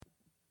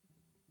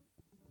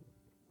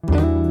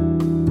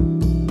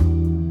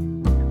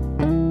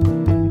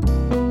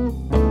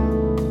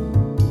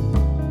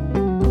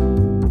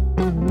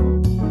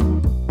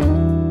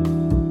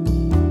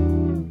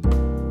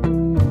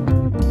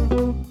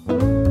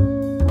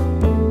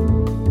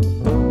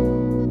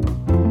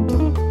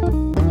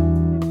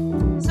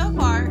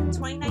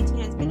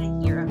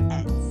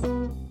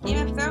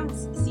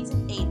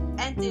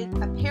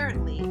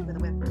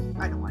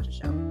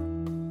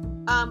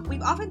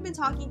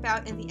been talking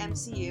about in the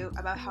MCU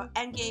about how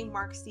Endgame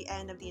marks the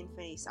end of the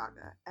Infinity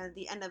Saga and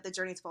the end of the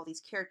journeys of all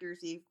these characters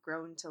we've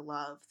grown to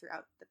love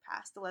throughout the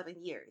past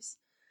 11 years.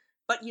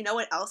 But you know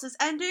what else is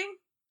ending?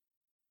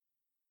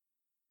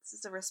 This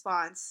is a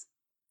response.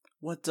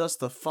 What does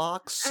the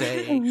fox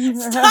say?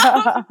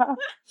 Stop!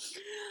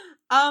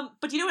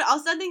 But you know what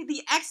else is ending?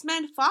 The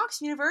X-Men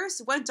Fox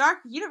universe when Dark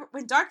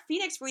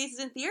Phoenix releases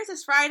in theaters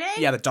this Friday.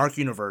 Yeah, the Dark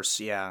Universe.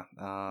 Yeah.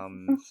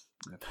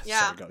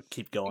 Yeah. Sorry,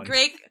 keep going.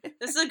 Great.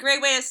 This is a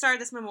great way to start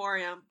this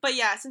memoriam. But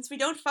yeah, since we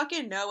don't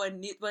fucking know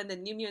when the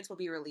New Mutants will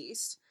be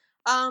released,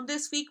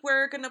 this week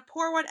we're gonna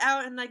pour one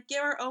out and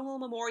give our own little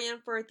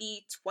memoriam for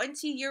the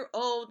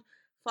 20-year-old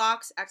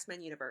Fox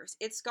X-Men universe.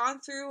 It's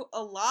gone through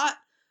a lot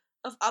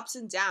of ups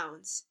and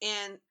downs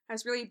and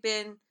has really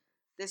been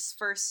this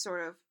first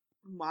sort of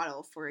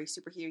model for a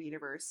superhero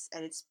universe,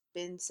 and it's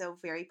been so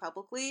very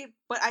publicly.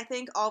 But I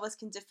think all of us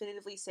can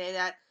definitively say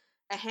that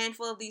a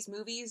handful of these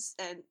movies,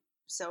 and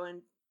so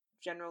in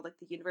general, the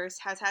universe,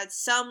 has had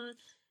some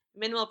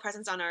minimal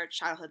presence on our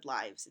childhood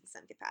lives in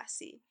some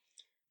capacity.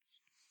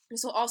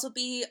 This will also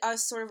be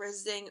us sort of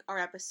revisiting our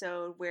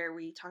episode where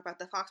we talk about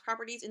the Fox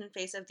properties in the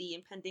face of the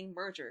impending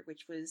merger,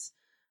 which was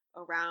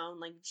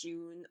around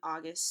June,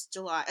 August,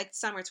 July,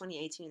 summer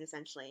 2018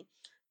 essentially.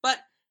 But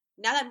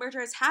now that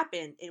merger has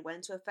happened, it went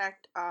into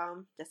effect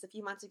just a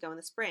few months ago in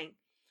the spring.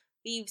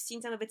 We've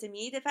seen some of its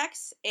immediate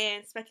effects,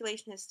 and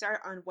speculation has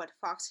started on what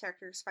Fox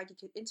characters Feige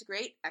could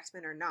integrate,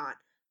 X-Men or not,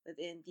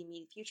 within the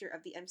immediate future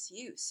of the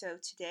MCU. So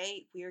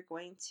today we are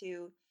going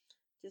to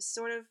just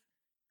sort of,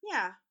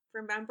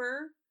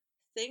 remember,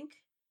 think,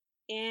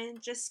 and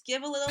just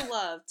give a little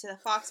love to the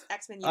Fox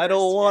X-Men universe. I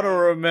don't want to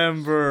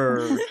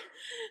remember.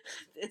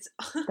 It's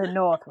the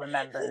North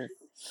remembers.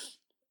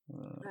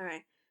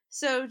 Alright.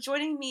 So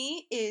joining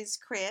me is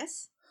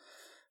Chris.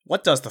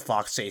 What does the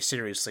fox say?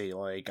 Seriously,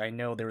 I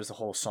know there was a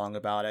whole song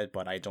about it,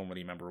 but I don't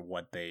really remember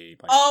what they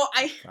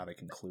how they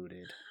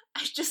concluded.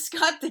 I just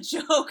got the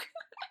joke.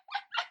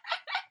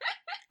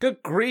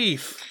 Good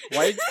grief!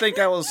 Why did you think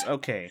I was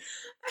okay?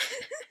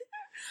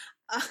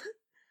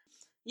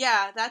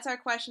 Yeah, that's our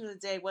question of the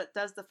day. What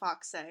does the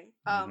fox say?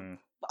 But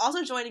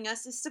also joining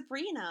us is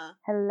Sabrina.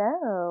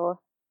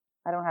 Hello.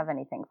 I don't have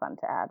anything fun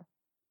to add.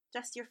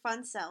 Just your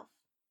fun self.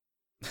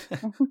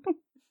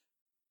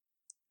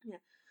 Yeah.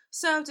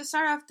 So to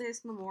start off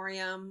this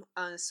memoriam,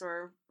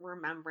 sort of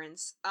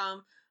remembrance,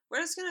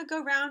 we're just gonna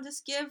go around,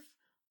 just give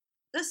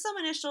just some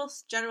initial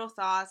general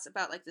thoughts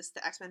about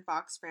the X-Men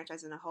Fox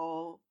franchise in a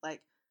whole,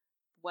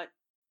 what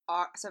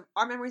are some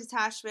our memories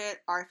attached to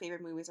it, our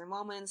favorite movies or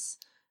moments,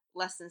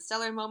 less than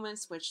stellar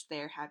moments, which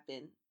there have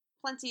been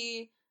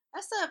plenty.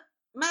 That's a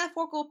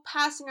metaphorical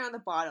passing around the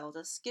bottle,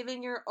 just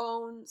giving your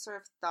own sort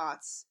of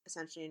thoughts,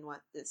 essentially, in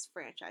what this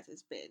franchise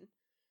has been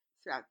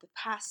throughout the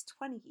past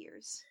 20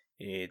 years.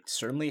 It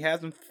certainly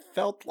hasn't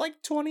felt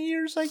like 20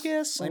 years, I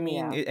guess. I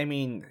mean, all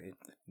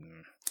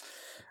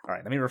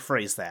right, let me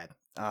rephrase that.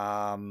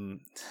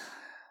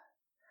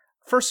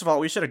 First of all,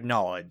 we should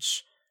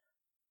acknowledge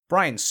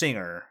Bryan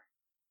Singer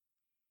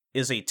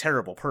is a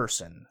terrible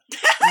person.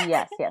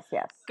 Yes.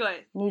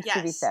 Good. Needs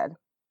to be said.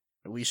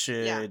 We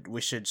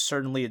should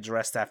certainly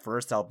address that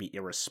first. That'll be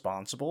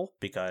irresponsible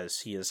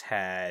because he has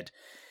had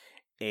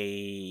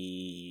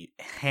a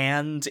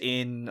hand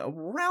in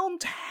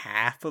around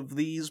half of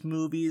these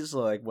movies,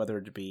 whether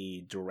it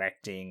be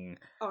directing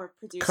or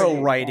producing,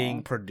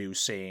 co-writing,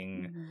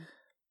 producing,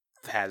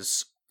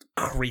 has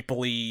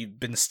creepily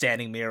been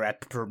standing there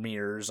at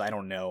premieres. I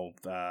don't know,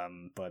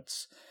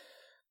 but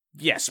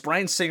yes,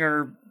 Bryan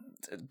Singer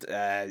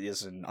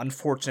is an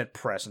unfortunate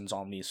presence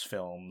on these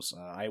films.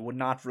 I would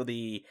not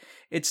really...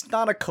 It's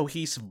not a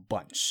cohesive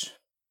bunch.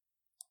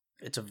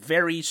 It's a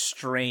very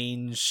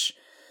strange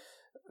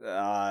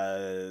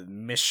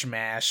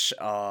mishmash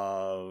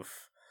of...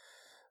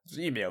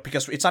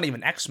 because it's not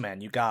even X-Men.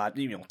 You got,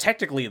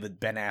 technically the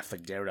Ben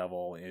Affleck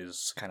Daredevil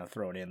is kind of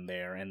thrown in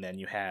there, and then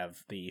you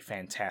have the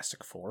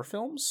Fantastic Four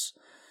films,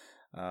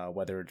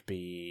 whether it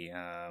be,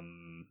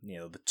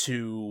 the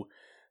two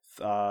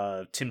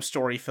Tim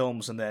Story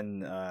films, and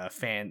then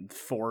Fan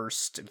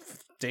Force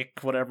Dick,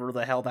 whatever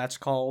the hell that's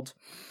called.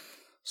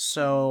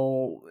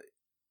 So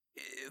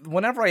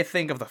whenever I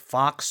think of the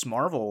Fox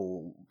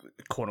Marvel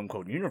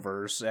quote-unquote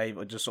universe, I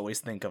just always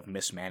think of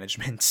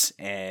mismanagement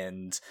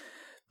and,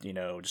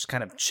 just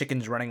kind of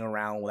chickens running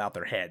around without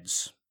their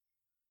heads.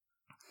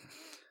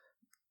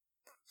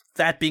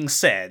 That being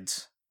said,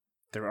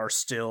 there are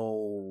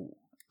still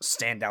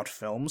standout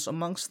films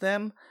amongst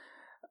them.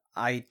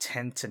 I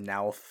tend to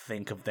now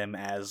think of them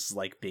as,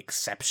 the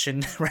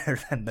exception rather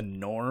than the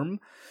norm.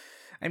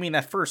 I mean,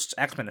 that first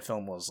X-Men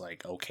film was,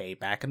 okay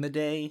back in the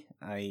day.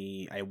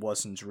 I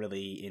wasn't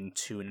really in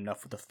tune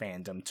enough with the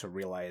fandom to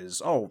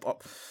realize,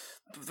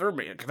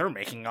 they're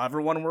making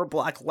everyone wear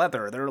black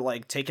leather. They're,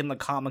 taking the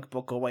comic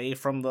book away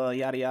from the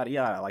yada yada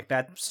yada.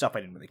 That stuff I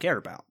didn't really care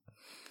about.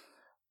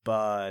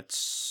 But,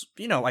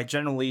 I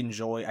generally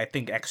enjoy... I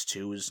think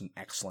X2 is an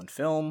excellent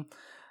film.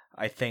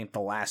 I think The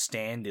Last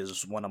Stand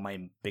is one of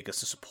my biggest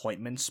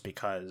disappointments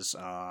because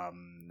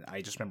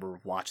I just remember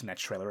watching that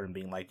trailer and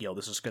being like, "Yo,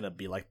 this is gonna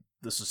be like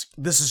this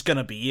is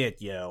gonna be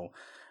it, yo."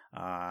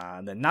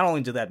 And then not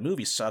only did that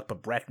movie suck,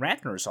 but Brett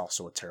Ratner is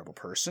also a terrible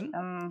person.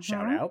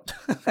 Shout out,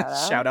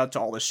 shout out to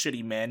all the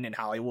shitty men in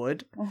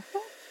Hollywood.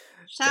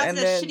 Shout out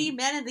to the shitty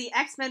men in the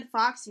X-Men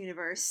Fox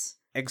universe.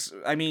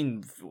 I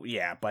mean,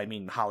 yeah, but I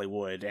mean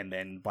Hollywood, and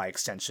then by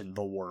extension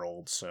the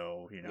world.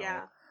 So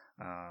Yeah.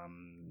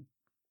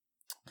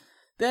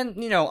 Then,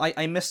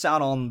 I missed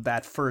out on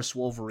that first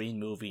Wolverine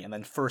movie, and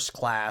then First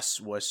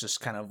Class was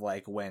just kind of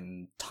like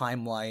when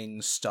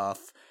timeline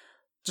stuff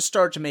just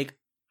started to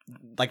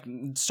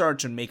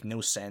make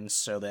no sense.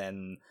 So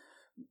then,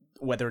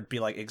 whether it be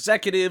like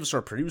executives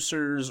or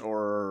producers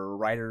or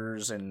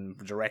writers and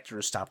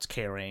directors stopped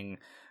caring,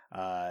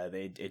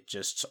 it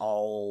just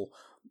all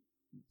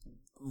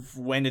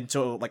went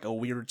into like a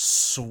weird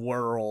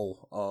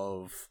swirl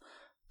of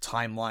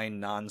timeline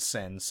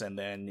nonsense, and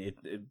then it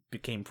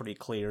became pretty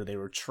clear they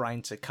were trying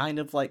to kind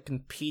of like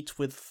compete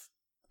with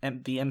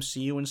the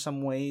MCU in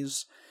some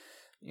ways.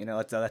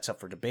 That's up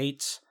for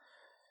debate.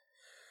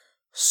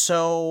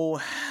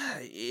 So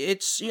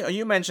it's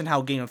you mentioned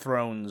how Game of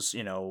Thrones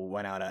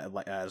went out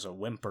as a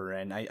whimper,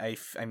 and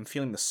I'm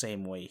feeling the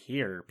same way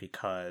here,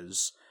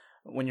 because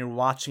when you're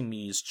watching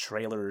these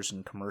trailers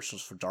and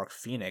commercials for Dark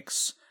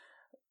Phoenix,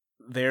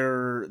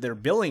 they're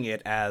billing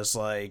it as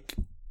like,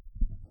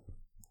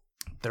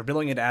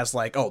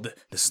 oh,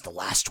 this is the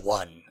last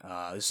one.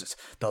 This is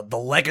the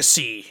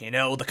legacy,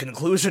 the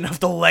conclusion of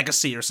the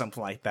legacy or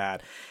something like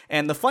that.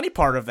 And the funny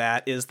part of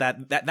that is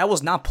that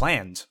was not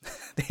planned.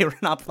 They were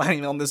not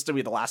planning on this to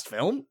be the last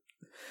film.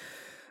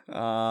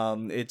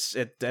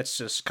 That's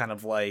just kind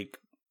of like,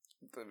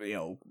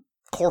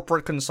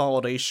 corporate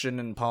consolidation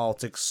and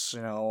politics,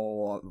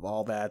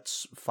 all that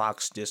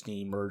Fox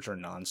Disney merger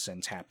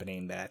nonsense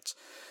happening that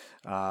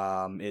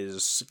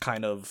is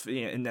kind of,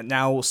 and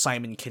now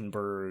Simon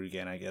Kinberg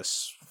and I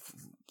guess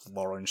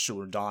Lauren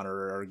Schuler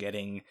Donner are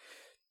getting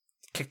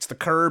kicked to the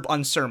curb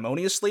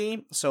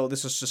unceremoniously. So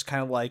this is just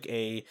kind of like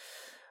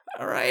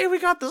all right, we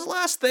got this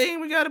last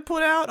thing we got to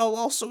put out. Oh,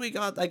 also we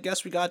got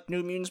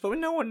New Mutants, but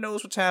no one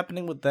knows what's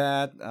happening with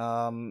that.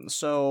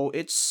 So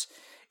it's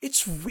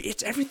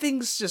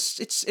everything's just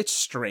it's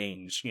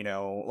strange,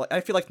 I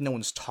feel like no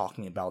one's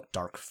talking about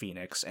Dark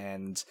Phoenix,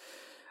 and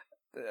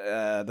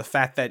the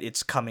fact that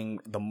it's coming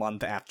the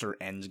month after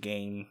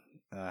Endgame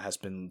has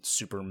been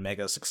super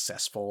mega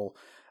successful.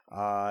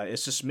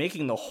 It's just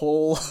making the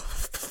whole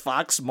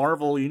Fox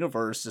Marvel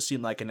universe just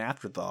seem like an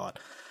afterthought.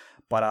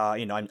 But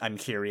I'm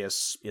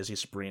curious, Izzy,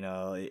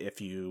 Sabrina, if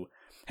you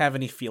have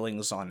any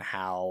feelings on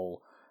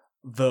how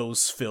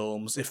those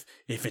films, if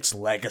its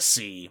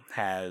legacy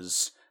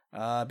has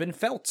been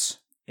felt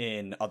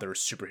in other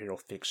superhero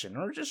fiction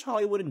or just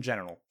Hollywood in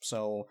general.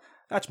 So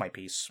that's my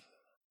piece.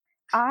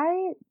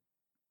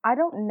 I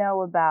don't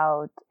know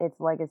about its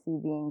legacy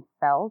being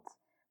felt,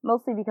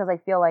 mostly because I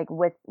feel like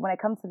when it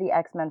comes to the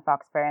X-Men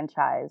Fox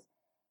franchise,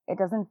 it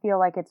doesn't feel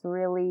like it's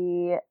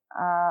really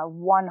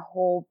one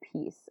whole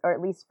piece, or at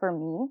least for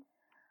me.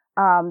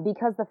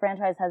 Because the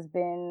franchise has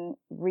been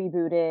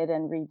rebooted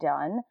and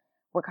redone,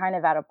 we're kind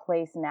of at a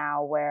place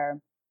now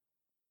where,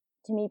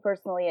 to me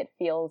personally, it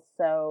feels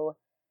so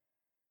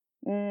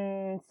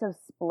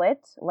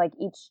split. Like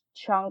each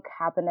chunk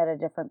happened at a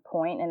different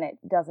point and it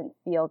doesn't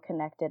feel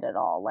connected at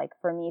all. Like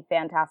for me,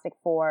 Fantastic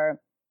Four,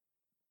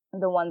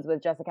 the ones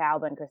with Jessica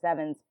Alba and Chris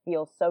Evans,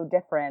 feel so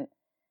different.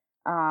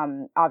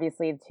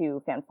 Obviously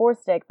to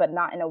Fanforstic, but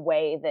not in a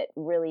way that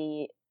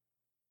really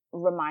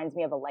reminds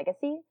me of a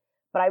legacy.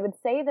 But I would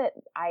say that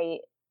I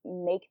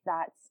make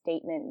that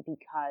statement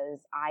because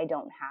I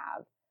don't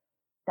have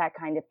that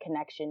kind of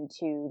connection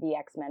to the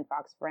X-Men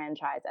Fox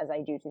franchise as I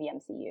do to the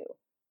MCU.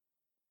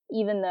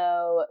 Even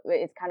though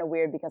it's kind of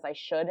weird because I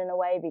should in a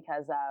way,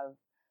 because of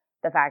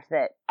the fact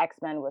that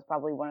X-Men was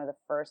probably one of the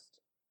first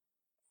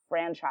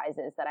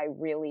franchises that I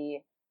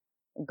really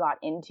got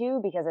into,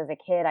 because as a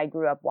kid I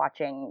grew up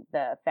watching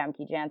the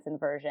Famke Janssen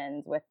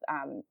versions with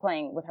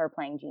her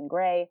playing Jean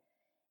Grey,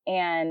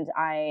 and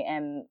I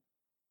am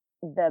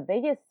the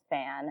biggest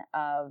fan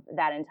of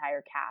that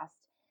entire cast.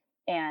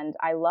 And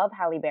I love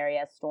Halle Berry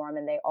as Storm,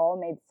 and they all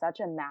made such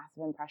a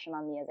massive impression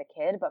on me as a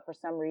kid, but for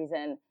some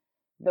reason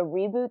the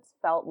reboots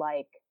felt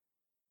like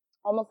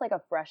almost like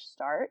a fresh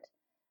start,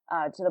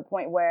 to the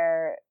point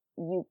where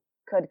you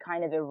could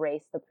kind of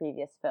erase the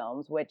previous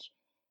films, which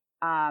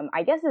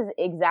I guess is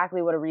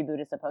exactly what a reboot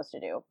is supposed to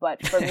do.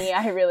 But for me,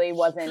 I really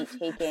wasn't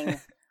taking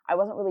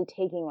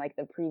like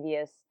the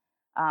previous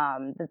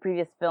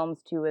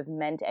films to have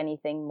meant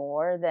anything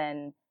more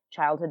than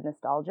childhood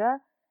nostalgia.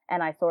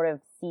 And I sort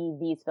of see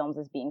these films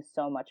as being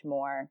so much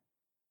more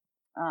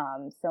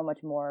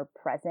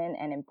present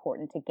and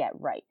important to get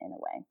right in a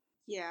way.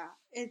 Yeah,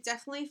 it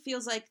definitely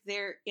feels like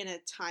they're in a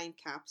time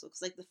capsule.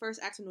 Because, like, the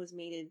first X-Men was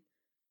made in,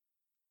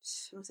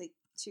 I want to say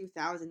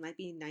 2000, might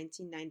be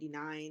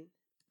 1999.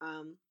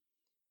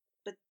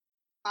 But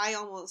I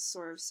almost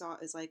sort of saw it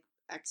as, like,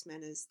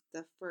 X-Men is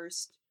the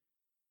first,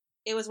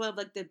 it was one of,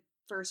 like, the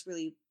first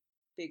really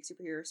big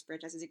superhero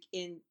franchises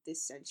in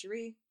this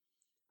century,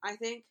 I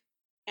think.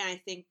 And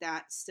I think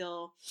that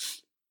still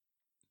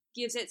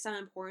gives it some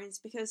importance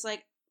because,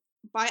 like,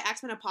 by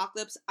X-Men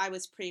Apocalypse, I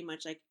was pretty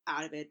much, like,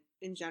 out of it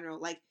in general.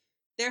 Like,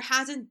 there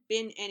hasn't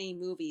been any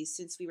movies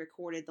since we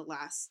recorded the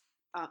last,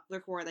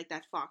 like,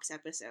 that Fox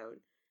episode.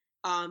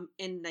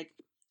 And, like,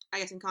 I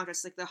guess in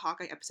contrast, like, the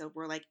Hawkeye episode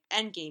where, like,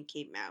 Endgame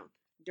came out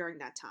during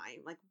that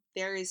time. Like,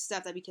 there is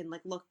stuff that we can,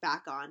 like, look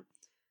back on.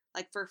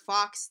 Like, for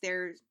Fox,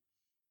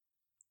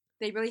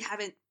 they really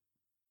haven't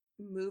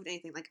moved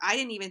anything. Like, I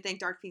didn't even think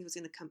Dark Phoenix was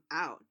going to come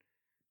out.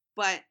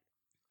 But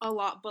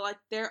like,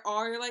 there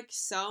are, like,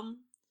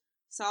 some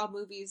solid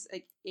movies.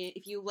 Like,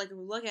 if you, like,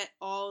 look at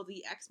all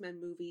the X-Men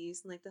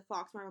movies and, like, the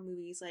Fox Marvel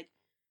movies, like,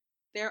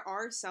 there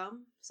are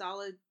some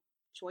solid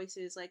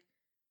choices. Like,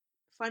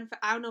 I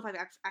don't know if I've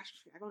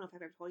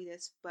ever told you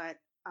this, but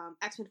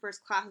X-Men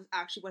First Class was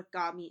actually what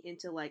got me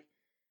into, like,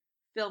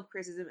 film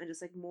criticism and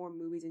just, like, more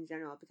movies in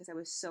general, because I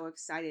was so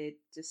excited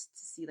just to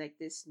see, like,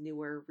 this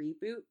newer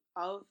reboot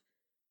of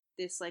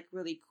this, like,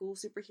 really cool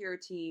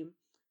superhero team.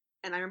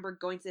 And I remember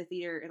going to the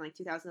theater in, like,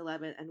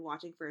 2011 and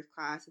watching First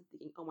Class and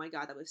thinking, oh my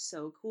god, that was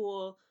so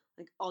cool.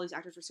 Like, all these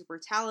actors were super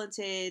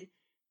talented,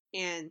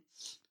 and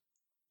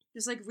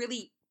just, like,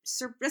 really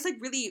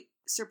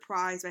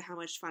surprised by how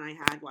much fun I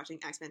had watching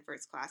X-Men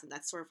First Class, and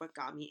that's sort of what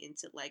got me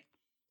into, like,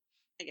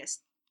 I guess,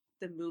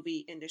 the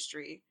movie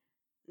industry.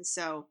 And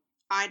so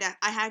I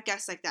had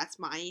guessed, like, that's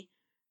my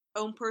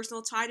own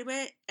personal tie to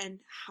it, and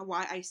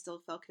why I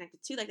still felt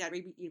connected to, like, that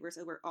reboot universe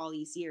over all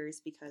these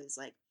years, because,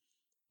 like,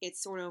 it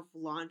sort of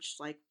launched,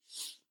 like,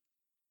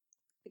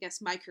 I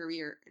guess, my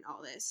career in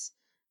all this.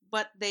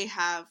 But they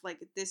have, like,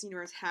 this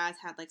universe has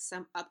had, like,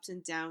 some ups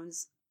and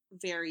downs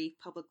very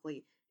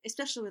publicly,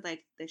 especially with,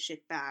 like, the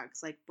shit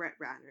bags like Brett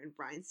Ratner and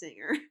Bryan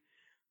Singer.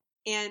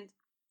 And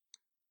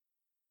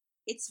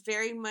it's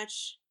very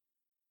much,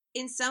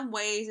 in some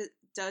ways, it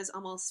does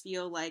almost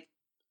feel like,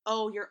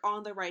 oh, you're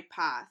on the right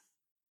path,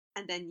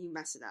 and then you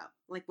mess it up,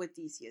 like what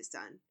DC has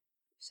done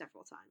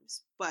several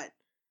times. But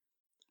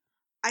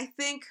I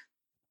think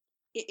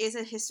it is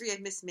a history of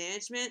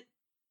mismanagement,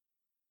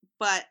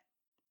 but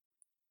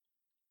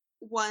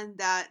one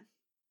that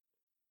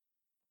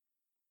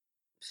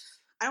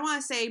I don't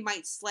want to say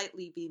might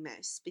slightly be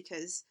missed,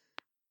 because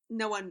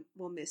no one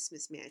will miss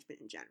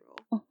mismanagement in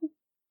general.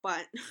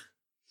 But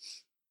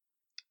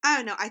I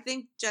don't know. I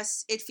think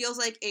just it feels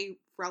like a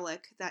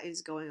relic that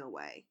is going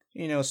away.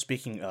 You know,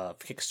 speaking of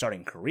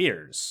kickstarting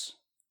careers,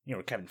 you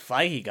know, Kevin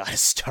Feige got his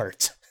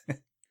start.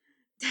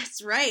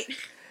 That's right.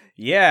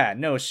 Yeah,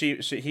 no,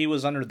 he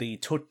was under the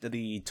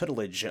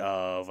tutelage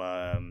of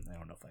I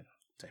don't know if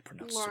I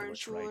pronounced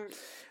tutelage right.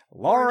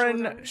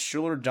 Lauren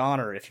Shuler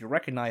Donner. If you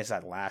recognize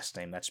that last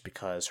name, that's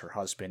because her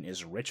husband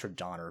is Richard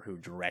Donner, who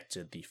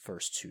directed the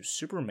first two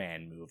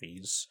Superman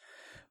movies.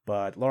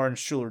 But Lauren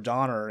Shuler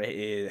Donner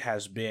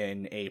has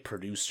been a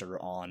producer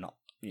on,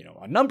 you know,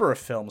 a number of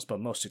films, but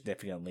most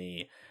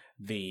significantly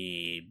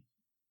the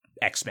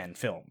X-Men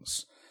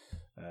films.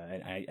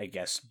 And I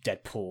guess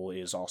Deadpool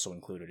is also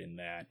included in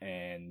that.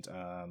 And,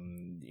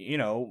 you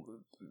know,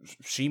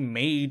 she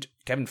made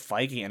Kevin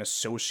Feige an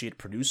associate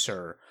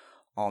producer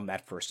on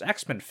that first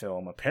X-Men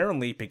film,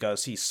 apparently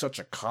because he's such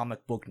a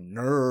comic book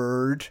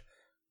nerd.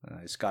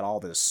 He's got all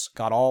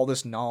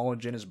this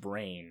knowledge in his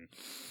brain.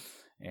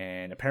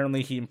 And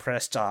apparently he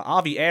impressed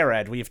Avi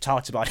Arad. We have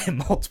talked about him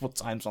multiple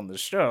times on the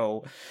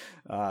show.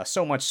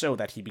 So much so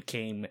that he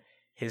became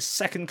his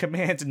second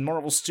command in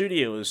Marvel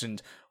Studios,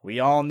 and we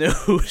all know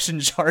who's in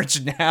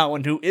charge now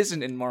and who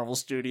isn't in Marvel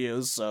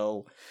Studios,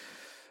 so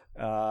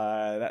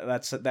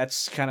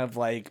that's kind of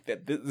like,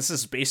 this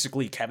is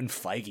basically Kevin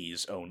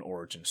Feige's own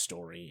origin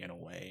story in a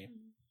way.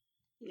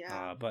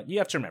 Yeah. But you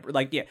have to remember,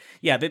 like,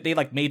 they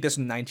like made this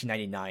in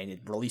 1999.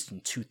 It released in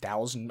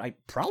 2000,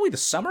 probably the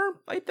summer,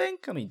 I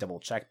think. I mean,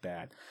 double check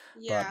that.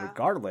 Yeah. But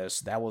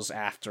regardless, that was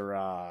after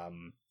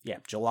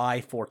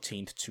July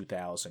 14th,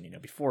 2000. You know,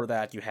 before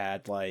that, you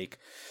had like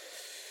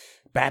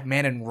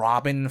Batman and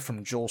Robin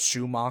from Joel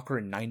Schumacher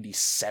in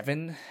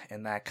 97,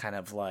 and that kind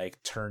of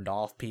like turned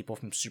off people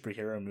from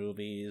superhero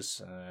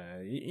movies.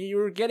 You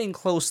were getting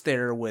close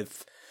there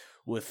with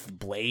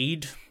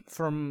Blade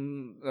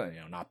from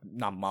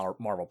not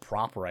Marvel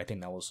proper. I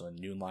think that was a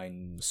New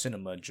Line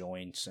Cinema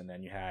joint, and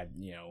then you had,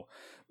 you know,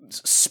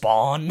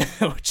 Spawn,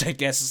 which I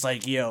guess is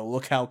like, yo,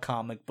 look how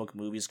comic book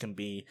movies can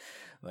be,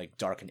 like,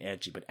 dark and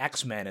edgy. But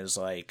X-Men is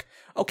like,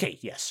 okay,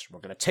 yes, we're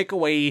gonna take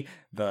away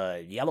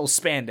the yellow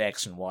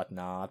spandex and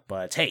whatnot,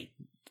 but hey,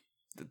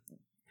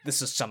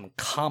 this is some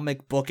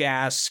comic book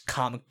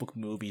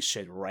movie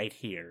shit right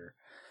here.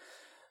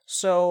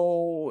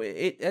 So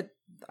I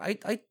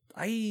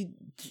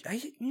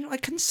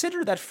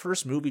consider that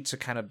first movie to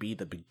kind of be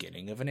the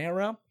beginning of an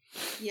era.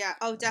 Yeah.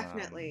 Oh,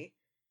 definitely.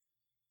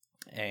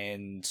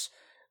 And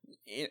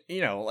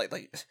you know,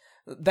 like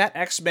that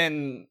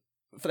X-Men,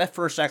 for that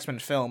first X-Men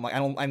film, like,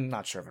 I'm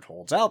not sure if it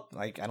holds up.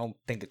 Like, I don't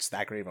think it's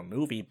that great of a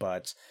movie,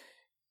 but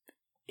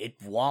it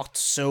walked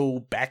so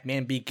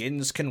Batman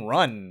Begins can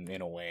run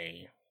in a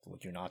way.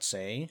 Would you not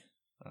say?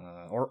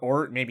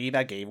 Or maybe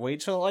that gave way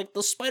to like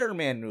the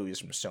Spider-Man movies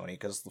from Sony,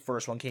 because the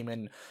first one came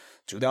in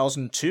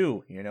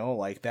 2002.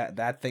 Like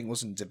that thing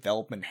was in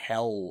development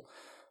hell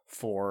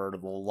for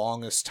the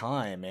longest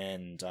time,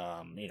 and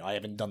I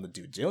haven't done the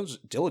due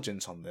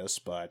diligence on this,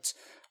 but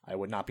I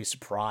would not be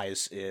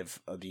surprised if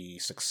the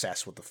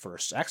success with the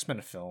first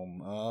X-Men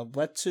film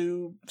led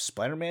to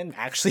Spider-Man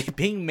actually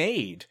being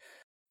made.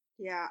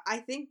 Yeah, I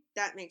think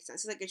that makes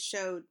sense. Like, it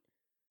showed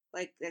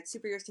like that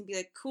superheroes can be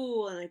like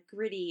cool and like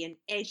gritty and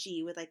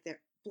edgy with like their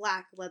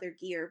black leather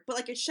gear, but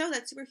like it showed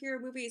that superhero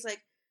movies,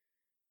 like,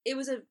 it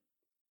was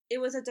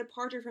a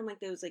departure from like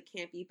those like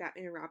campy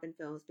Batman and Robin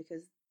films,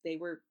 because they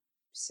were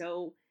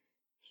so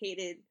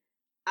hated.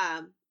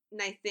 And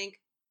I think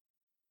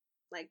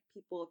like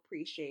people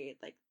appreciate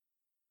like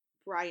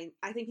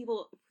I think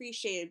people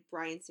appreciated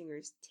Bryan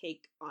Singer's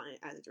take on it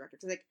as a director.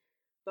 Because like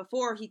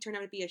before he turned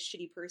out to be a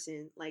shitty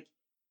person, like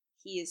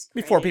he is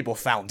Before credited. people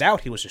found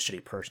out he was a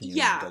shitty person,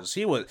 Yeah. because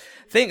he was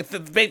think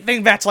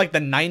that's like the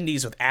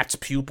 90s with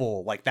Apt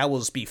Pupil, like that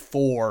was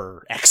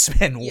before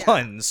X-Men Yeah.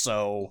 1,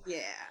 so Yeah.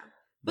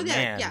 the But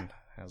man yeah.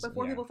 has-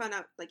 Before yeah. people found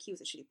out like he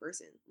was a shitty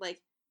person,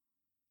 like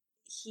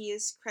he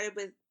is credited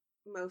with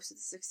most of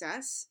the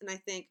success, and I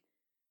think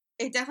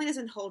it definitely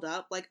doesn't hold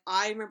up. Like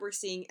I remember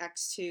seeing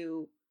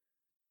X2,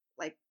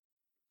 like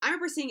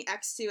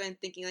and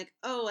thinking like,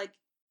 oh, like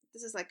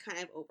this is like kind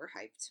of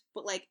overhyped,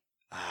 but like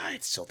I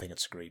still think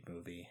it's a great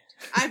movie.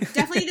 I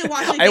definitely need to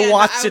watch it again. I but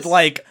watched was-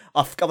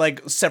 it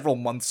like several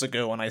months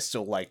ago, and I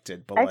still liked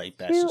it. But like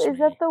that's X2, just is me.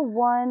 that the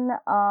one?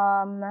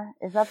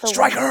 Is that the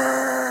Striker?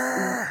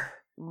 one?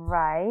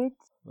 Right.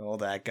 Oh,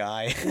 that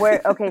guy.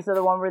 Okay, so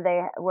the one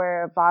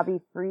where Bobby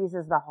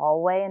freezes the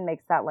hallway and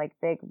makes that like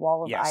big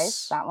wall of Yes.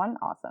 ice. That one,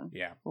 awesome.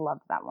 Yeah,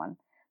 Loved that one.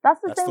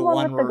 That's the That's same the one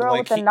one with the where, girl like,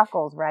 with the he-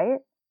 knuckles, right?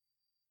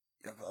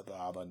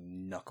 the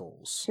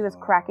knuckles. She was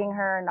cracking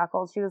her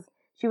knuckles. She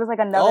was like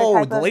another Oh,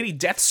 type the of Lady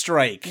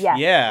Deathstrike. yes,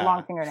 Yeah.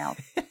 long fingernails.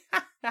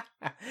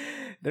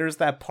 There's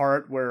that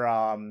part where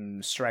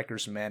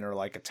Stryker's men are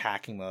like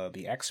attacking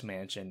the X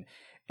Mansion,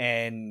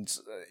 and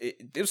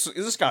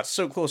this got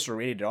so close to a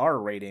rated R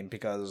rating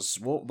because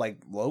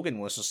Logan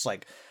was just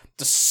like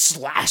just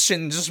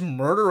slashing, just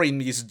murdering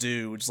these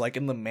dudes like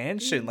in the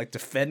mansion, like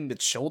defending the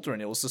children.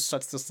 It was just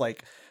such this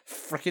like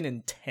freaking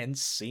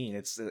intense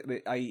scene.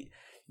 I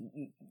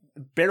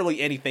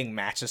barely anything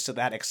matches to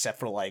that except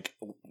for like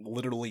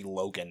literally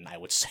Logan, I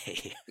would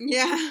say.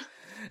 Yeah.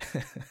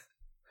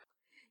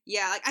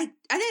 Yeah, like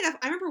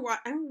I remember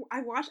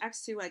I watched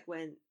X2 like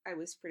when I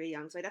was pretty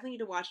young, so I definitely need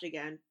to watch it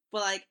again.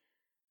 But like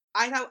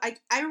I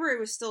remember it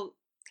was still,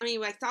 I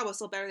mean, I thought it was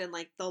still better than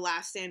like The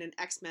Last Stand and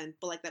X-Men,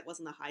 but like that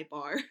wasn't a high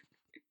bar.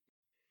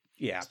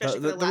 Yeah, Especially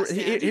for The Last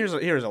Stand. here's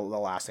the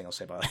last thing I'll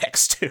say about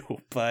X2,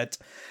 but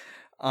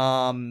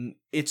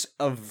it's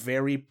a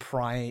very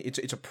prime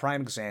it's a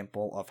prime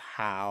example of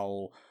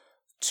how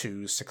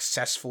to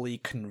successfully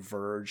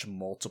converge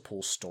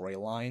multiple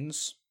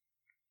storylines,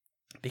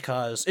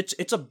 because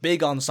it's a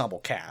big ensemble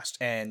cast,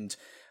 and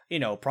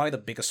probably the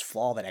biggest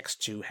flaw that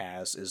X2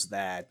 has is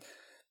that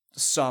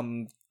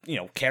some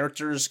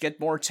characters get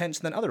more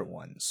attention than other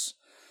ones.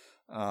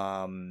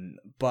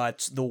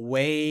 But the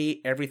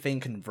way everything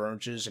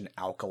converges in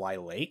Alkali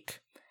Lake,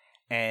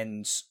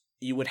 and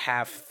you would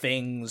have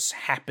things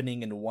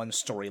happening in one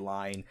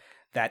storyline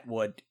that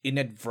would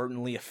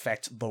inadvertently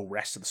affect the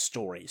rest of the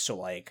story. So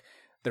like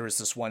there is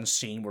this one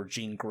scene where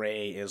Jean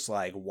Grey is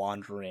like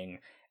wandering,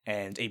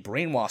 and a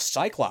brainwashed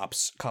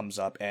Cyclops comes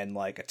up and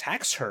like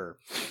attacks her,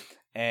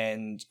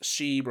 and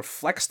she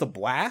reflects the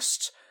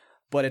blast,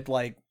 but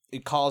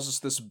it causes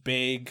this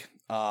big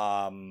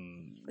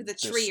With the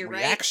tree, right?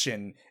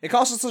 reaction. It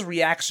causes this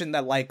reaction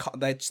that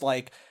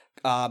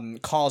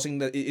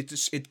causing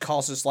it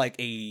causes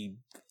like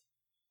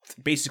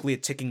basically a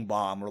ticking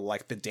bomb, or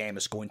like the dam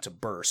is going to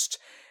burst.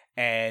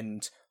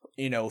 And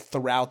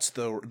throughout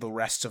the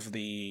rest of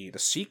the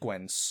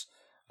sequence,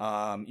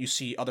 you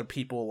see other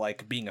people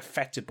like being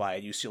affected by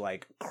it. You see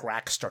like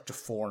cracks start to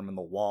form in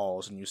the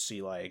walls, and you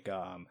see like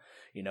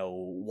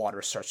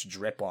water starts to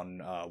drip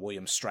on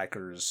William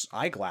Stryker's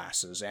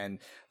eyeglasses, and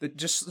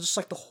just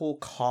like the whole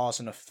cause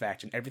and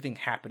effect and everything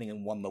happening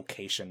in one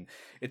location.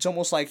 It's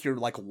almost like you're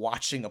like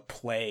watching a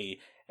play,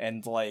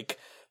 and like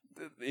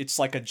it's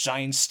like a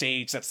giant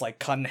stage that's like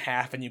cut in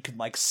half, and you can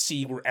like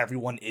see where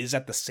everyone is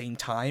at the same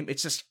time.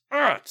 It's just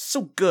it's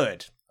so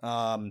good.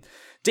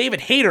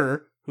 David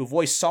Hayter, who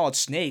voiced Solid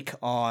Snake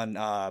on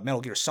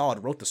Metal Gear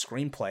Solid, wrote the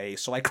screenplay,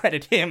 so I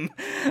credit him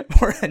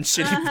more than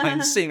Shitty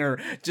Bryan Singer,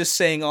 just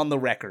saying on the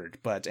record.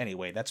 But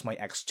anyway, that's my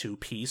X2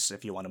 piece,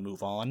 if you want to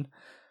move on.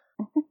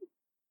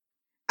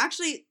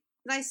 Actually,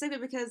 nice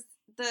segment, because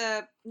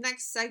the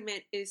next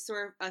segment is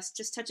sort of us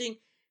just touching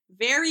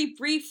very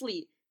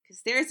briefly,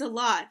 because there's a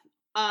lot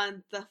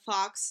on the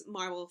Fox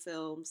Marvel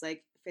films.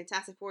 Like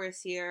Fantastic Four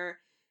is here.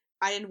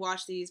 I didn't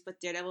watch these, but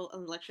Daredevil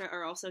and Elektra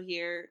are also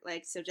here.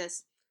 Like, so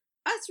just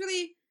us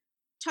really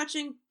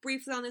touching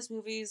briefly on these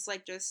movies,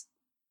 like just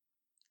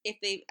if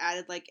they've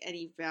added like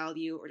any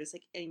value or just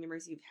like any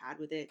memories you've had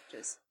with it,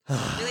 just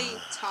really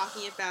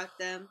talking about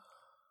them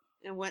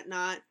and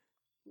whatnot.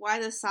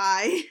 Why the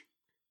sigh?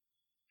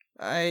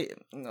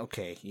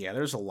 Okay, yeah,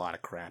 there's a lot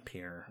of crap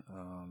here.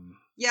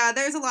 Yeah,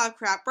 there's a lot of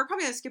crap. We're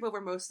probably gonna skip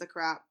over most of the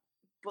crap.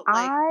 But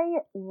like,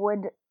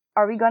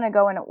 Are we gonna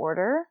go in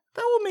order?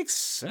 That will make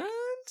sense.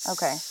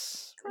 Okay.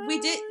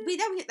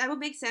 that would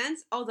make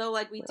sense. Although,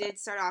 like, we did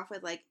start off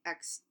with like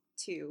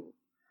X2.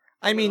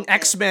 I mean,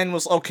 X-Men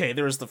was okay.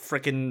 There was the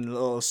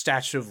freaking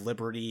Statue of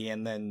Liberty,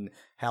 and then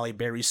Halle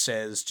Berry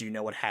says, "Do you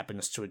know what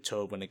happens to a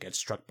toad when it gets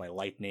struck by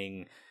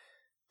lightning?"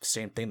 The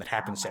same thing that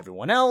happens to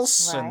everyone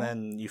else, Right. and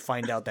then you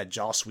find out that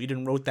Joss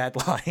Whedon wrote that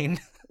line.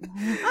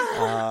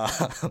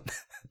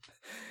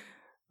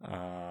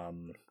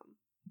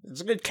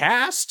 It's a good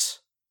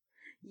cast.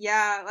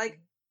 Yeah, like,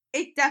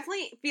 it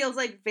definitely feels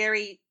like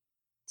very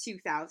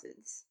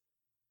 2000s.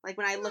 Like,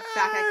 when I look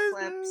back at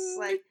clips,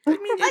 like, I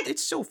mean, like- it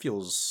still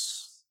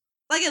feels.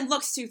 like it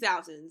looks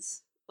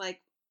 2000s.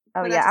 Like,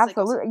 Oh but yeah, that's just, like,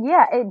 also- absolutely.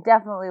 Yeah, it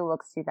definitely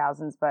looks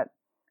 2000s, but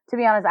to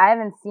be honest, I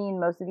haven't seen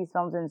most of these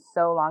films in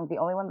so long. The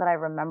only one that I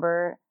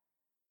remember,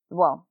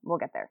 well, we'll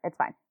get there. It's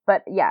fine.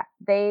 But yeah,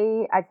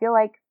 I feel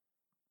like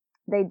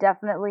they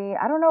definitely,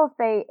 I don't know if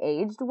they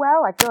aged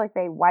well. I feel like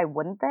why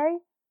wouldn't they?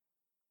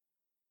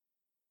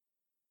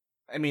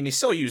 I mean, they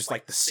still use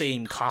like the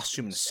same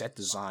costume and set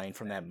design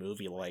from that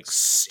movie, like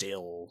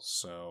still.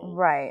 So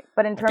Right.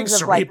 But in I think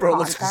terms of like Cerebro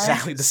looks content,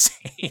 exactly the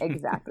same.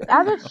 exactly.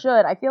 As it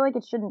should. I feel like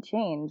it shouldn't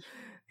change.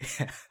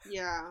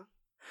 Yeah.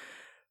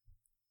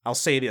 I'll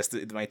say this: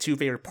 my two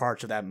favorite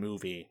parts of that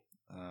movie,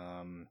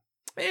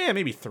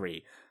 maybe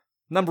three.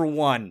 Number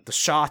one, the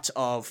shot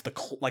of the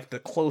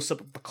close up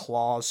of the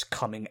claws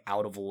coming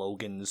out of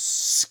Logan's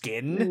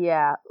skin.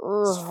 Yeah.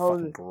 It's Ugh,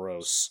 fucking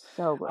gross.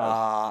 so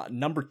gross.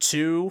 Number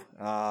two,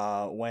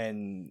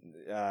 when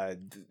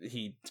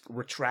he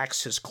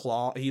retracts his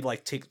claw, he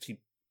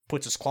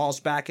puts his claws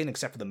back in,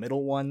 except for the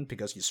middle one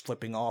because he's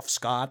flipping off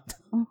Scott.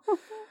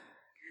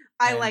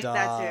 I And, like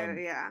that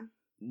too, yeah.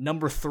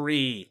 Number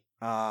three,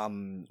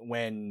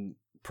 when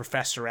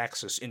Professor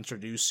X is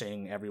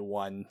introducing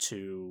everyone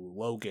to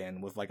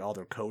Logan with like all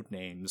their code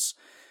names,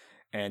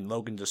 and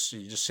Logan just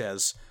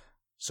says,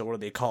 "So what do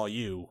they call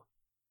you?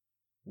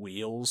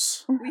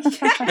 Wheels?" It's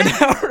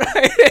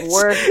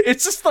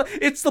just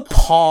the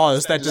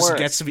pause that just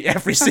gets me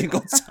every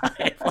single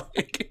time.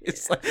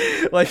 It's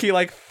like he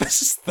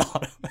just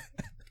thought of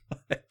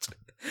it.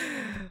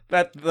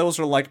 Those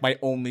are like my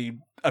only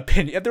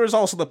opinion. There was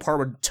also the part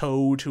where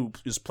Toad, who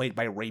is played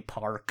by Ray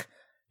Park,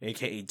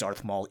 aka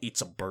Darth Maul, eats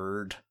a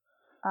bird.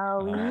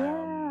 Oh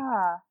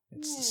yeah.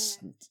 It's just,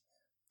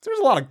 there's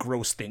a lot of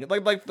gross things,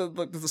 like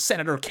the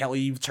Senator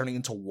Kelly turning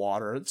into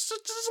water. It's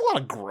just, there's a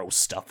lot of gross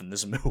stuff in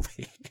this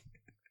movie.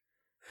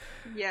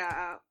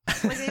 Yeah,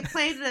 like they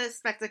played the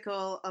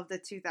spectacle of the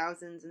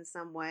 2000s in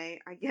some way,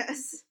 I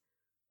guess.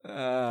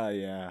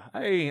 Yeah.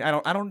 I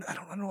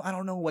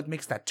don't know what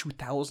makes that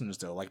 2000s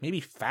though. Like maybe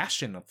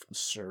fashion,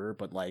 sure,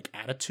 but like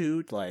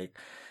attitude, like,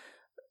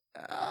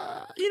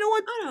 you know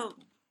what? I don't.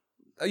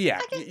 Yeah,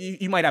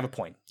 you might have a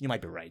point. You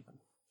might be right.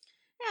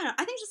 Yeah,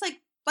 I think just like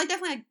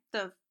definitely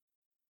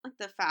like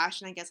the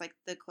fashion, I guess, like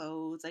the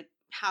clothes, like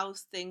how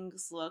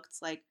things looked.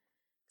 Like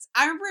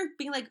I remember it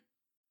being like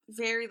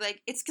very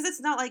like it's because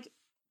it's not like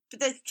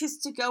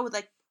just to go with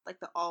like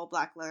the all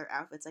black leather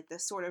outfits, like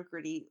this sort of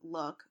gritty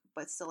look,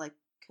 but still like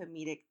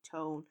comedic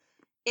tone.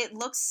 It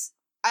looks.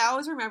 I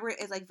always remember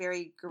it as like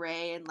very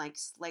gray and like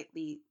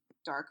slightly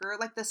darker.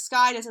 Like the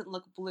sky doesn't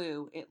look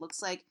blue; it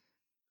looks like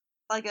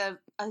a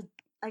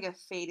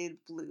faded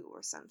blue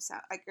or some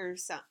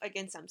like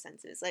in some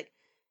senses, like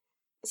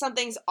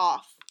something's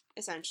off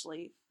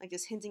essentially, like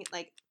just hinting at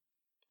like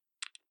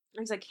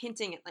it's like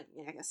hinting at like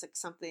yeah, I guess like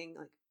something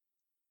like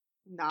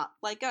not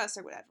like us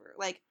or whatever,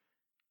 like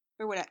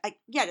or whatever. Like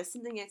yeah, just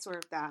something it's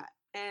sort of that.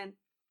 And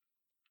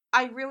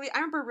I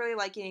remember really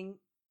liking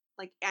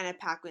like Anna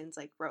Paquin's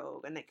like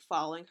Rogue and like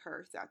following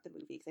her throughout the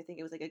movie because I think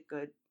it was like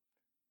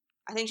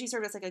I think she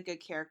served as like a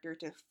good character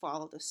to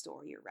follow the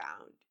story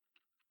around.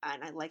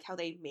 And I like how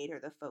they made her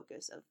the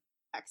focus of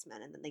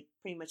X-Men, and then they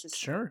pretty much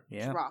just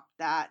dropped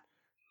that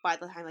by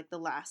the time like the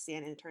last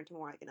stand, and it turned to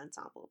more like an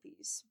ensemble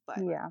piece. But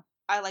yeah,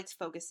 I liked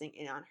focusing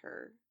in on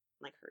her,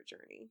 like her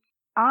journey.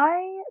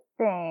 I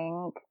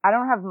think I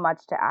don't have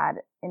much to add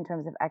in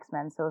terms of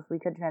X-Men, so if we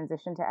could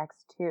transition to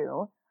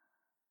X2,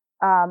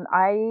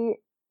 I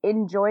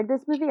enjoyed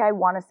this movie. I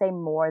want to say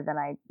more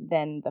than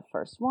the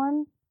first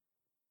one,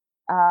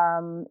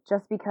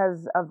 just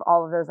because of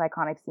all of those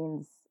iconic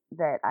scenes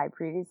that I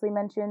previously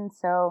mentioned.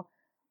 So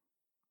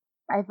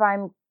if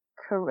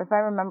I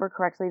remember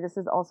correctly, this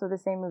is also the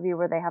same movie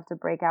where they have to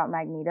break out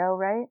Magneto,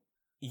 right?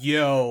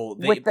 Yo,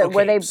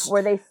 where they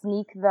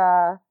sneak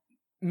the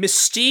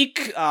Mystique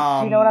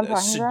Do you know what I'm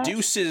talking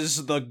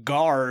seduces the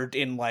guard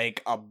in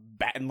like a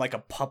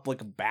public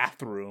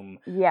bathroom.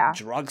 Yeah.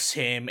 Drugs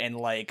him and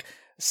like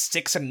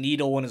sticks a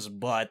needle in his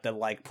butt that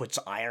like puts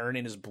iron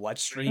in his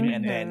bloodstream,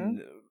 and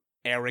then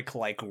Eric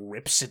like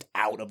rips it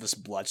out of his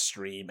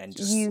bloodstream and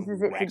just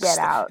uses it to get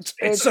out.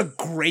 It's a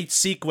great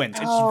sequence.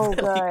 So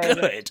it's really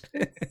good.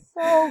 It's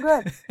so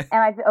good.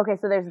 And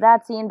so there's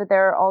that scene, but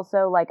there are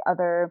also like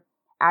other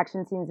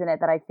action scenes in it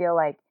that I feel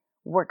like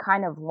were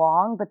kind of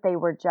long, but they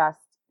were just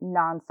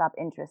nonstop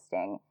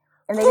interesting.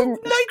 And they didn't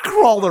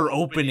Nightcrawler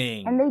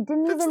opening. And they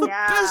didn't That's even the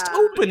best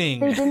opening.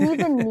 They didn't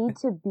even need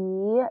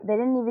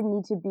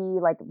to be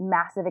like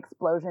massive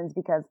explosions,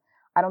 because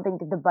I don't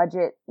think the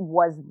budget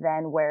was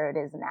then where it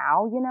is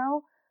now, you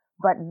know?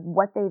 But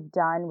what they've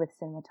done with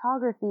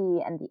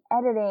cinematography and the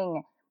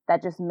editing,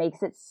 that just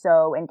makes it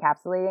so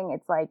encapsulating.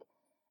 It's like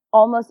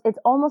almost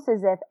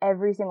as if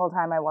every single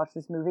time I watch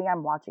this movie,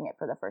 I'm watching it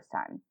for the first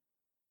time.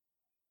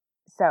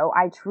 So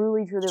I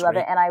truly love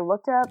it. And I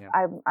looked up,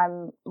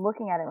 I'm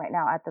looking at it right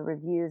now at the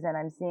reviews, and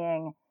I'm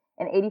seeing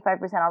an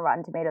 85% on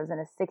Rotten Tomatoes and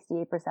a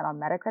 68% on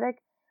Metacritic.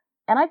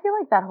 And I feel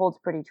like that holds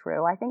pretty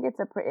true. I think it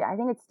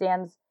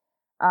stands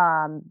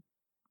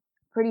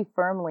pretty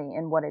firmly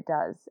in what it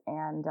does.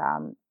 And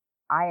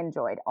I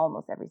enjoyed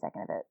almost every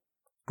second of it.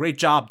 Great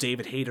job,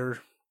 David Hayter.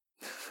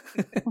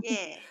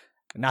 Yeah.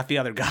 Not the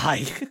other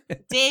guy.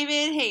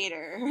 David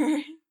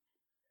Hayter.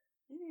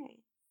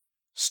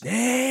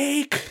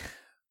 Snake!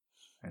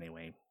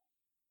 Anyway.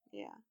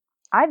 Yeah.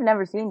 I've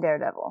never seen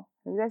Daredevil.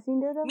 Have you guys seen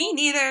Daredevil? Me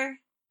neither.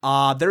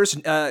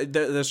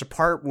 There's a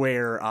part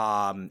where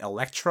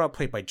Elektra,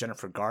 played by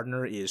Jennifer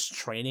Gardner, is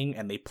training,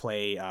 and they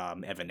play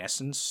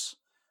Evanescence.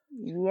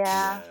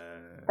 Yeah.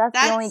 That's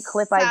the only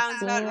clip I've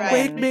seen. Right.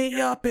 Wake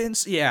me up and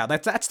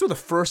that's still the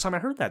first time I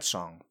heard that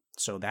song.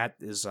 So that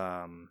is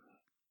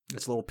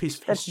it's a little piece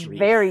of history. That's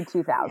very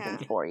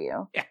 2000s for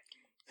you. Yeah.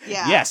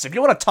 Yeah. Yes, if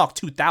you want to talk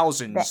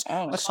 2000s,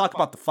 let's talk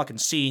about the fucking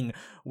scene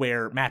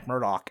where Matt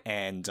Murdock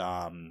and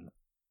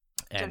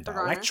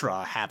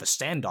Elektra have a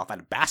standoff at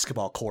a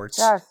basketball court.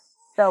 That's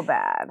so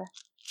bad.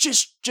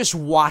 Just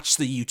watch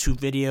the YouTube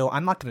video.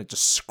 I'm not going to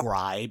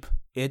describe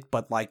it,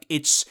 but like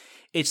it's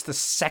the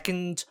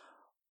second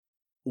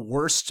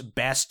worst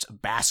best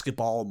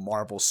basketball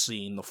Marvel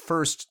scene. The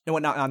first,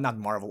 not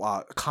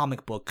Marvel,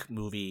 comic book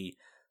movie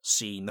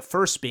scene. The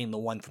first being the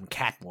one from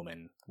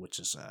Catwoman, which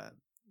is a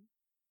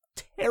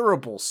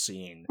terrible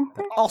scene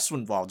that also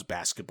involves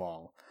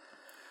basketball.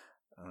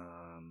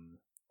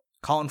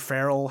 Colin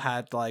Farrell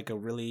had like a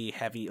really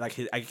heavy, like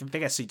I think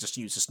he just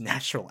used his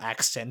natural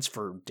accents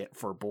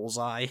for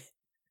Bullseye,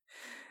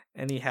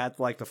 and he had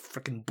like the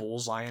freaking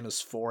bullseye on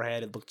his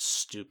forehead. It looked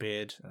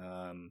stupid.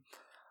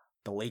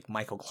 The late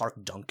Michael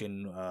Clark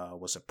Duncan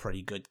was a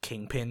pretty good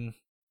Kingpin.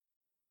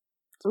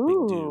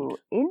 Ooh, big dude.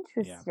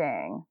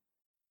 Interesting.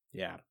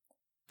 Yeah,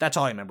 that's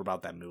all I remember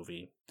about that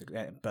movie.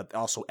 But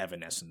also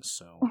Evanescence.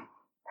 So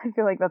I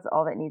feel like that's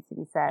all that needs to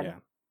be said. Yeah,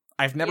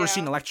 I've never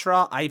seen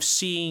Elektra. I've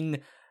seen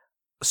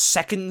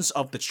seconds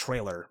of the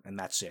trailer, and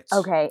that's it.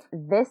 Okay,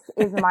 this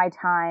is my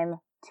time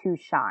to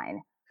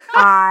shine.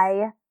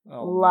 I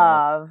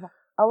love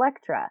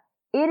Elektra.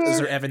 Is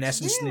there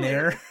Evanescence in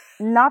there?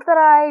 Not that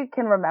I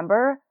can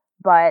remember,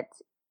 but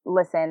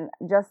listen,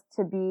 just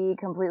to be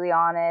completely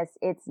honest,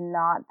 it's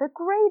not the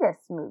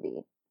greatest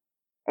movie.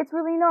 It's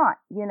really not,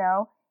 you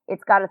know?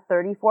 It's got a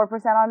 34%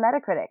 on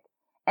Metacritic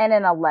and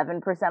an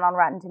 11% on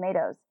Rotten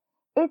Tomatoes.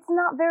 It's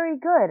not very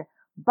good,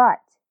 but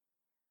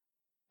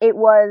it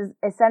was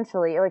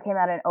essentially, it came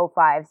out in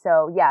 2005,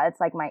 so yeah, it's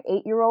like my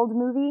 8-year-old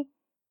movie.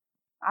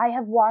 I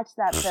have watched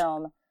that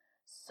film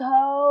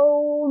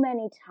so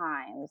many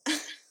times.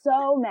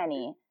 So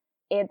many.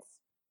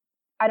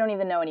 I don't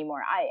even know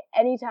anymore.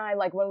 Anytime,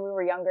 like when we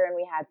were younger and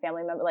we had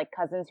family members, like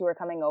cousins who were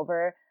coming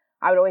over,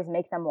 I would always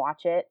make them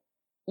watch it,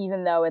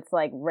 even though it's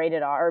like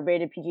rated R or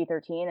rated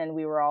PG-13, and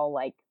we were all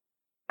like,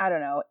 I don't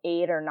know,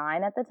 8 or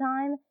 9 at the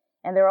time.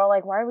 And they were all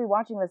like, why are we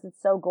watching this?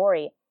 It's so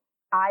gory.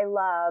 I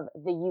love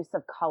the use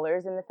of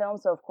colors in the film.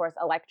 So, of course,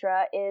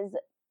 Elektra is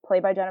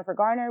played by Jennifer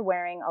Garner,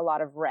 wearing a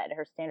lot of red.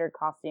 Her standard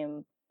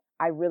costume,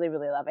 I really,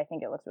 really love. I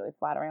think it looks really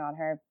flattering on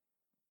her.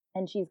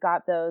 And she's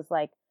got those,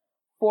 like,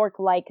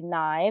 fork-like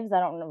knives.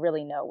 I don't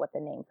really know what the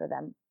name for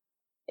them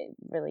it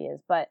really is,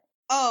 but...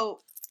 Oh,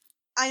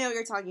 I know what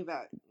you're talking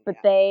about. But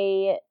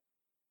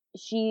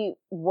she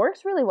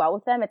works really well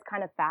with them. It's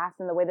kind of fast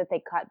in the way that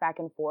they cut back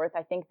and forth.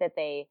 I think that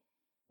they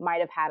might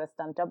have had a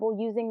stunt double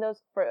using them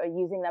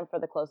for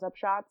the close-up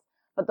shots,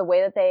 but the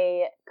way that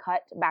they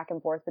cut back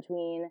and forth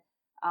between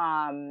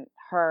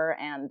her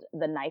and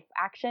the knife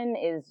action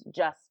is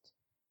just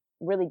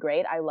really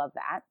great. I love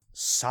that.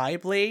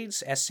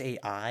 Saiblades,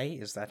 S-A-I,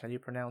 is that how you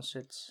pronounce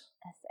it?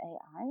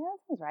 S-A-I, that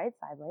sounds right.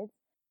 Saiblades.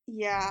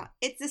 Yeah,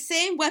 it's the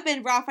same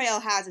weapon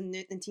Raphael has in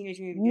Teenage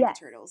Mutant Ninja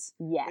Turtles.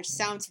 Yes, which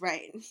sounds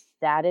right.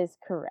 That is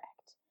correct.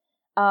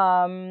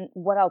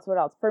 What else?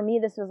 For me,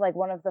 this was like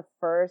one of the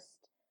first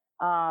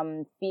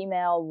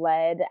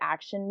female-led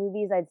action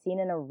movies I'd seen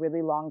in a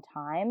really long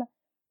time,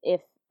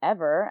 if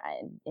ever,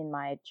 in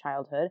my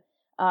childhood.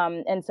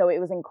 And so it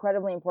was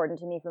incredibly important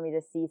to me for me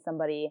to see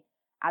somebody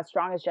as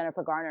strong as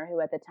Jennifer Garner, who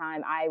at the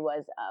time I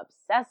was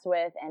obsessed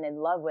with and in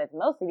love with,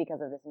 mostly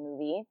because of this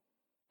movie,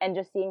 and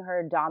just seeing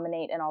her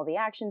dominate in all the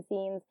action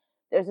scenes.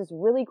 There's this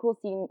really cool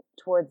scene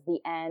towards the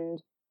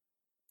end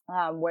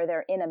where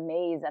they're in a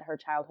maze at her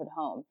childhood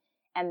home.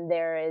 And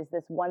there is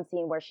this one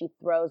scene where she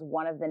throws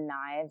one of the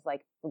knives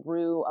like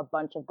through a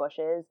bunch of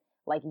bushes,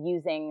 like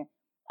using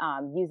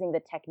using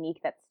the technique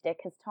that Stick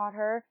has taught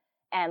her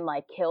and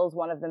like kills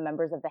one of the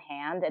members of the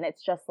hand. And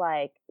it's just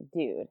like,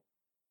 dude,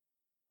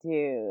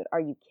 are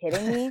you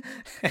kidding me?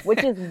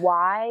 Which is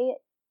why,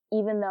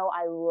 even though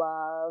I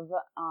love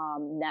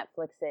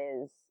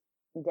Netflix's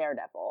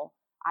Daredevil,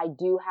 I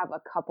do have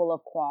a couple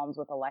of qualms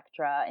with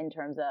Elektra in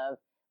terms of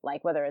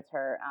like whether it's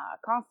her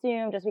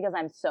costume, just because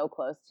I'm so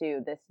close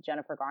to this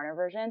Jennifer Garner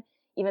version.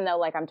 Even though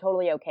like I'm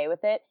totally okay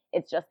with it,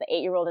 it's just the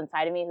 8-year-old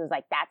inside of me who's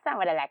like, that's not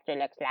what Elektra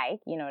looks like.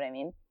 You know what I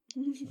mean?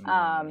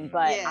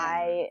 But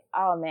yeah.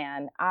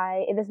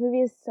 This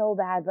movie is so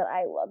bad, but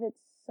I love it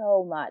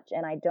so much,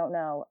 and I don't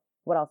know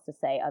what else to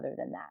say other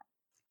than that.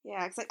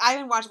 Yeah, because like I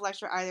haven't watched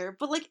Elektra either,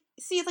 but like,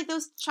 see, it's like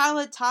those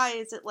childhood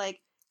ties that like,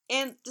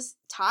 and just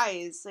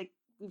ties like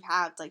we've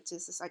had like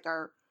just this, like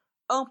our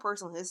own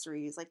personal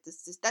histories, like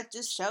this that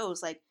just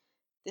shows like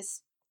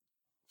this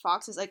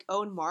Fox has like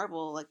owned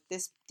Marvel, like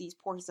these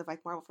portions of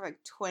like Marvel for like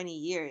 20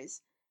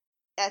 years.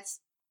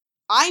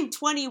 I'm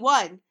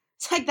 21.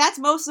 It's like that's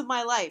most of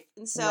my life,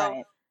 and so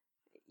right.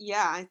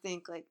 Yeah, I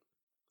think like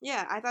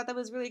I thought that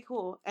was really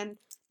cool, and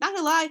not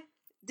gonna lie,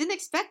 didn't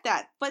expect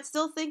that, but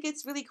still think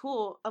it's really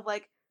cool of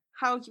like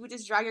how you would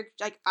just drag your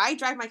like I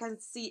dragged my cousin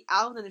to see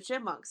Alvin and the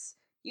Chipmunks.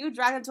 You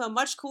dragged him to a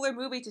much cooler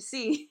movie to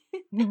see.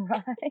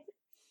 Right.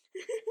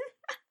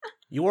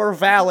 You're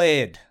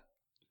valid.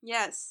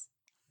 Yes.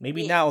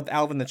 Maybe not with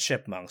Alvin the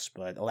Chipmunks,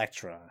 but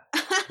Elektra.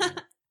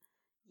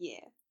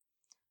 Yeah.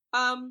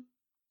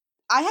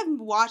 I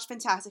haven't watched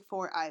Fantastic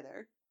Four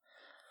either.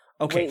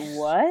 Okay. Wait,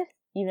 what?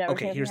 You've never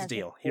Okay, here's the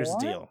deal. Here's the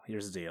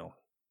deal.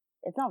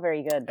 It's not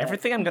very good. But...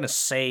 Everything I'm going to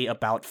say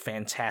about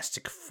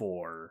Fantastic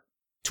Four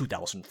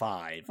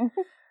 2005,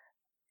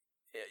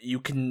 you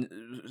can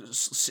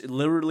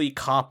literally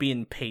copy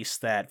and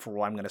paste that for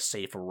what I'm going to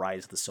say for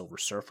Rise of the Silver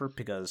Surfer,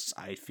 because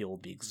I feel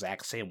the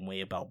exact same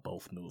way about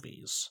both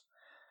movies.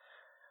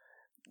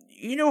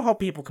 You know how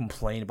people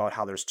complain about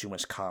how there's too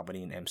much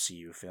comedy in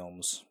MCU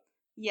films?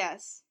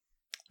 Yes.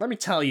 Let me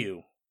tell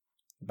you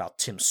about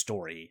Tim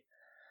Story.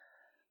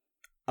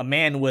 A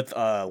man with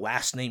a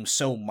last name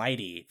so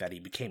mighty that he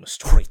became a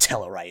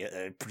storyteller,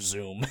 I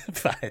presume.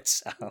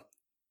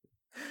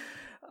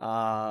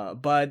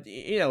 But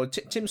you know,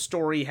 Tim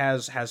Story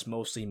has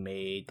mostly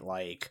made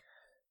like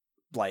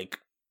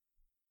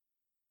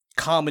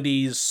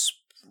comedies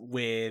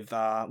with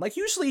like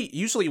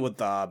usually with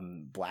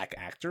black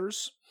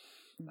actors.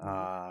 You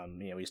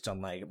know, he's done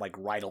like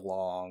Ride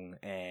Along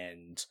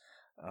and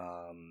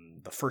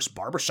the first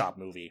Barbershop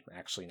movie,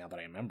 actually, now that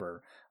I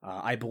remember.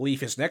 I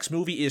believe his next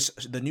movie is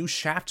the new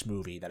Shaft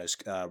movie that is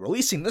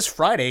releasing this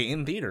Friday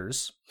in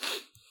theaters.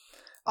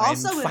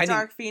 Also with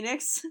Dark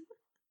Phoenix.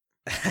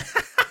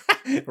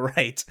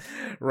 Right.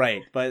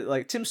 But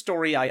like Tim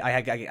Story,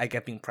 I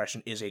get the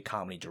impression is a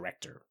comedy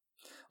director.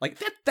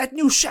 Like that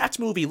new Shaft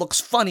movie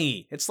looks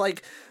funny. It's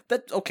like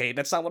that. Okay,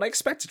 that's not what I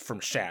expected from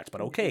Shaft,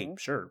 but okay,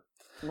 sure.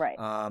 Right.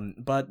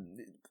 But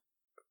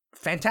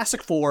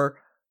Fantastic Four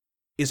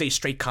is a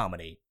straight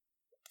comedy.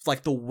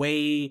 Like the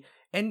way,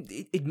 and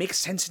it makes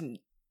sense in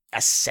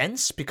a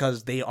sense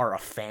because they are a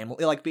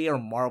family. Like they are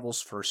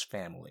Marvel's first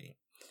family.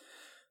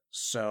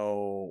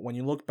 So when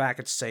you look back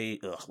at, say,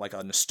 like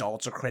a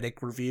Nostalgia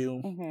Critic review,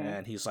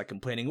 and he's like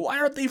complaining, why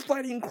aren't they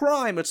fighting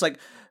crime? It's like,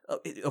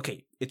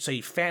 okay, it's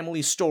a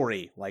family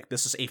story. Like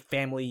this is a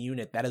family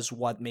unit. That is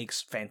what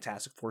makes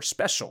Fantastic Four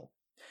special.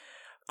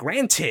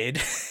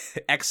 Granted,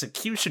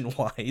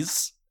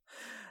 execution-wise,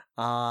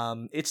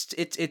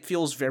 it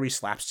feels very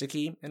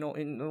slapsticky. You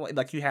know,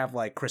 like you have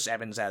like Chris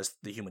Evans as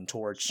the Human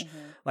Torch,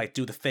 like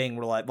do the thing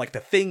where like the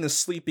Thing is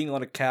sleeping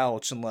on a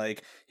couch and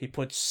like he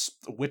puts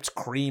whipped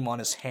cream on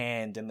his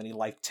hand and then he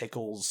like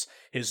tickles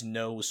his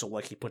nose so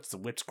like he puts the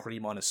whipped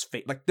cream on his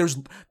face. Like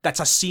that's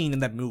a scene in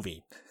that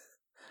movie.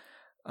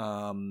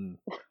 And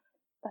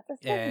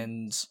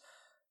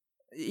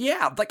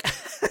yeah, like.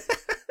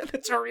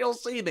 It's a real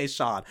scene they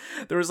shot.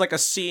 There was like a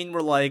scene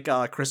where like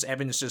Chris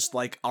Evans just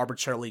like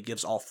arbitrarily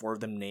gives all 4 of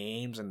them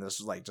names, and this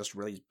is like just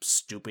really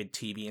stupid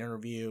TV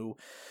interview.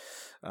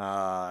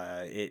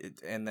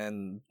 And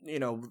then you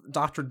know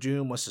Doctor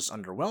Doom was just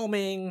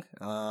underwhelming.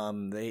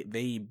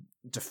 They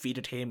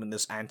defeated him in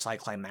this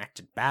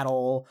anticlimactic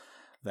battle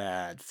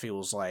that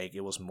feels like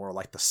it was more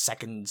like the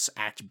second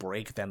act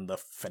break than the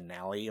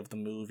finale of the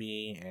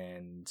movie,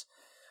 and.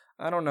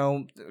 I don't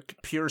know,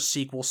 pure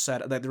sequel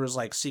set. There was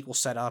like sequel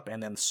setup,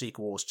 and then the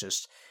sequel was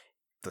just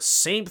the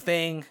same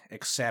thing,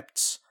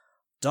 except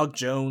Doug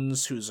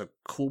Jones, who's a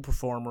cool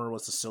performer,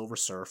 was the Silver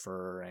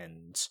Surfer,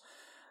 and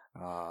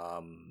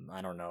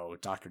I don't know,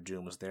 Doctor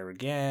Doom was there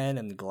again,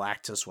 and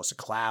Galactus was a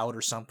cloud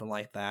or something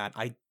like that.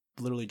 I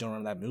literally don't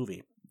remember that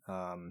movie.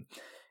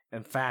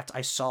 In fact,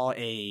 I saw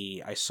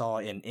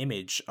an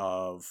image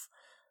of.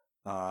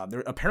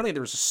 Apparently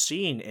there was a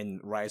scene in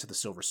Rise of the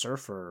Silver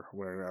Surfer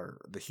where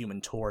the Human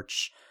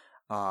Torch,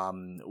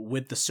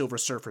 with the Silver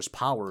Surfer's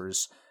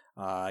powers,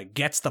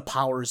 gets the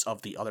powers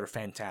of the other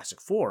Fantastic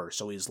Four,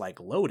 so he's like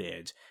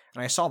loaded.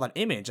 And I saw that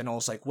image and I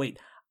was like, wait,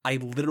 I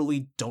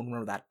literally don't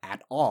remember that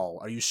at all.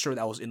 Are you sure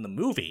that was in the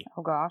movie?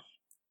 Oh gosh.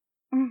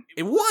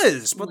 It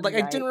was, but like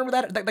I Right. didn't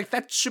remember that. Like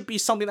that should be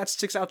something that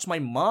sticks out to my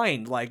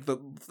mind. Like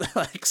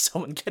like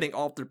someone getting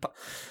off their.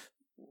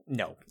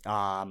 No,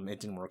 it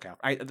didn't work out.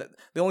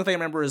 The only thing I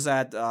remember is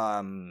that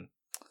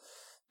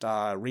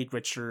Reed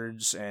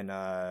Richards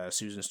and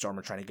Susan Storm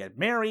are trying to get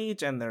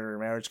married, and their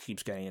marriage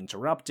keeps getting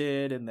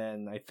interrupted. And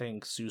then I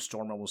think Sue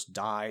Storm almost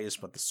dies,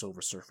 but the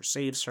Silver Surfer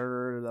saves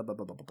her. Blah blah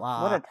blah blah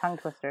blah. What a tongue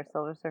twister!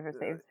 Silver Surfer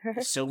saves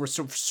her. Silver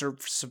Surfer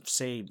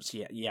saves.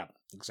 Yeah,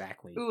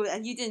 exactly. Ooh,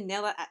 and you didn't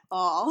nail it at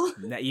all.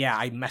 Yeah,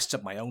 I messed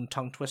up my own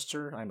tongue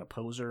twister. I'm a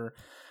poser.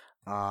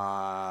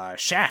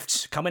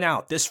 Shaft coming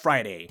out this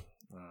Friday.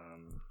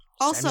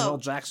 Also, Samuel L.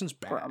 Jackson's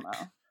back.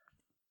 Promo.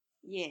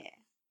 Yeah.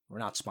 We're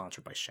not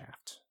sponsored by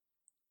Shaft.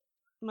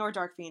 Nor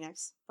Dark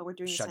Phoenix, but we're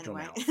doing Shut this your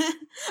anyway.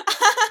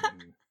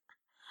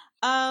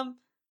 Mhm.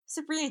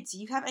 Sabrina, do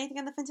you have anything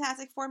on the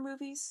Fantastic Four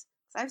movies?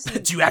 'Cause I've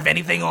seen. Do you have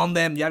anything on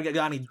them? You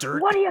got any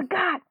dirt? What do you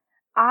got?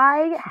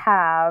 I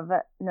have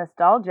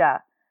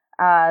nostalgia.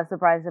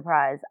 Surprise,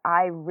 surprise.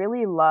 I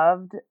really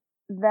loved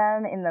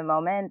them in the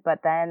moment,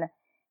 but then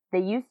they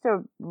used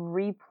to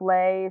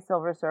replay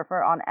Silver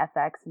Surfer on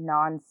FX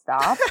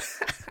nonstop.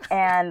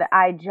 And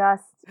I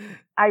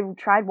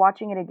tried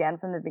watching it again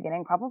from the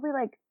beginning, probably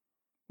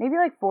maybe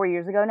 4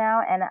 years ago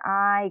now, and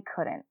I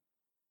couldn't.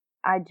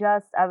 I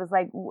was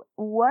like,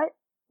 what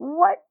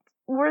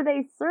were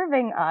they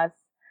serving us?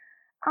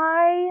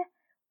 I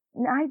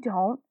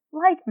don't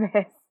like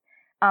this.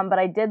 But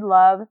I did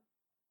love,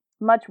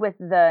 much with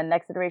the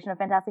next iteration of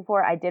Fantastic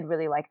Four, I did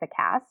really like the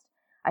cast.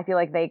 I feel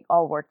like they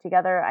all worked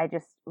together. I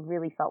just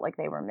really felt like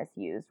they were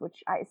misused,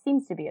 which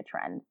seems to be a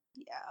trend.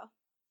 Yeah.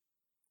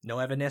 No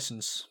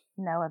Evanescence.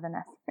 No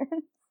evanescence.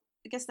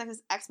 I guess next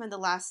is X-Men: The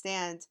Last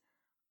Stand.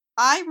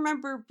 I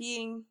remember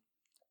being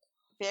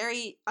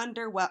very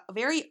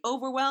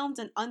overwhelmed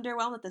and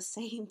underwhelmed at the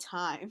same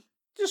time.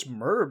 Just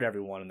murdered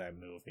everyone in that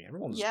movie.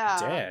 Everyone's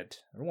dead.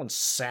 Everyone's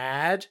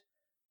sad.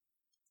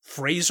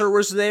 Fraser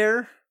was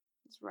there.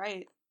 That's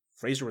right.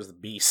 Fraser was the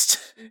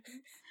beast.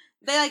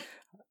 They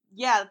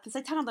because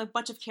they touted on a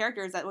bunch of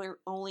characters that were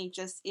only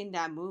just in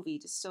that movie.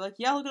 Just so look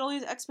at all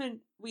these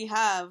X-Men we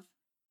have.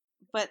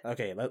 But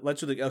okay, let's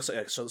do the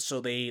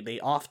so they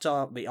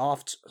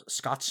offed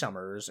Scott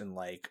Summers in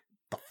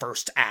the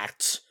first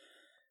act.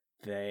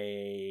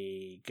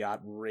 They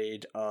got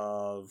rid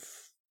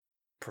of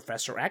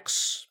Professor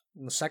X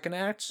in the second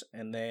act,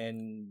 and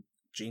then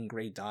Jean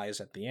Grey dies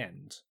at the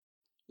end.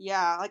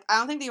 yeah, I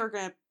don't think they were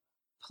gonna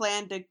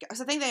plan to.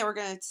 Cause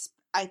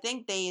I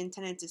think they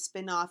intended to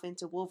spin off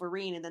into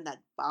Wolverine, and then that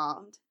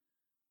bombed.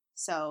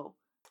 So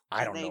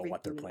I don't know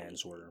what their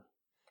plans were.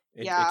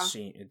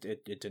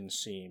 It didn't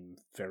seem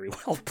very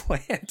well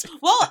planned.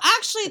 Well,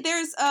 actually,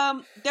 there's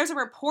a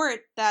report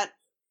that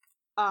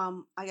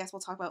I guess we'll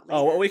talk about later.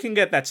 Oh, well, we can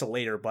get that to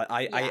later, but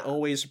I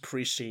always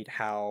appreciate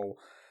how.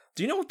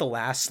 Do you know what the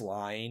last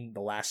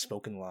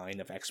spoken line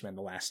of X-Men: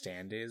 The Last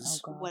Stand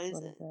is? Oh, gosh, what is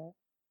it?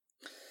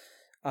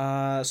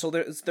 So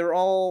they're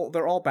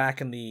all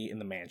back in the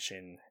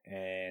mansion,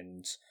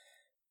 and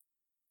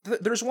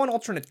there's one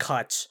alternate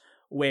cut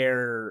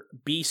where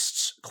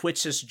Beast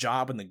quits his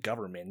job in the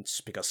government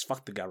because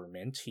fuck the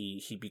government.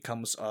 He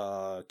becomes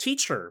a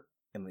teacher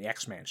in the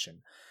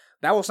X-Mansion.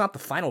 That was not the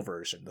final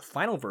version. The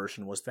final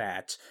version was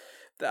that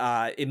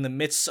in the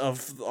midst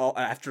of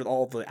after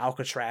all the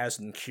Alcatraz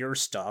and Cure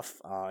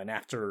stuff, and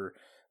after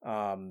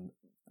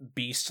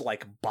Beast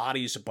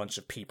bodies a bunch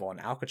of people in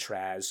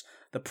Alcatraz,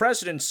 the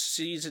president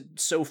sees it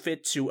so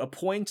fit to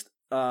appoint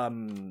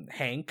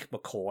Hank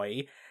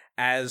McCoy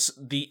as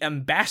the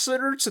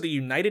ambassador to the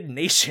United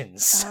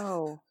Nations.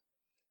 Oh.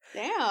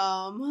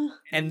 Damn.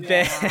 And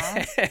then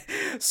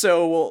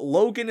so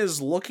Logan is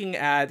looking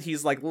at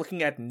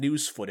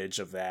news footage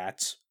of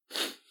that.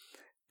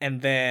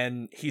 And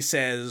then he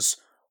says,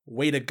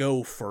 "Way to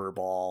go,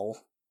 Furball."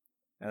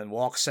 And then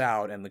walks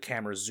out, and the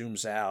camera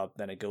zooms out.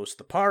 Then it goes to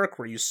the park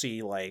where you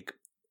see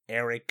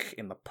Eric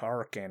in the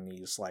park, and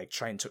he's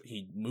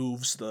he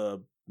moves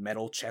the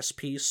metal chess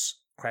piece.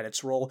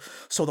 Credits roll.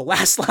 So the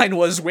last line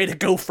was "Way to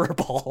go,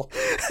 Furball."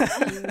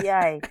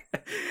 Yikes.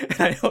 And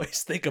I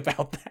always think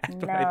about that.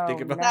 But I think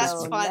about that's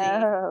this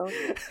funny.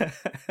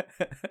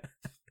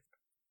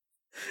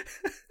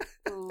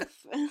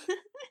 Oof.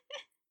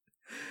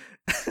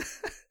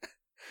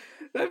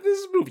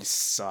 This movie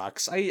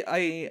sucks.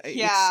 I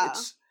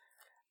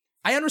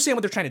understand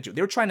what they're trying to do.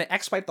 They were trying to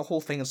expedite the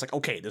whole thing. It's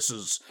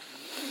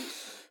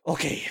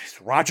okay,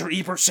 Roger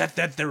Ebert said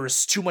that there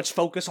is too much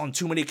focus on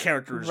too many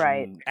characters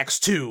in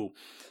X2.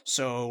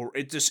 So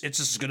it's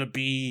just gonna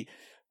be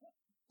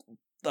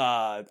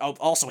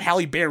also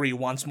Halle Berry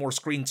wants more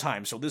screen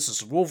time, so this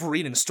is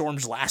Wolverine and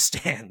Storm's Last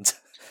Stand.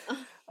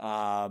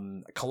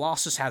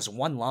 Colossus has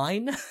one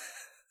line.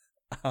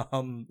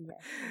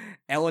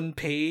 Ellen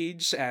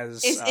Page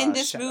as is in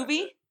this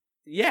movie.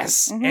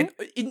 Yes, Mm-hmm.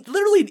 and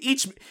literally in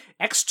each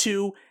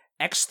X2,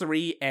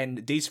 X3,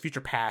 and Days of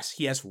Future Past,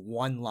 he has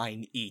one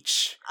line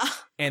each.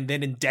 And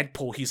then in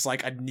Deadpool, he's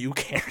a new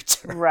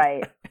character.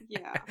 Right.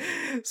 Yeah.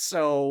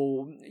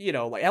 So,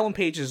 like Ellen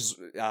Page's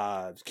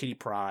Kitty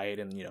Pryde,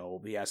 and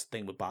she has the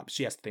thing with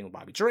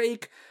Bobby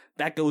Drake.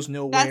 That goes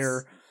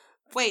nowhere.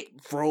 Wait.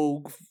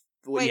 Rogue.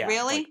 Wait,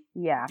 really? Like,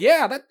 yeah.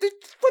 Yeah, that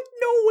went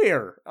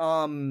nowhere.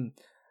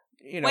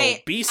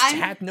 Wait, Beast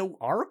had no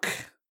arc.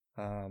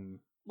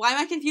 Why am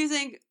I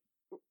confusing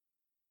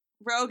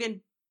Rogue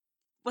and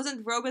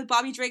wasn't Rogue with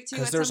Bobby Drake too?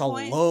 Because there's a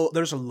love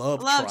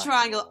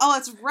triangle. Oh,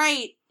 that's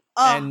right.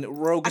 Oh, and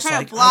Rogue is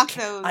like,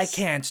 I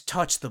can't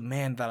touch the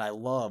man that I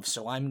love,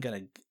 so I'm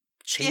gonna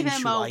change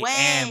who I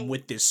am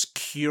with this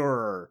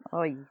cure.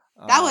 Oh,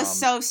 that was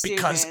so stupid.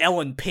 Because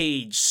Ellen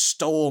Page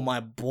stole my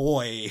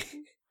boy.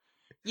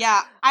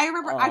 Yeah, I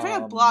remember. I try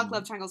to block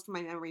love triangles from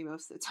my memory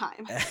most of the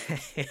time.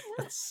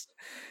 it's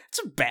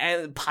a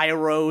bad.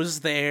 Pyro's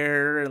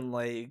there, and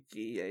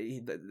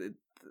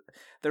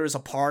there is a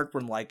part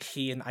when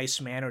he and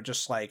Iceman are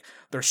just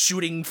they're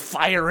shooting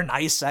fire and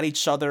ice at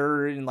each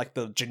other, and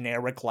the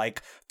generic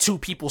two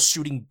people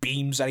shooting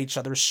beams at each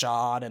other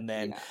shot, and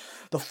then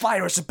the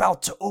fire is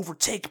about to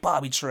overtake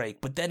Bobby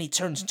Drake, but then he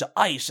turns into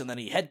ice, and then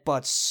he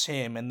headbutts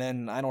him, and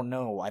then I don't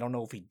know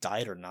if he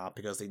died or not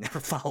because they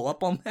never follow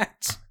up on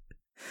that.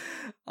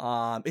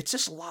 It's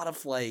just a lot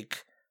of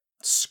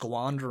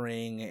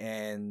squandering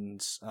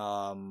and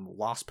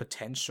lost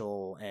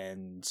potential,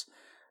 and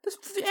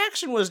the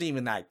action wasn't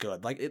even that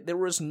good. There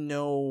was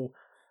not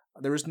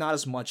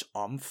as much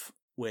oomph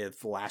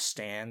with Last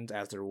Stand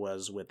as there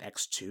was with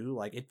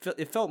X2.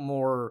 It felt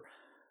more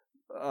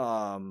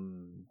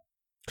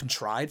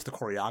contrived. The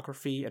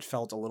choreography, it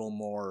felt a little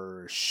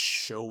more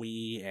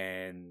showy,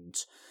 and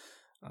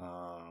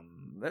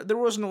there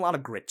wasn't a lot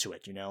of grit to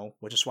it,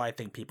 which is why I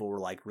think people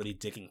were really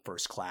digging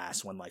First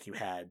Class when you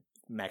had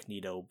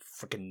Magneto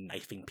freaking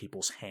knifing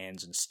people's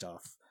hands and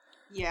stuff.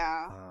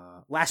 Yeah.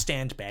 Last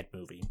Stand, bad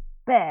movie.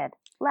 Bad.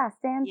 Last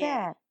Stand,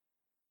 bad.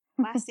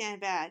 Last Stand,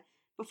 bad.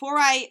 Before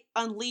I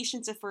unleash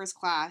into First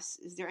Class,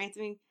 is there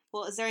anything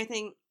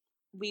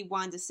we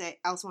wanted to say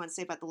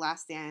about The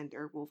Last Stand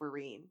or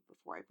Wolverine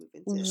before I move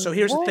into? So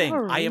here's the thing: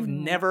 I have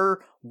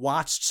never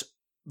watched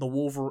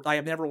I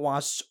have never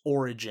watched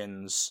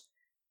Origins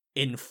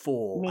in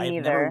full. I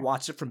have never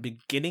watched it from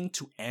beginning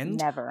to end.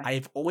 Never. I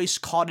have always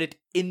caught it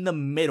in the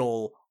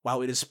middle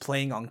while it is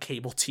playing on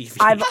cable TV.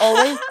 I've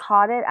always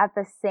caught it at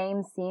the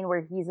same scene where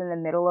he's in the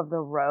middle of the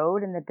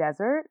road in the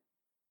desert.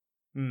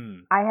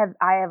 I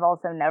have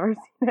also never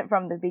seen it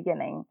from the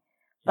beginning.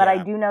 But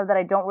I do know that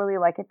I don't really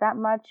like it that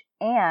much,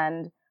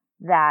 and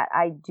that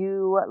I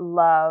do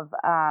love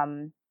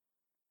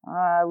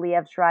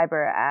Liev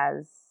Schreiber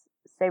as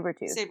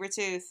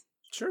Sabretooth.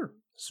 Sure.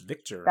 It's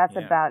Victor. That's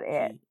about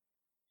it.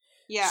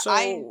 Yeah,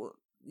 so,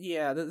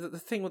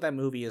 the thing with that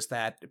movie is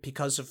that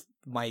because of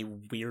my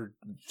weird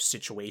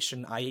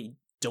situation, I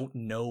don't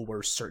know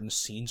where certain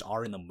scenes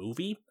are in the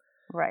movie.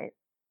 Right.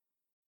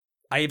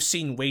 I have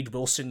seen Wade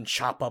Wilson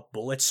chop up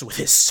bullets with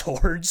his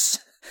swords.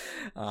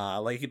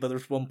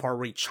 There's one part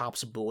where he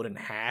chops a bullet in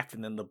half,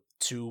 and then the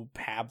two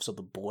halves of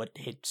the bullet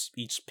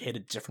each hit a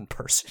different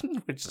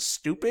person, which is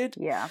stupid.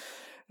 Yeah.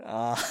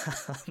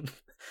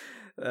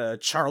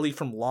 Charlie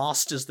from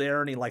Lost is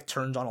there, and he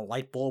turns on a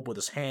light bulb with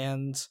his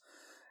hand.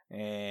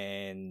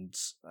 And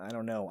I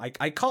don't know.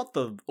 I caught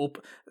the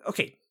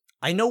okay.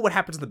 I know what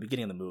happens in the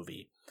beginning of the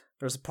movie.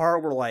 There's a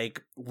part where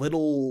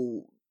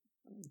little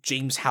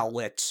James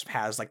Howlett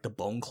has the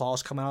bone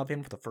claws come out of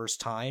him for the first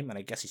time, and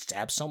I guess he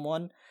stabs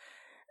someone.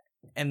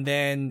 And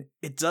then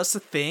it does the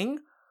thing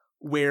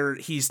where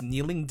he's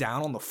kneeling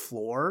down on the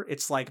floor.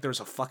 It's there's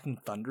a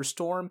fucking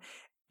thunderstorm,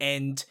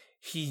 and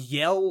he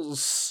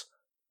yells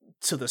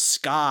to the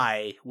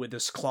sky with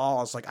his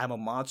claws I'm a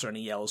monster, and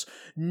he yells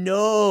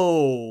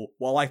no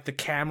while the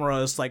camera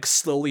is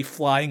slowly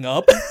flying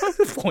up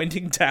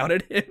pointing down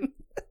at him.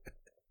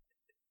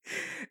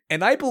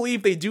 And I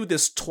believe they do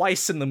this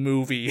twice in the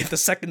movie. The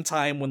second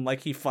time when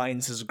he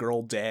finds his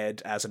girl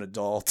dead as an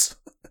adult.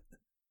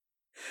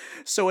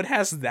 So it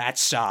has that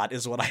shot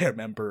is what I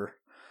remember.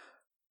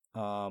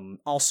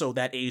 Also,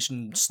 that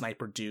Asian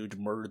sniper dude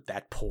murdered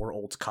that poor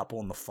old couple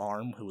on the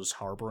farm who was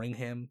harboring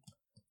him.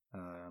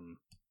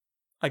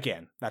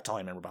 Again, that's all I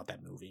remember about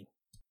that movie.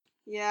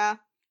 Yeah.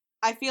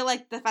 I feel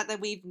the fact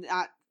that we've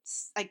not,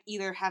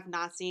 either have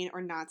not seen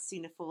or not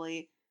seen it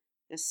fully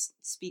just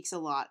speaks a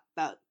lot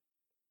about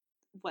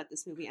what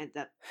this movie ended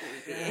up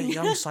being.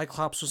 Young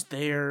Cyclops was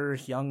there,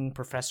 young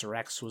Professor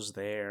X was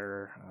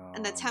there.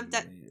 And the attempt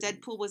that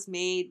Deadpool was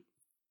made.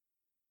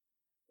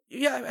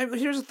 Yeah,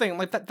 here's the thing,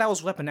 that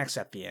was Weapon X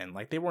at the end.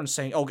 They weren't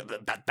saying, oh,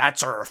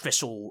 that's our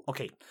official,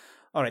 okay.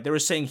 Alright, they were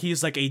saying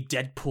he's a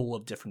Deadpool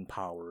of different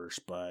powers,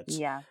 but,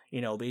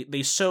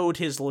 they sewed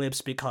his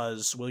lips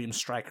because William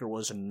Stryker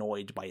was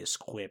annoyed by his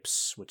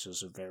quips, which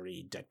is a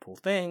very Deadpool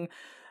thing.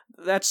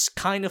 That's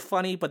kind of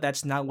funny, but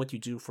that's not what you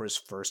do for his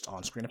first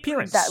on-screen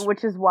appearance.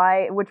 Which is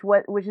what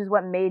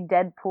made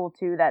Deadpool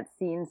 2 that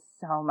scene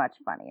so much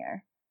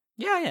funnier.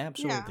 Yeah,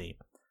 absolutely.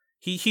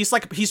 Yeah.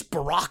 He's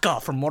Baraka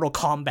from Mortal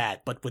Kombat,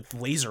 but with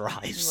laser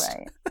eyes.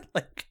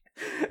 Right.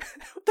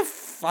 What the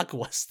fuck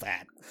was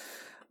that?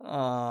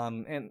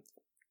 And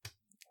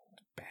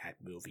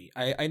bad movie.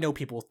 I know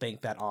people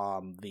think that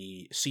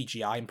the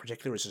CGI in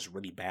particular is just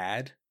really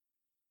bad.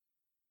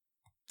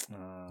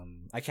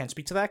 I can't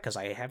speak to that because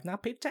I have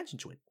not paid attention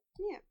to it.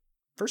 Yeah.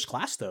 First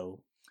Class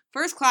though.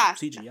 First Class.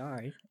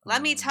 CGI.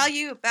 Let me tell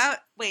you about.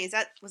 Wait,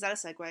 was that a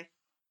segue?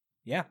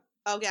 Yeah.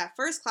 Oh yeah,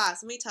 First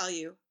Class. Let me tell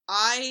you.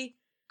 I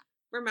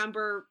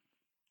remember.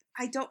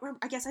 I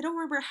guess I don't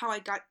remember how I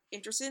got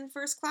interested in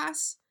First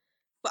Class,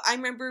 but I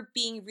remember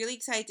being really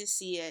excited to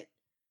see it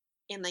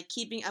and like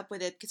keeping up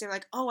with it because they're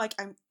like, oh, like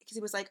because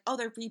it was like, oh,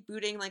 they're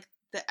rebooting like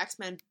the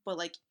X-Men, but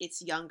like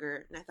it's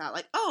younger, and I thought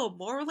like, oh,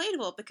 more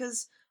relatable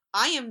because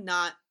I am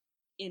not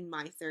in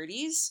my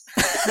 30s.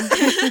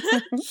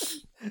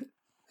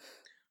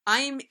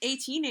 I am a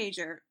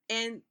teenager,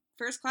 and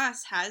First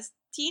Class has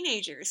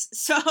teenagers,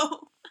 so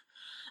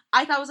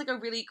I thought it was like a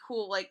really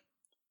cool like.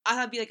 I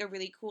thought it'd be like a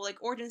really cool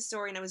like origin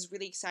story, and I was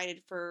really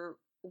excited for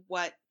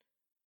what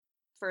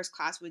First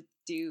Class would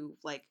do,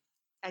 like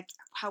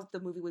how the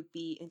movie would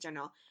be in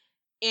general.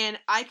 And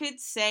I could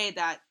say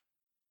that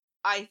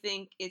I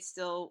think it's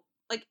still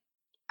like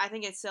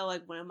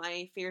one of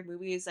my favorite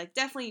movies. Like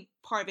definitely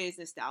part of it is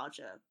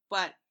nostalgia,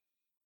 but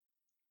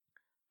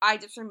I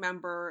just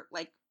remember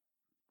like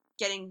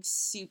getting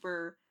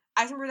super.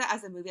 I remember that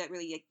as a movie that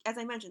really, like, as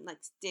I mentioned, like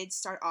did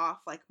start off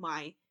like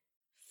my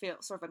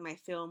my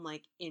film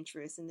like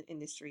interest in the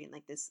industry and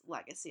like this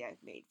legacy I've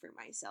made for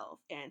myself.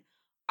 And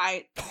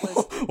I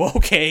was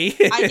okay.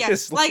 I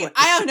guess like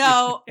I don't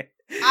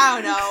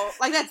know.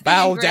 Like that's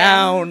bow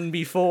down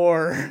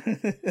before.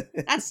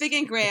 That's big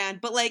and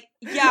grand. But like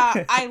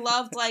yeah, I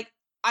loved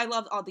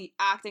all the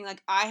acting.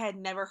 Like I had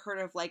never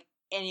heard of like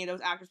any of those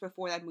actors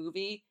before that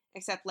movie,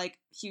 except like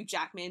Hugh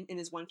Jackman in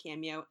his one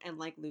cameo and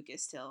like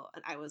Lucas Till.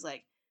 And I was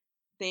like,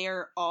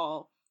 they're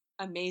all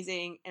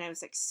amazing. And I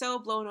was like so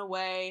blown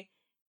away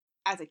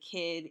as a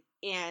kid,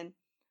 and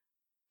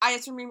I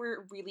just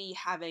remember really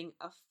having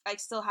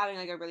still having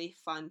like a really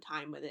fun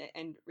time with it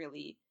and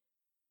really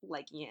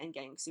liking it and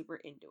getting super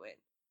into it.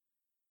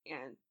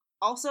 And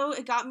also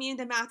it got me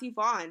into Matthew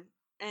Vaughn,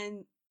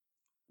 and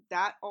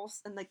that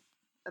also and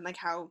like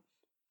how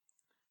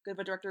good of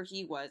a director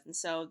he was, and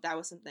so that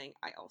was something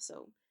I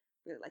also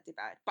really liked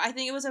about it. But I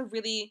think it was a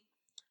really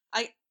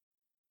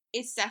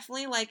it's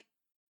definitely like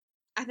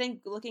I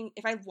think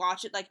if I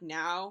watch it like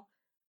now,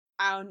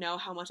 I don't know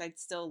how much I'd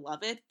still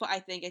love it, but I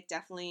think it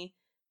definitely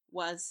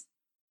was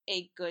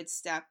a good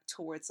step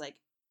towards like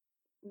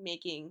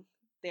making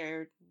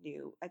their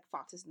new like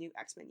Fox's new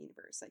X-Men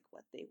universe like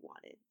what they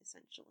wanted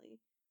essentially.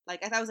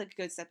 Like I thought it was like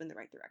a good step in the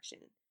right direction.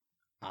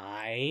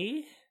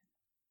 I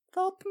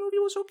thought the movie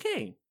was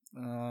okay.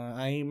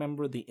 I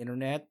remember the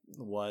internet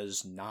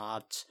was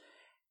not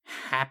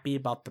happy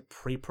about the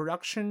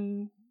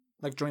pre-production.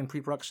 Like during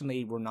pre-production,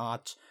 they were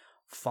not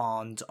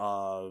fond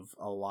of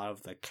a lot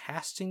of the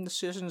casting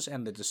decisions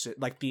and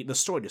the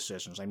story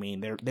decisions. I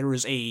mean, there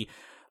is a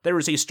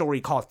story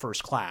called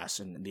First Class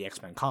in the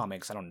X-Men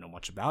comics. I don't know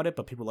much about it,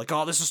 but people are like,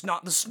 oh, this is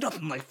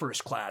nothing like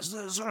First Class.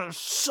 This is gonna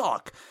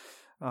suck.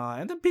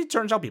 And then it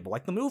turns out people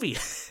like the movie.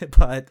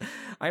 But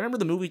I remember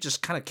the movie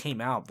just kind of came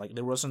out. Like,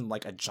 there wasn't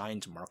like a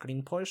giant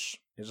marketing push.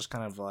 It was just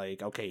kind of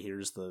like, okay,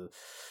 here's the...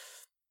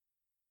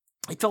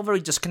 It felt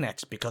very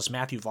disconnected because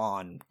Matthew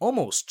Vaughn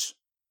almost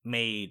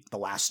made The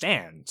Last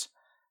Stand.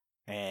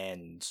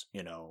 And,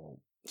 you know,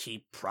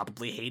 he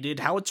probably hated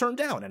how it turned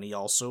out. And he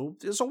also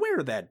is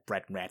aware that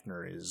Brett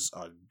Ratner is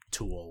a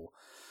tool.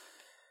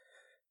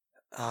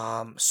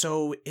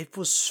 So it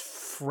was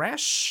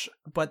fresh,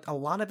 but a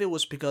lot of it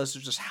was because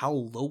of just how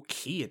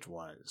low-key it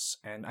was.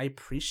 And I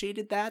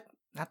appreciated that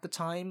at the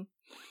time.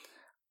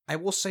 I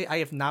will say I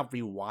have not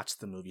rewatched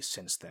the movie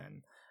since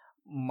then.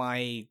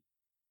 My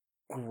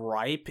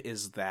gripe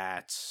is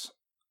that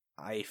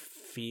I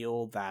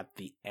feel that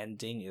the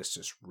ending is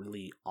just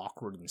really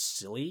awkward and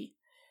silly.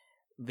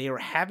 They're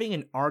having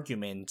an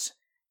argument,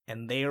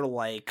 and they're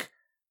like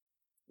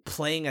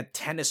playing a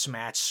tennis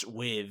match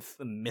with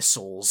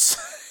missiles.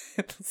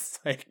 It's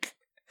like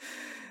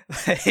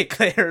they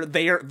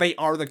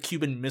are the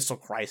Cuban Missile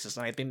Crisis,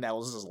 and I think that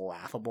was just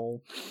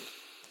laughable.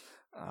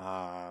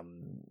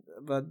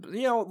 But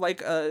you know, like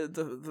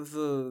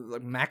the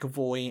like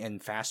McAvoy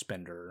and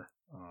Fassbender,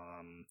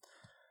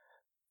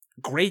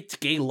 great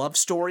gay love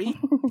story.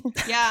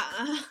 Yeah.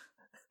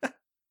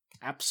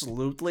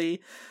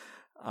 Absolutely.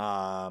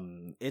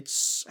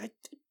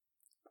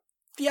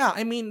 Yeah,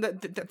 I mean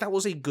that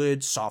was a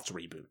good soft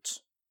reboot.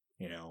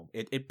 You know,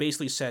 it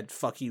basically said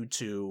fuck you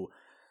to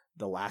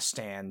The Last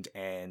Stand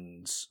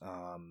and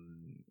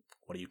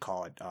what do you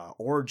call it?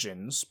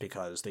 Origins,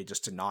 because they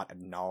just did not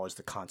acknowledge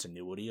the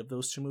continuity of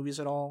those two movies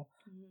at all.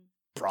 Mm-hmm.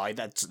 Probably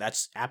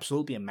that's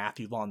absolutely a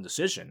Matthew Vaughn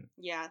decision.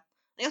 Yeah.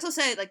 They also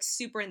said like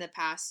super in the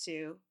past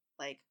too,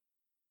 like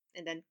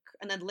and then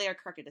later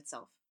corrected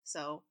itself.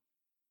 So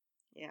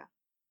yeah.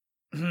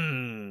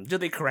 Do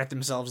they correct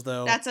themselves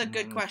though? That's a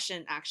good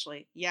question,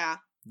 actually. Yeah.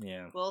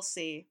 Yeah. We'll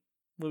see.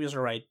 Movies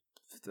are right.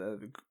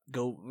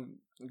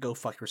 Go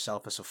fuck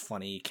yourself as a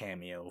funny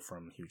cameo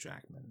from Hugh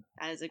Jackman.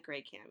 That is a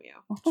great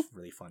cameo. It's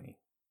really funny.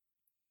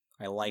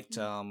 I liked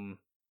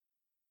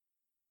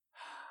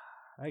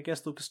I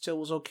guess Lucas Till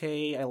was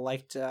okay. I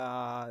liked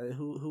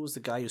who was the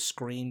guy who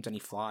screamed and he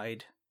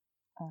flied?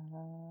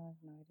 No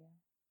idea.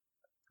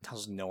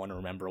 Does no one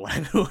remember what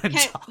who I'm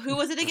Okay, talking who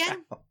was it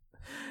again? about?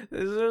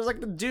 There's like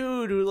the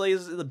dude who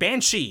lays the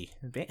Banshee.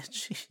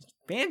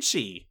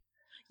 Banshee.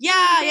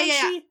 Yeah.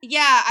 Banshee?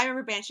 Yeah, I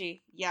remember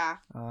Banshee. Yeah.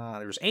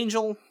 There was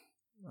Angel.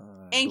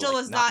 Angel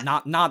like, is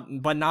not not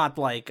not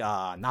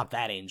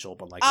that Angel,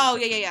 but like Oh, a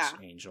yeah.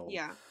 different Angel.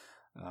 Yeah.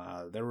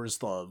 There was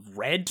the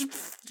red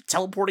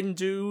teleporting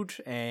dude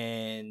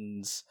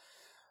and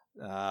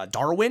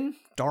Darwin,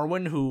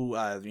 who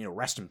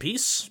rest in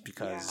peace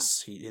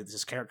because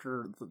his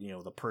character,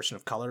 the person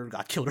of color,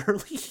 got killed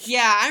early.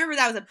 Yeah, I remember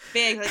that was a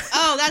big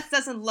that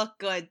doesn't look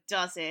good,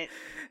 does it?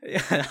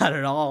 Yeah, not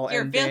at all.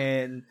 And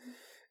then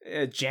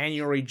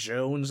January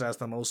Jones as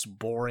the most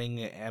boring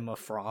Emma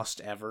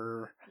Frost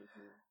ever.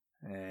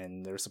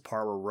 And there's the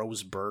part where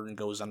Rose Byrne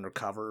goes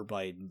undercover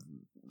by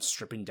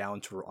stripping down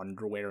to her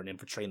underwear and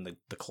infiltrating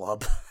the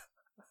club.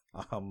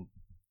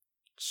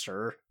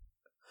 Sure.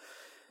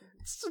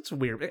 It's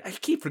weird. I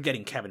keep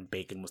forgetting Kevin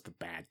Bacon was the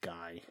bad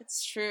guy.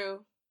 It's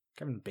true.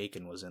 Kevin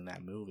Bacon was in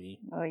that movie.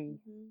 Oy.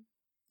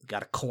 He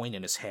got a coin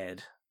in his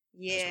head.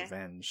 Yeah. As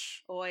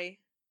revenge. Oi.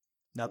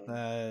 Not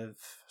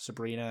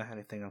Sabrina,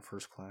 anything on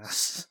First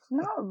Class?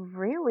 Not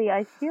really.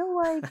 I feel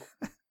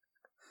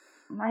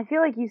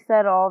like you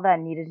said all that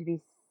needed to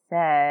be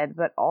said,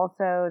 but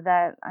also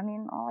that,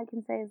 all I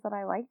can say is that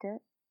I liked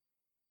it.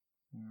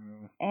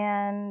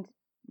 And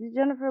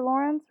Jennifer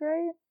Lawrence,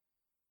 right?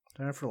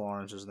 Jennifer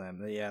Lawrence is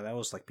them. Yeah, that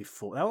was like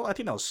before. I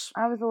think that was.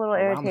 I was a little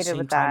around irritated the same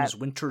with time that. as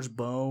Winter's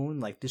Bone.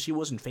 Like, she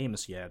wasn't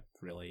famous yet,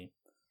 really.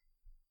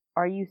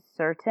 Are you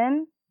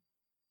certain?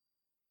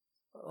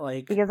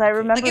 Like, because I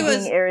remember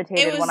being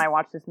irritated was, when I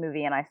watched this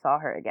movie and I saw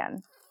her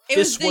again.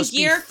 This was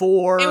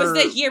before. It was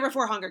the year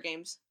before Hunger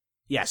Games.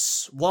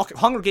 Yes,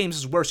 Hunger Games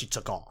is where she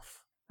took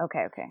off.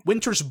 Okay.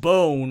 Winter's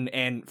Bone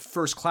and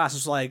First Class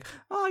was like,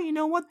 oh, you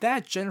know what?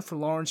 That Jennifer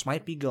Lawrence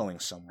might be going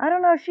somewhere. I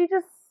don't know. She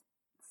just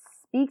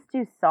speaks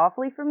too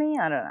softly for me.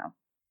 I don't know.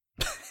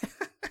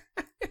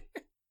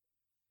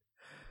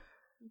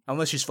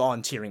 Unless she's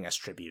volunteering as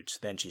tribute,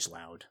 then she's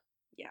loud.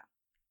 Yeah.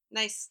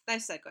 Nice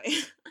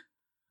segue.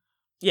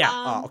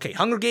 Yeah. Okay.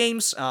 Hunger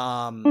Games.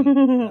 Have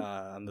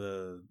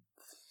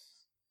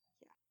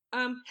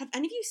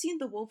any of you seen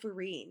The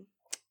Wolverine?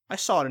 I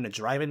saw it in a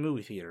drive-in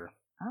movie theater.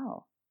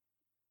 Oh.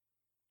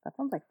 That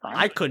sounds like fun.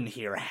 I couldn't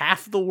hear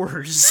half the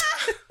words.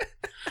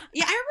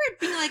 Yeah, I remember it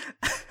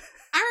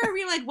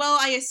being like, well,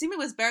 I assume it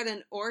was better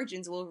than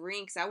Origins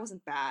Wolverine because that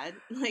wasn't bad.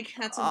 Like,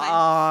 that's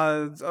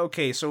what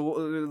okay, so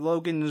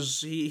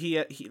Logan's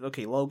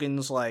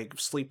Logan's like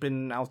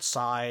sleeping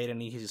outside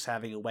and he's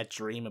having a wet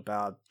dream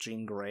about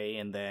Jean Grey,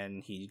 and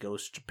then he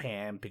goes to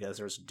Japan because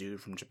there's a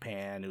dude from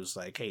Japan who's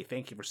like, hey,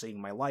 thank you for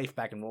saving my life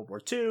back in World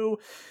War II.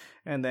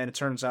 And then it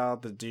turns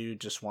out the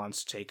dude just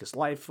wants to take his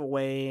life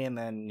away, and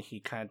then he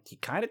kind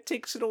of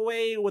takes it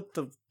away with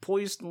the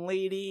poison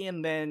lady,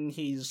 and then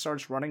he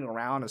starts running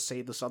around to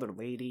save this other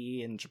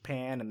lady in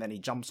Japan, and then he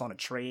jumps on a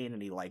train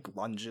and he like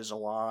lunges a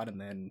lot,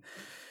 and then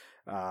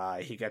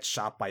he gets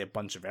shot by a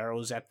bunch of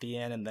arrows at the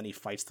end, and then he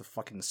fights the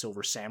fucking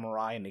Silver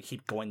Samurai, and they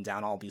keep going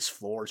down all these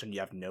floors, and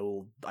you have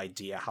no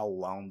idea how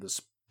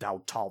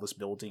tall this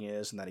building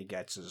is, and then he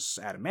gets his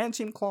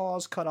adamantium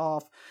claws cut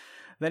off.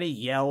 Then he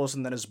yells,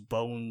 and then his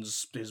bone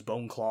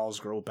claws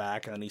grow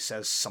back, and then he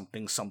says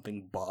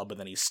something bub, and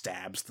then he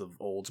stabs the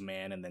old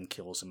man and then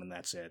kills him, and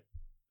that's it.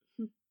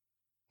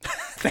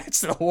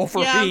 That's the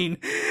Wolverine.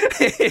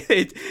 Yeah.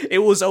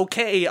 It was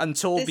okay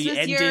until the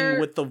ending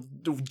with the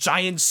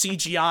giant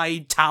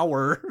CGI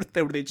tower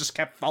where they just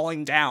kept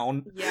falling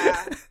down.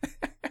 Yeah.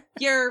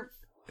 Your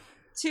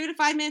 2 to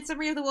 5 minute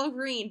summary of the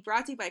Wolverine,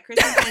 brought to you by Chris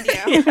and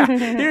Candio.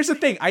 Yeah. Here's the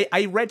thing.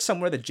 I read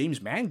somewhere that James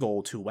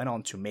Mangold, who went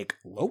on to make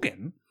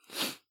Logan,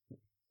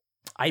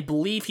 I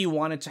believe he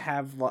wanted to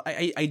have.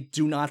 I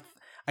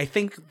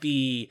think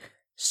the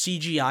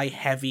CGI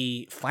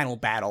heavy final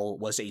battle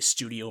was a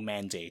studio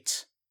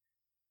mandate,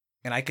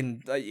 and I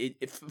can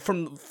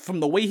from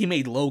the way he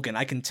made Logan,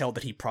 I can tell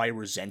that he probably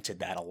resented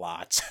that a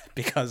lot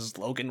because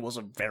Logan was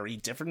a very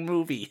different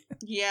movie.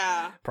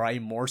 Yeah, probably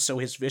more so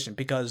his vision,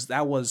 because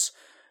that was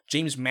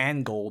James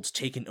Mangold's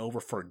taken over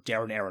for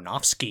Darren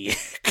Aronofsky.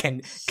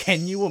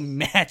 Can you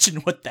imagine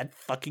what that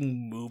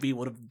fucking movie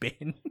would have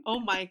been? Oh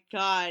my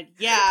god,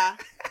 yeah.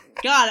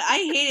 God, I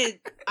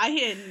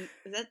hated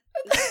that.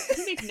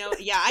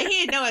 I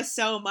hated Noah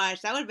so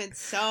much. That would have been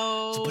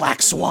so. It's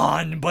Black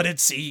Swan, but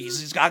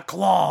he's got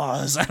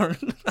claws. I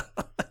don't know.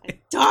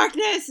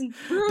 Darkness and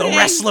brooding. The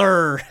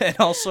wrestler, and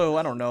also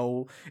I don't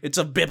know. It's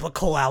a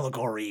biblical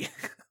allegory.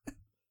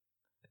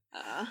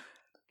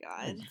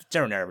 God.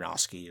 Darren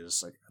Aronofsky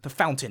is like, The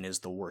Fountain is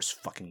the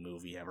worst fucking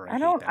movie ever.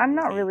 I'm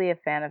not really a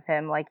fan of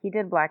him. Like, he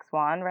did Black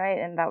Swan, right?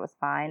 And that was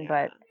fine,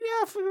 but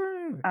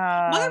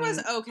Mother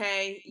was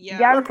okay.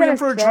 Yeah. Requiem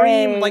for a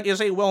Dream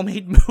is a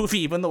well-made movie,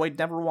 even though I'd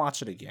never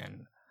watch it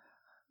again.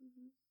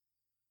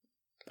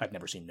 I've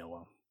never seen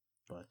Noah,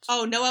 but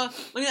Noah.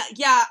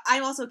 Yeah,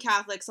 I'm also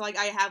Catholic, so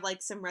I have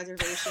some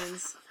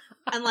reservations.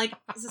 and like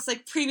it's just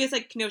like previous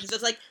like notions. I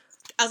was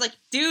like,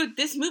 dude,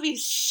 this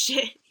movie's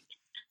shit.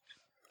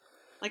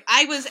 Like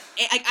I was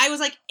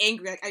like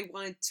angry. Like I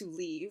wanted to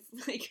leave.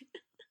 Like,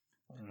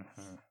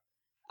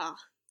 oh,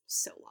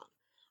 so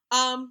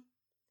long.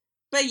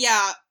 But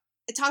yeah,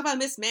 talk about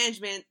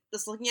mismanagement.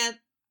 Just looking at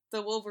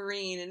the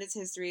Wolverine and its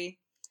history.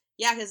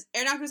 Yeah, because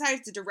Aronofsky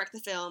decided to direct the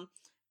film,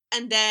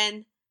 and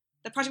then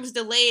the project was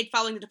delayed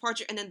following the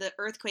departure, and then the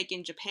earthquake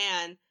in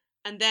Japan,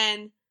 and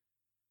then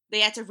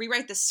they had to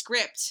rewrite the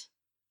script.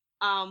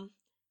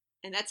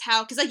 And that's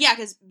how,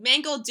 because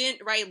Mangold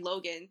didn't write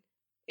Logan.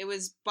 It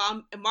was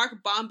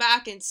Mark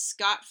Baumbach and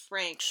Scott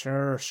Frank.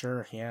 Sure,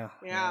 yeah.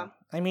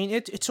 I mean,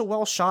 it's a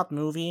well shot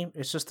movie.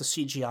 It's just the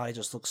CGI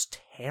just looks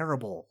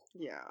terrible.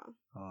 Yeah.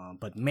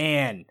 But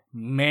man,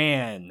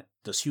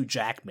 does Hugh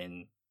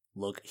Jackman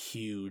look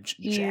huge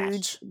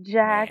jacked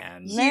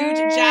man.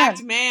 Huge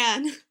jacked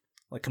man.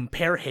 Like,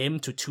 compare him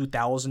to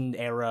 2000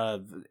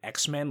 era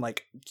X-Men.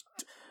 Like,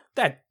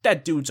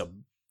 that dude's a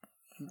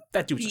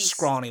beast. A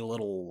scrawny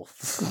little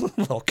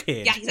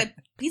kid. Yeah,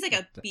 he's like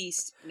a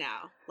beast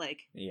now.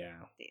 Like, yeah,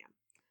 damn.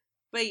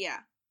 But yeah,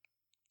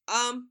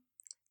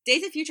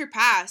 Days of Future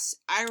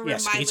Past. I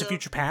remember Days of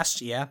Future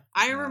Past. Yeah,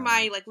 I remember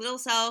my like little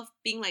self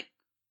being like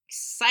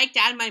psyched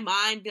out of my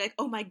mind, be like,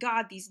 oh my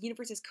god, these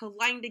universes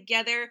colliding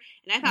together,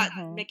 and I thought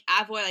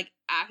McAvoy like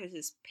acted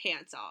his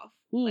pants off.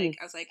 Like,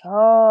 I was like,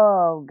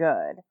 oh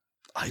good.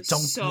 I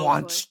don't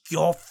want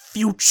your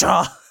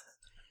future.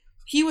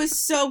 He was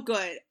so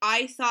good.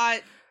 I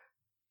thought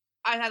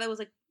that was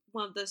like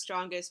one of the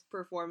strongest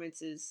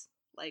performances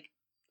like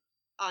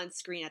on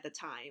screen at the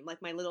time.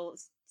 Like my little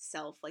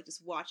self, like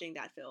just watching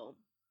that film,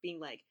 being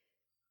like,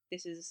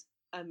 "This is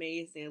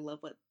amazing. I love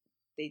what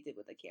they did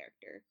with the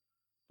character."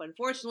 But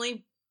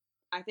unfortunately,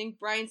 I think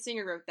Bryan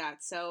Singer wrote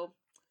that. So,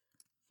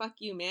 fuck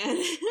you,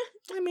 man.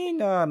 I mean,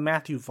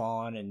 Matthew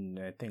Vaughn and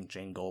I think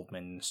Jane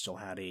Goldman still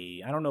had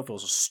I don't know if it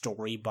was a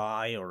story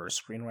by or a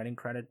screenwriting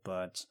credit,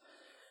 but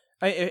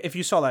if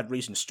you saw that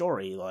recent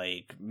story,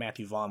 like,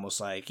 Matthew Vaughn was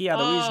like, the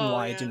reason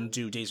why I didn't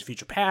do Days of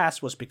Future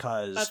Past was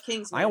because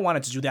I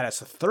wanted to do that as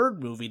the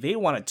third movie. They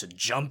wanted to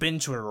jump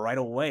into it right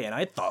away, and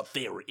I thought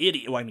they were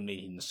idiots. Well, I mean,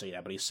 he didn't say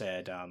that, but he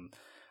said,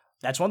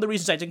 that's one of the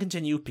reasons I didn't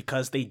continue,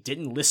 because they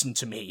didn't listen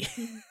to me.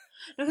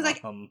 No, because,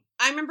 like,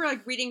 I remember,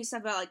 like, reading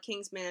stuff about, like,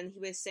 Kingsman, he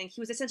was saying he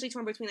was essentially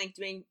torn between, like,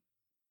 doing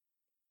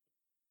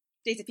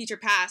Days of Future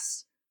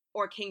Past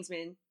or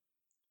Kingsman,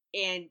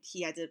 and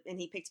he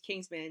picked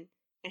Kingsman.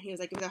 And he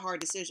was like, it was a hard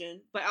decision,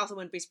 but I also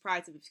wouldn't be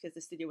surprised if it's because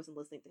the studio wasn't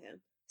listening to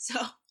him. So,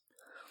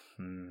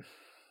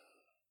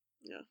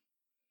 yeah.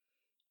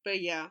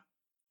 But yeah,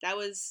 that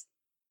was,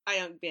 I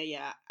don't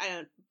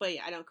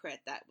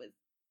credit that with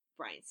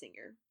Bryan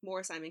Singer.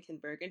 More Simon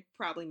Kinberg and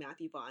probably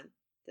Matthew Vaughn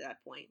to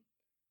that point.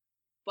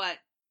 But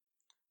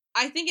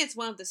I think it's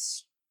one of the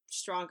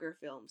stronger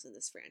films in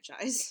this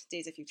franchise,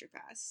 Days of Future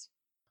Past.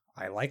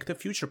 I like the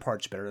future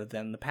parts better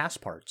than the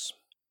past parts.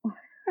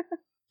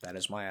 That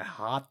is my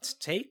hot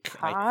take.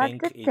 I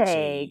think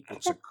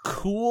it's a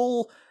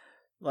cool,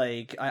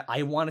 like,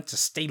 I want it to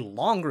stay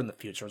longer in the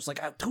future. It's like,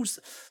 what's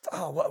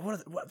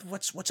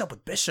up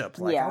with Bishop?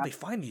 Like, how do they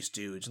find these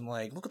dudes? And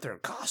like, look at their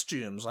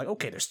costumes. Like,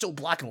 okay, they're still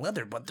black and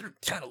leather, but they're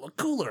kind of look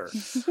cooler.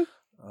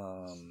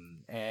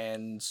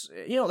 And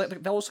you know,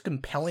 that was a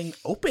compelling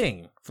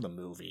opening for the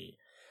movie.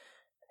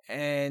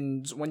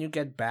 And when you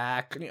get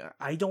back,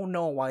 I don't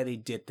know why they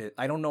did that.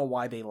 I don't know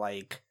why they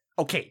like.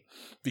 Okay,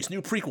 these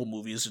new prequel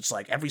movies, it's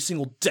like every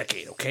single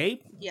decade,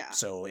 okay? Yeah.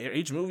 So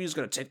each movie is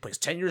going to take place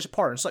 10 years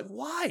apart. And it's like,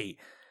 why?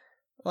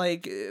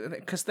 Like,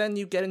 because then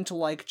you get into,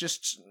 like,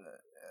 just,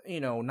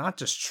 not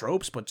just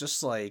tropes, but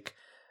just, like,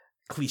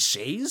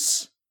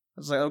 cliches.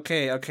 It's like,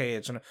 okay,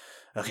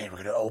 we're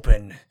going to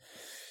open.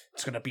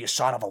 It's going to be a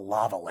shot of a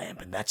lava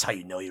lamp, and that's how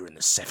you know you're in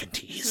the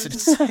 70s. And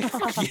it's like,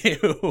 fuck you.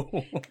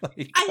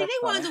 Like, I think they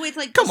wanted to wait to,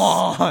 like... Come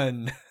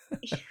on!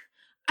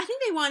 I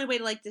think they wanted a way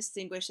to, like,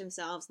 distinguish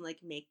themselves and, like,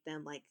 make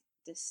them, like,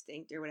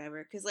 distinct or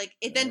whatever. Because, like,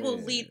 it then will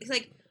lead...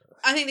 Like,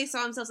 I think they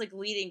saw themselves, like,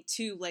 leading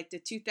to, like, the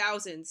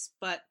 2000s,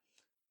 but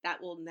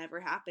that will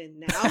never happen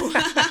now.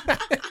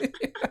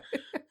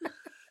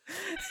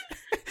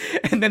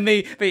 And then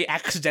they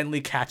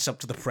accidentally catch up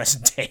to the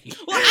present day.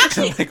 Well,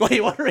 actually... like,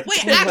 wait, what are we doing?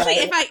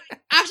 If I...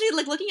 Actually,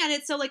 like, looking at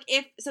it, so, like,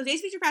 So Days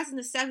of Future Past in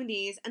the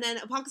 70s, and then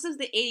Apocalypse in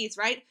the 80s,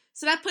 right?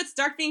 So that puts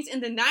Dark Phoenix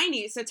in the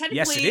 90s, so technically...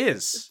 Yes, it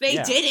is. They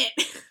did it.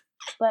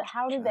 But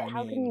how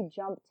can you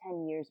jump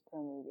 10 years per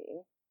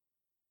movie?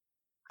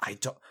 I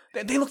don't...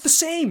 They look the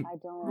same! I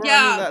don't...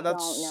 Yeah. I mean,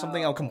 that's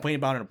something I'll complain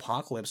about in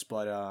Apocalypse,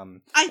 but,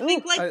 I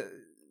think, like,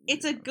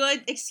 it's a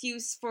good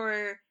excuse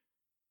for...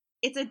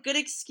 It's a good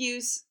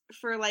excuse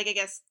for, like, I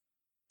guess,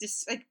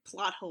 just, like,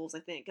 plot holes, I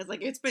think. Because,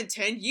 like, it's been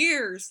 10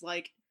 years,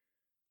 like...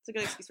 It's a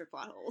good excuse for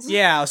plot holes.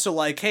 Yeah, so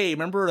like, hey,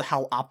 remember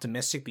how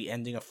optimistic the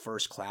ending of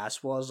First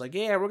Class was? Like,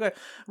 yeah,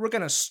 we're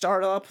gonna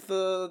start up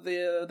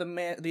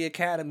the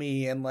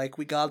academy, and like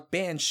we got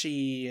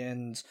Banshee,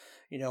 and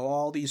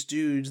all these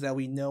dudes that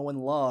we know and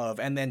love,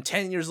 and then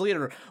 10 years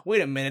later,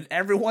 wait a minute,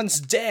 everyone's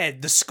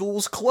dead, the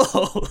school's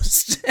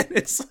closed. And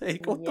it's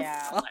like, what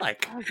the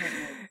fuck?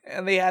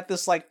 And they had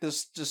this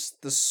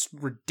this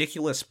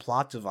ridiculous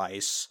plot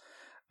device,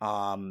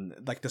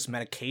 like this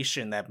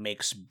medication that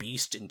makes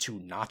Beast into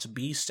not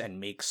Beast and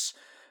makes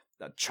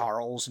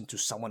Charles into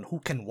someone who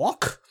can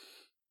walk.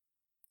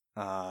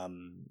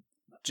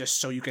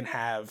 Just so you can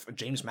have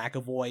James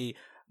McAvoy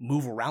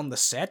move around the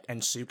set,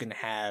 and so you can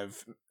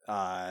have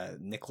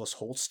Nicholas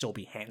Hoult still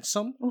be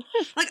handsome.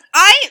 Like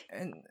I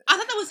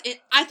thought that was it.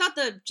 I thought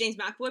the James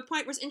McAvoy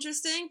point was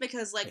interesting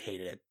because like I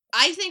hated it.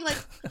 I think like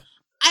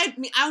I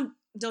mean I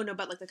don't know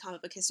about like the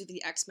comic book history of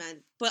the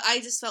X-Men, but I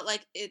just felt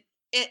like it.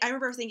 I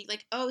remember thinking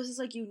like, oh, this is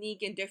like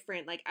unique and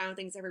different. Like I don't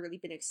think it's ever really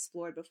been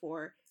explored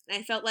before, and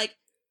I felt like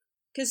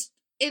because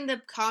in the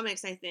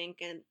comics, I think,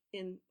 and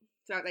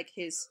throughout like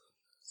his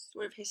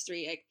sort of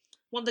history, like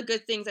one of the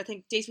good things I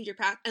think Days of Future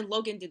Past and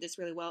Logan did this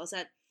really well is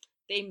that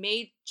they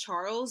made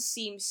Charles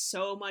seem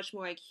so much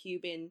more like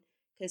human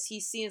because he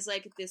seems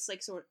like this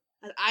like sort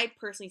of, I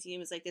personally see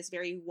him as like this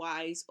very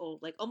wise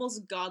old like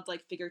almost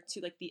godlike figure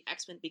to like the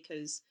X-Men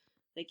because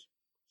like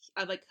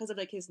because of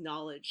like his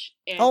knowledge.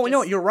 And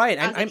no, you're right.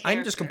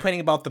 I'm just complaining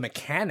about the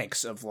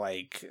mechanics of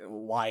like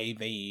why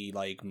they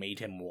like made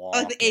him walk.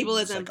 Like the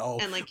ableism,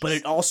 like, and like, but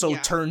it also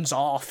turns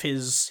off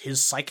his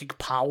psychic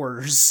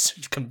powers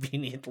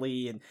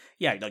conveniently, and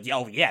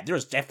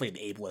there's definitely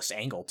an ableist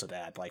angle to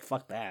that. Like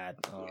fuck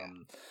that.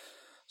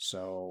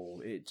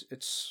 So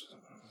it's.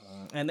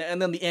 And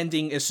then the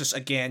ending is just,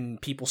 again,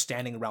 people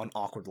standing around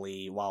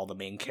awkwardly while the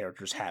main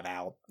characters have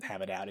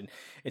it out, and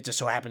it just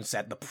so happens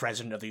that the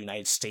President of the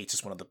United States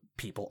is one of the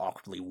people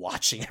awkwardly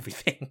watching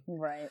everything.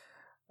 Right.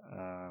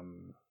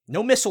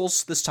 No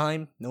missiles this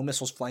time. No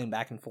missiles flying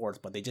back and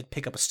forth, but they did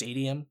pick up a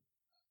stadium,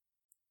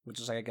 which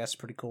is, I guess,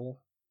 pretty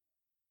cool.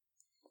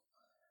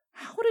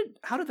 How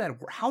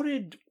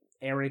did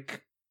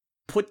Eric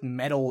put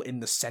metal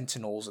in the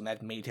Sentinels and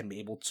that made him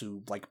able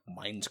to, like,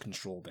 mind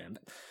control them?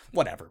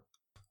 Whatever.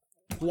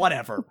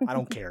 I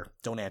don't care.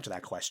 Don't answer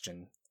that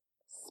question.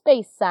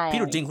 Space science.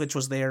 Peter Dinklage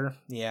was there.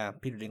 Yeah,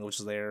 Peter Dinklage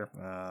was there.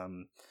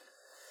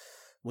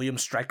 William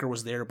Stryker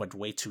was there, but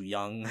way too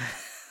young.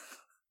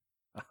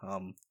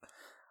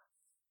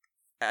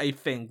 I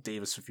think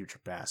Days of Future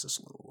Past is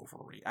a little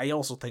overrated. I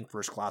also think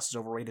First Class is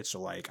overrated,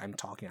 so like I'm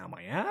talking out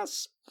my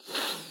ass.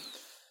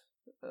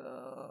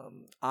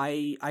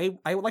 I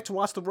would like to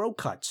watch the Rogue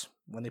cut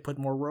when they put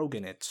more Rogue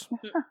in it.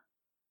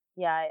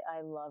 Yeah,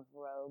 I love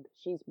Rogue.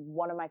 She's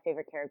one of my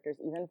favorite characters,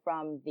 even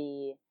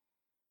probably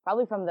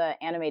from the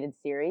animated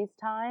series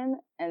time.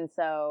 And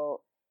so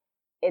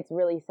it's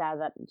really sad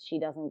that she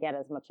doesn't get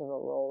as much of a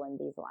role in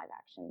these live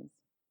actions.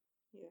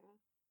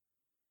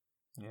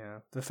 Yeah.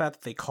 The fact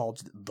that they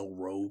called it the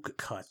Rogue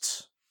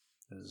cut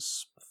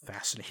is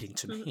fascinating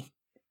to me.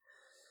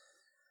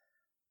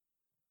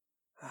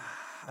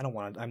 I'm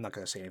not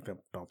going to say anything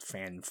about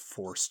Fan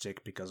Four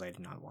Stick because I did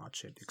not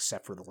watch it,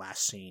 except for the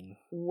last scene.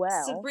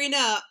 Well,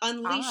 Sabrina,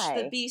 unleash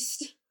the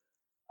beast.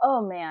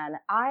 Oh man,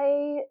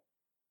 I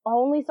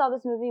only saw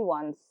this movie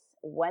once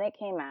when it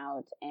came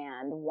out,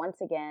 and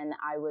once again,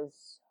 I was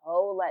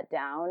so let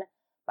down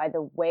by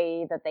the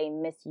way that they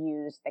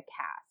misused the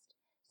cast.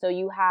 So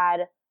you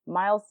had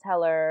Miles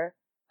Teller,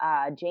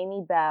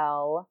 Jamie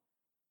Bell,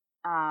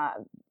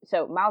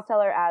 so Miles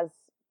Teller as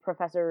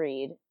Professor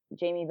Reed,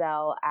 Jamie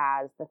Bell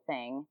as the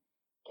Thing,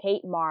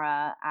 Kate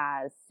Mara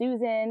as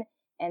Susan,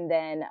 and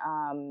then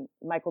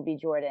Michael B.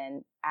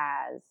 Jordan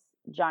as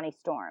Johnny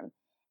Storm.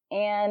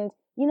 And,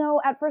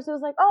 at first it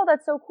was like, oh,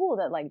 that's so cool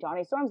that, like,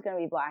 Johnny Storm's going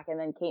to be black, and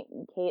then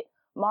Kate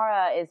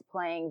Mara is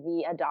playing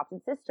the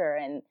adopted sister,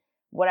 and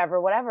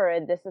whatever,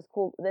 and this is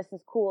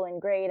cool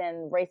and great,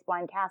 and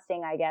race-blind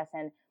casting, I guess,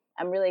 and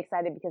I'm really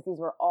excited because these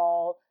are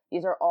all,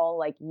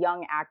 like,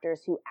 young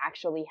actors who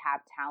actually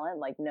have talent,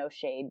 like, no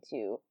shade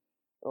to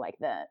like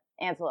the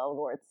Ansel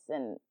Elgorts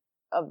and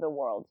of the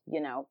world,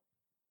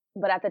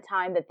 But at the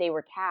time that they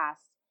were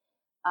cast,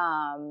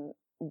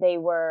 they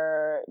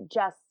were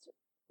just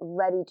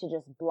ready to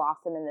just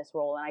blossom in this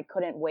role, and I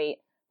couldn't wait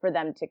for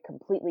them to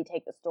completely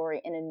take the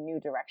story in a new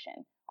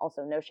direction.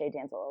 Also, no shade to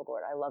Ansel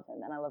Elgort. I love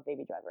him, and I love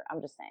Baby Driver.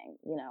 I'm just saying,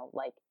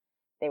 like,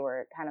 they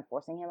were kind of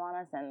forcing him on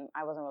us, and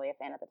I wasn't really a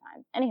fan at the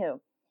time.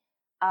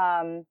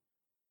 Anywho,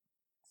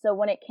 so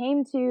when it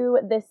came to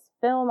this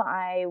film,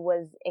 I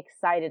was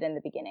excited in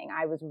the beginning.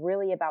 I was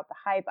really about the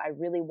hype. I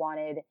really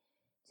wanted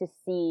to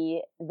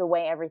see the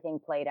way everything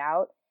played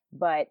out,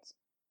 but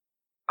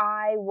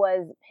I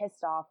was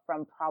pissed off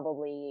from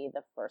probably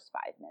the first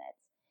 5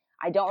 minutes.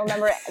 I don't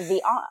remember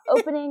the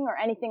opening or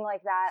anything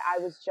like that.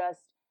 I was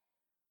just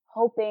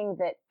hoping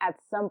that at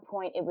some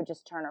point it would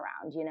just turn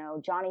around.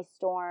 Johnny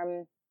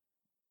Storm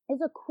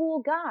is a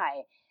cool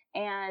guy,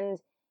 and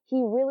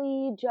he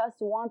really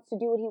just wants to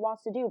do what he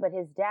wants to do, but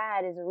his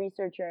dad is a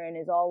researcher and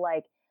is all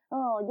like,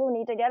 oh, you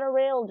need to get a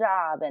real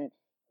job. And,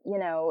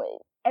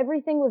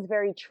 everything was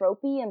very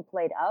tropey and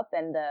played up,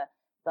 and the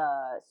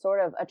sort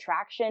of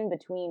attraction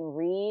between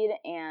Reed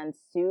and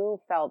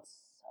Sue felt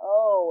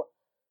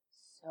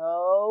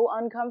so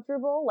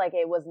uncomfortable. Like,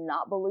 it was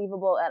not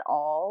believable at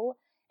all.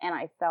 And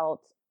I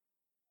felt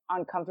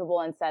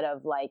uncomfortable instead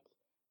of, like,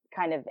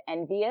 kind of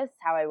envious,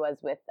 how I was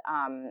with,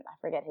 I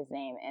forget his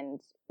name, and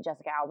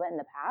Jessica Alba in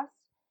the past.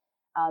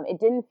 It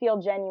didn't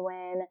feel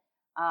genuine.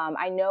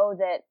 I know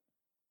that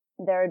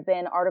there had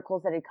been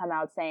articles that had come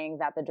out saying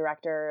that the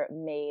director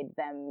made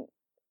them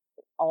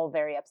all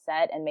very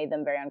upset and made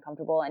them very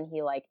uncomfortable. And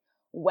he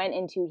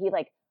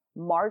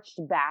marched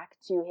back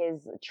to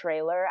his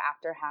trailer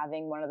after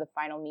having one of the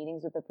final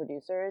meetings with the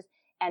producers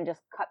and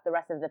just cut the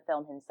rest of the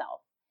film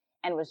himself.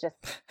 And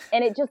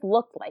it just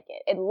looked like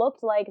it. It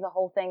looked like the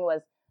whole thing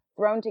was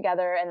thrown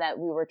together and that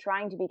we were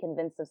trying to be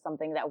convinced of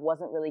something that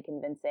wasn't really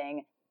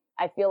convincing.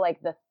 I feel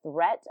like the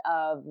threat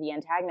of the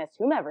antagonist,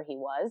 whomever he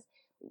was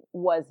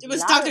it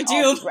was not Dr.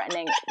 Doom.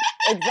 Threatening.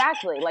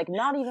 Exactly. Like,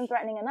 not even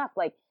threatening enough.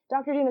 Like,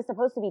 Dr. Doom is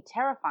supposed to be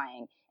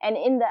terrifying. And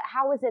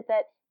how is it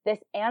that this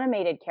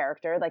animated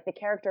character, like the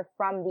character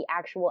from the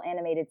actual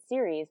animated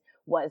series,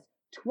 was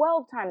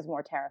 12 times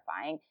more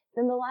terrifying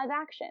than the live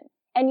action?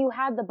 And you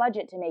had the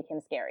budget to make him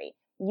scary.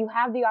 You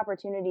have the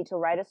opportunity to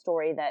write a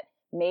story that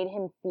made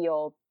him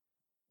feel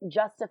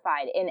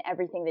justified in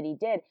everything that he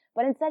did,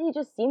 but instead he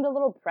just seemed a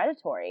little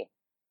predatory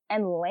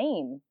and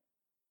lame.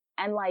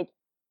 And like,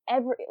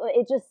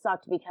 it just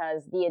sucked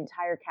because the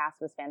entire cast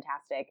was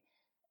fantastic.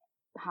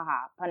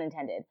 Haha, pun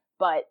intended.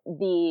 But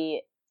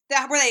putting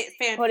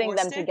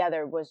them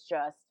together was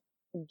just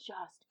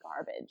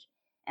garbage.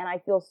 And I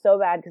feel so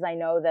bad because I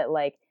know that,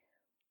 like,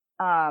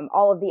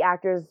 all of the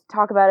actors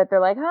talk about it. They're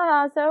like,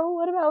 so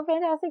what about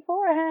Fantastic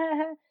Four?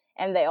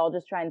 And they all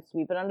just try and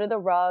sweep it under the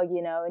rug,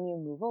 you know, and you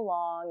move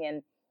along.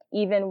 And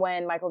even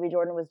when Michael B.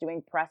 Jordan was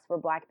doing press for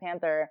Black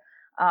Panther,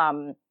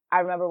 I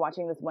remember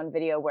watching this one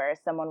video where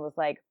someone was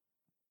like,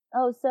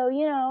 oh, so,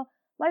 you know,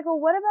 Michael,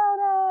 what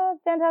about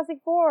Fantastic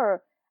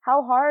Four?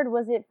 How hard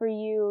was it for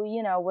you?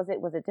 You know, was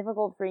it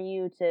difficult for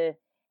you to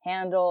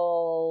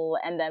handle?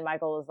 And then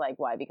Michael was like,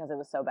 why? Because it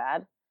was so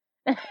bad.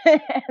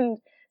 And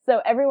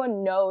so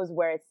everyone knows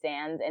where it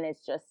stands, and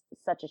it's just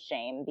such a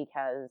shame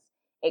because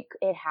it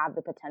had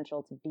the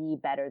potential to be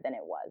better than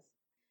it was.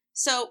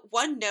 So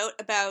one note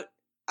about,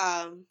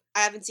 I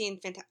haven't seen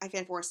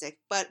Fantastic,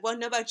 but one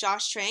note about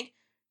Josh Trank,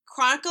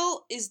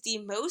 Chronicle is the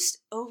most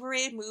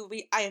overrated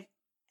movie I have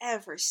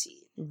ever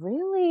seen.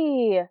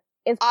 Really?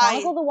 Is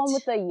Chronicle the one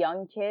with the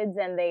young kids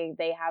and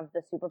they have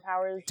the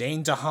superpowers?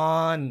 Dane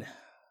DeHaan.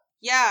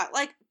 Yeah,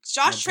 like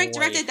Josh Trank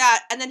directed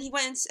that, and then he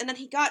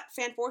got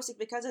Fantastic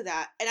because of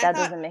that. And that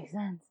doesn't make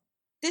sense.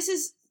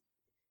 It's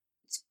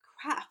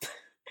crap.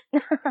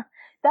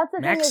 That's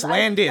the Max thing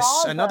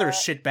Landis, another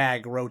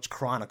shitbag, wrote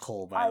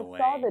Chronicle, by the way.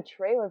 I saw the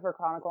trailer for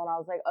Chronicle, and I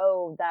was like,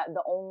 oh,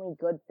 the only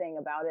good thing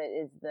about it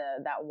is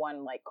that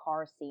one, like,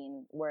 car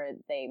scene where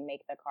they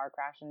make the car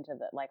crash into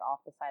the, like, off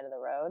the side of the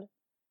road.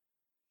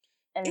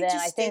 And then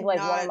I think, like,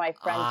 one of my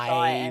friends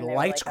saw it, and they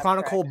liked like,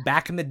 Chronicle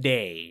back in the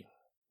day.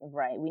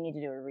 Right, we need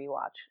to do a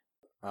rewatch.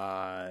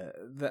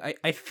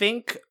 I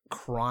think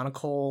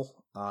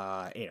Chronicle,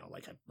 you know,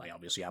 like, I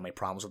obviously have my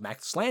problems with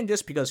Max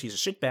Landis because he's a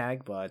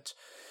shitbag, but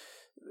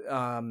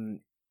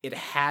it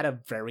had a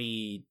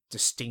very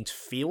distinct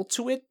feel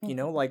to it, you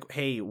know, like,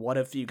 hey, what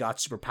if you got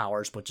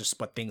superpowers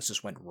but things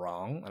just went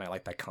wrong? And I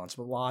like that concept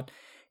a lot.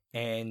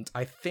 And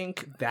I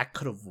think that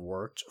could have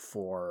worked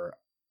for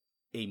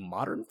a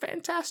modern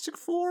Fantastic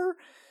Four.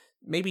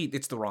 Maybe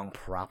it's the wrong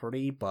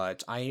property,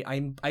 but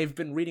I've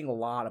been reading a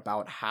lot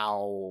about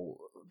how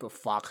the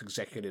Fox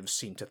executives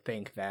seem to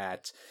think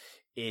that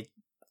it,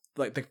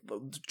 like, the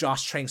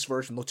Josh Trank's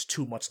version looked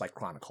too much like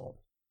Chronicle.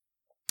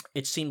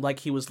 It seemed like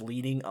he was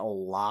leaning a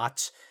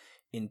lot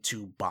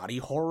into body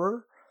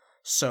horror.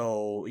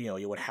 So, you know,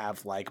 you would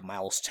have, like,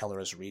 Miles Teller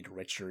as Reed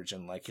Richards,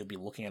 and, like, he'll be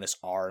looking at his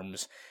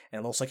arms, and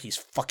it looks like he's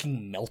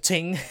fucking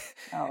melting.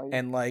 Oh, yeah.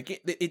 And,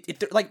 like,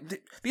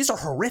 these are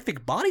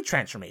horrific body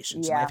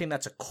transformations. Yeah. And I think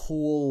that's a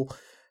cool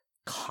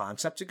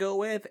concept to go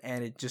with,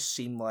 and it just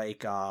seemed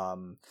like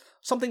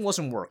something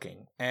wasn't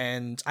working.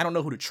 And I don't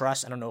know who to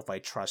trust. I don't know if I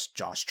trust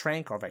Josh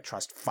Trank or if I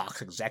trust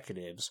Fox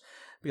executives.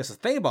 Because the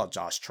thing about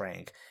Josh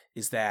Trank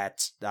is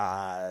that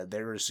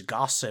there's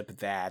gossip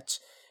that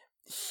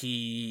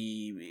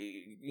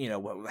he, you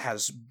know,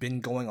 has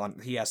been going on.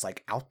 He has,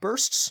 like,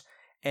 outbursts,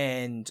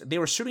 and they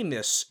were shooting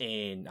this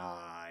in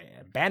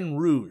Baton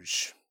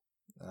Rouge.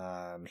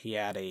 He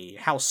had a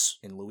house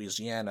in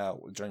Louisiana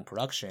during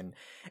production,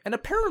 and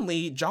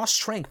apparently Josh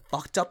Trank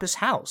fucked up his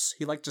house.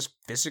 He, like, just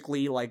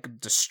physically, like,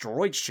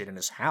 destroyed shit in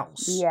his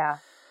house. Yeah.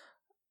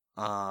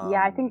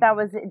 Yeah, I think that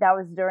was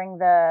during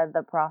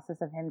the process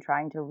of him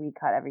trying to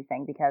recut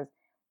everything, because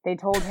they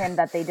told him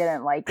that they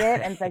didn't like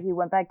it, and so he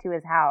went back to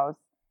his house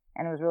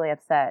and was really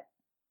upset.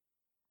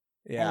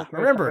 Yeah,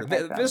 remember,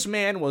 this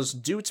man was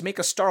due to make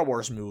a Star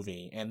Wars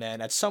movie, and then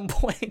at some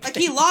point... Like,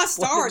 he lost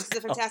Star Wars to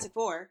the Fantastic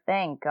Four.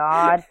 Thank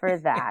God for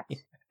that.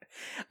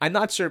 I'm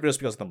not sure if it was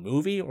because of the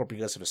movie or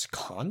because of his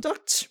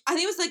conduct. I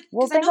think it was like...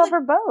 Well, thank God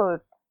for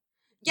both.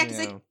 Yeah, because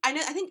like, I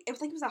think it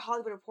was a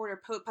Hollywood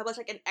Reporter published,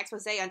 like, an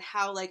expose on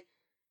how, like,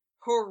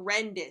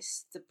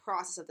 horrendous the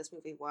process of this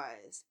movie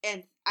was.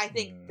 And I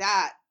think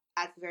that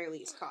at the very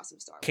least, costume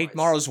Star Wars. Kate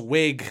Mara's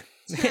wig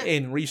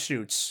in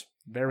reshoots,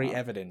 very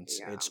evident.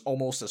 Yeah. It's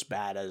almost as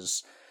bad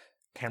as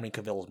Henry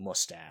Cavill's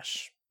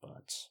mustache,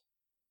 but...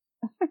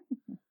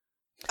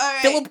 All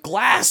right. Philip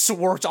Glass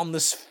worked on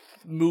this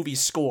movie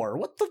score.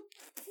 What?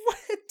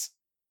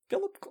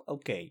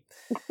 Okay.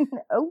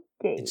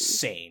 Okay.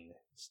 Insane.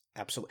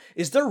 Absolutely.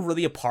 Is there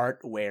really a part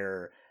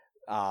where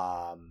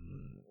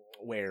Ben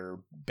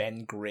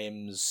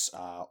Grimm's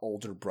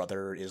older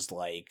brother is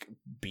like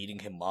beating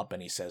him up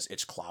and he says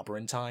it's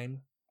clobbering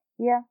time?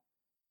 Yeah.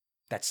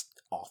 That's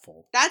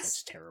awful.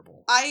 That's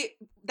terrible.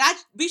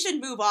 We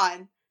should move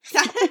on.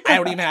 I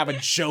don't even have a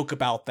joke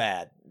about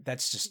that.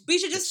 That's just we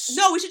should just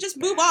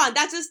move on.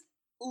 That's just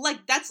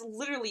like that's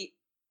literally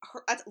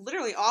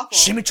awful.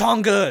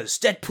 Chimichangas,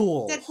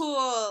 Deadpool.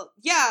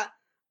 Yeah.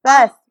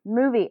 Best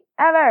movie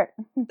ever.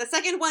 The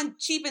second one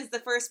cheapens the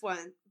first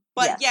one,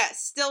 but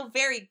yes, still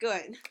very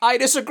good. I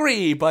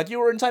disagree, but you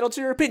were entitled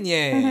to your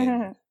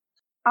opinion.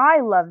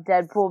 I love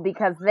Deadpool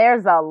because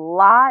there's a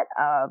lot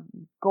of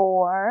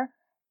gore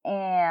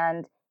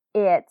and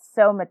it's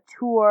so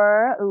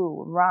mature.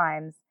 Ooh,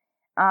 rhymes.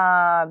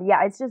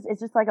 Yeah, it's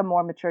just like a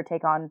more mature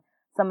take on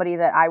somebody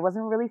that I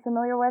wasn't really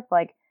familiar with.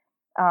 Like,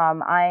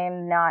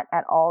 I'm not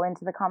at all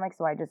into the comics,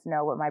 so I just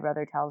know what my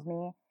brother tells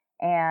me.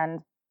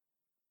 And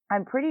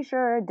I'm pretty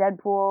sure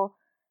Deadpool,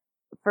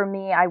 for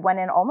me, I went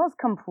in almost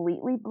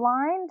completely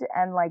blind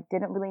and like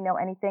didn't really know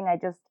anything. I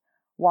just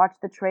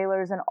watched the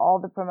trailers and all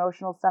the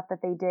promotional stuff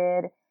that they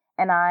did.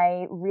 And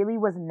I really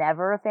was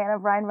never a fan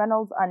of Ryan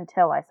Reynolds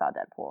until I saw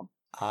Deadpool.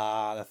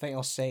 The thing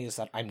I'll say is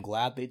that I'm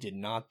glad they did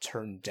not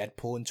turn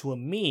Deadpool into a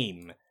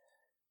meme.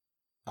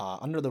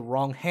 Under the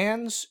wrong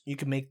hands, you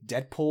can make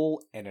Deadpool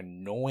an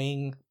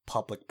annoying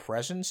public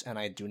presence, and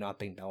I do not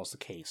think that was the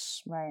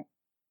case. Right.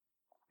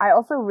 I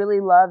also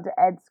really loved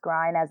Ed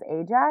Skrein as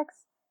Ajax.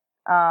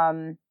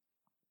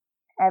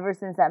 Ever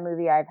since that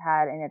movie, I've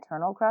had an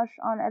eternal crush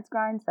on Ed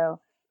Skrein. So,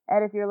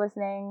 Ed, if you're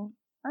listening,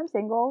 I'm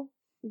single.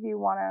 If you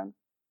want to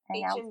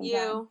hang out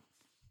sometime.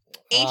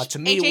 To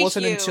me, it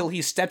wasn't until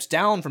he stepped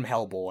down from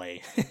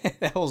Hellboy.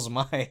 That was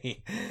my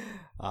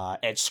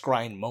Ed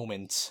Skrein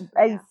moment.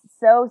 It's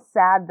so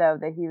sad, though,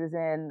 that he was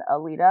in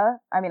Alita.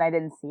 I mean, I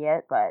didn't see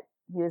it, but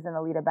he was in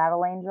Alita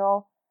Battle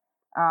Angel.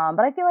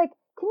 But I feel like,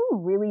 can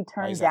you really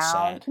turn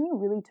down? Can you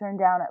really turn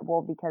down?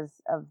 Well,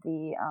 because of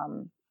the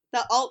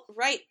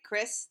alt-right,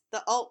 Chris.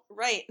 The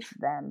alt-right.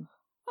 Them.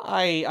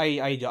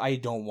 I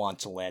don't want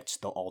to let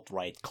the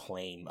alt-right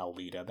claim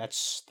Alita.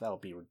 That'll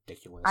be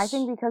ridiculous. I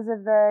think because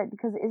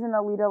isn't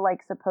Alita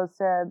like supposed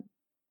to?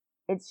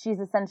 She's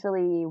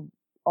essentially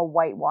a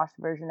whitewashed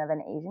version of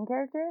an Asian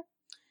character.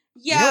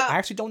 Yeah, I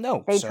actually don't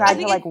know. They tried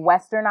to like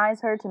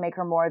westernize her to make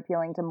her more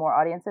appealing to more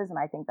audiences, and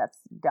I think that's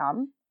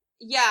dumb.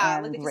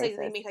 Yeah, like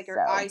they made like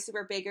her eyes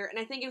super bigger, and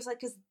I think it was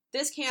like because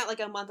this came out like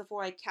a month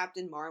before like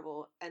Captain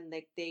Marvel, and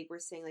like they were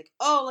saying like,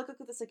 oh, look at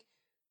this, like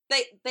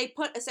they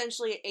put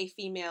essentially a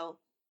female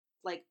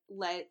led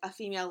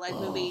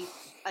movie,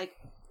 like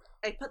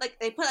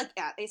they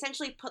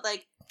essentially put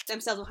like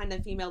themselves behind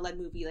a female led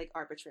movie like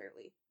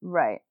arbitrarily.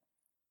 Right.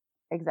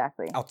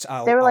 Exactly.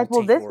 They were like,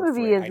 well, this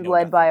movie is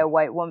led by a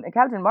white woman.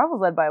 Captain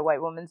Marvel's led by a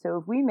white woman, so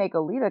if we make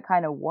Alita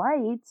kind of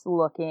white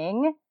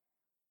looking,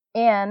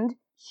 and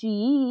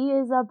she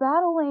is a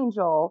battle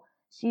angel,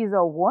 she's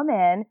a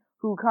woman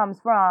who comes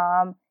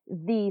from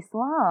the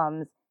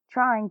slums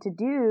trying to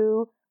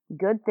do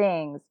good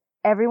things,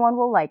 everyone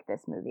will like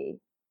this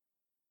movie.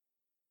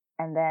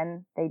 And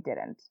then they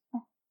didn't.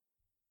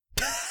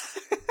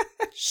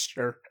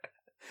 Sure.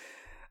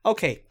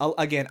 Okay,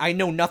 again, I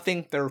know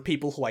nothing. There are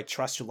people who I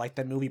trust who like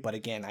that movie, but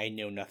again, I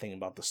know nothing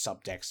about the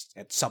subtext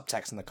and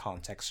the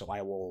context, so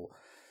I will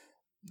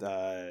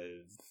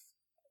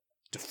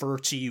defer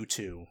to you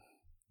two.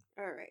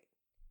 Alright.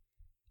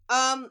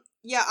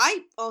 Yeah,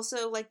 I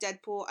also like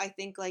Deadpool. I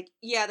think, the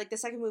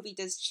second movie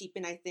does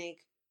cheapen, I think,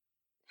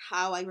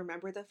 how I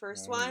remember the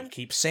first one. You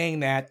keep saying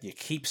that.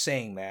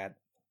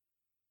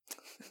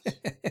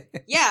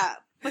 Yeah,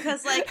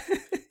 because,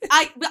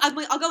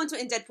 I'll go into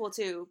it in Deadpool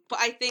too, but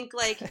I think,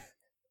 I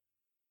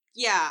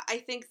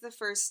think the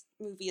first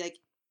movie,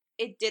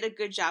 it did a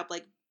good job,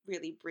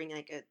 really bring,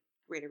 a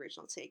great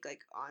original take,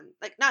 on,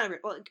 it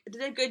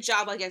did a good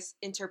job, I guess,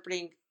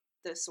 interpreting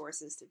the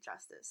sources to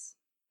justice,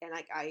 and,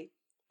 I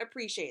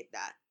appreciate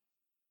that.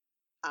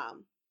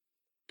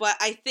 But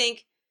I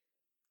think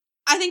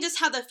just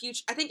how the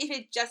future, I think if it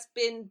had just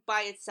been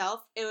by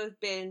itself, it would have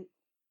been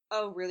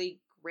a really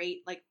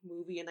great,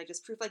 movie, and,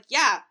 just proof,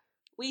 yeah,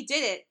 we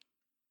did it.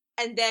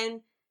 And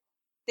then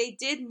they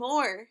did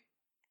more,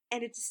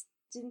 and it just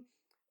didn't.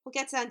 We'll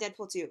get to that in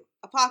Deadpool 2.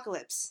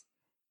 Apocalypse.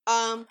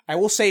 I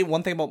will say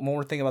one thing about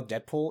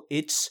Deadpool.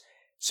 It's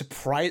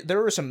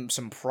there are some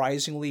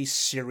surprisingly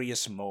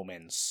serious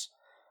moments.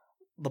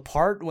 The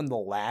part when the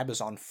lab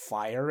is on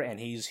fire and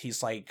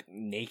he's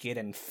naked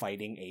and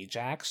fighting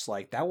Ajax,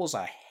 that was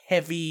a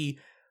heavy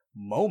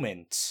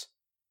moment.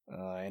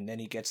 And then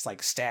he gets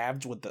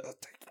stabbed with the.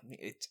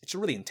 It's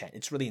really intense.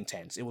 It's really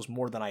intense. It was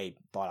more than I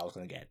thought I was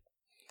gonna get.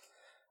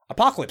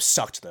 Apocalypse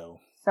sucked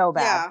though. So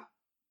bad.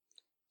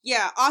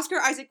 Yeah, Oscar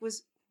Isaac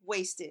was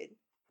wasted.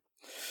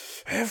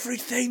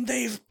 Everything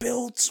they've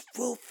built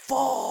will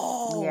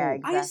fall. Yeah,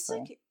 I just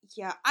exactly.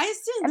 I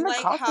just didn't And the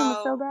like costume was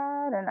how. so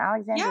bad, and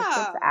Alexandra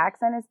Yeah. Shipp's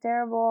accent is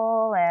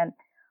terrible, and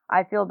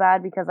I feel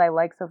bad because I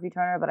like Sophie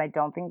Turner, but I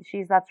don't think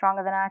she's that strong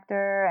of an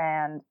actor,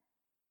 and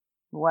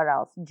what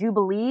else?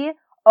 Jubilee?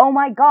 Oh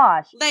my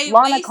gosh. They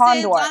Lana wasted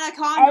Condor. Lana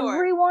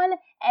Condor.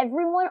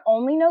 Everyone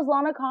only knows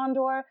Lana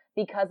Condor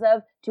because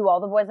of To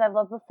All the Boys I've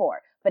Loved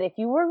Before. But if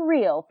you were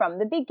real from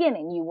the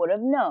beginning, you would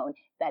have known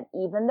that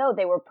even though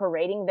they were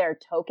parading their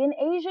token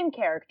Asian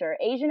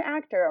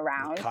actor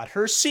around, They cut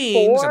her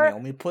scenes and they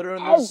only put her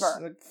in this.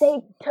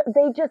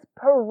 they just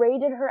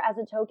paraded her as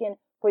a token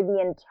for the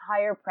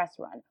entire press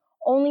run,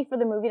 only for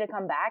the movie to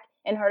come back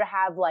and her to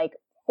have like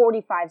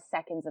 45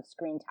 seconds of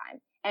screen time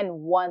and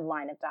one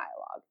line of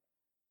dialogue.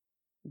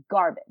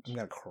 Garbage. I'm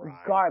gonna cry.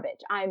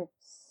 Garbage. I'm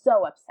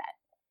so upset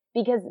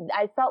because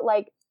I felt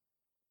like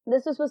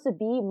this was supposed to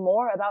be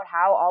more about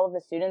how all of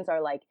the students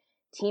are like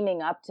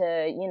teaming up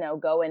to, you know,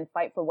 go and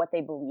fight for what they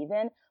believe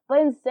in.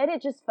 But instead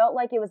it just felt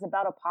like it was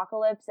about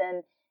apocalypse,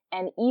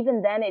 and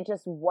even then it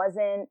just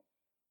wasn't.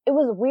 It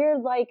was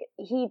weird. Like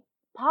he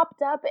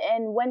popped up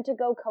and went to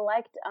go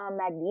collect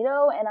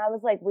Magneto, and I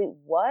was like, wait,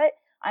 what?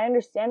 I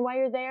understand why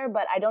you're there,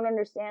 but I don't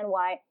understand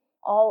why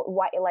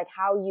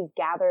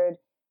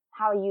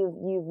how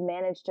you've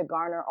managed to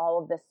garner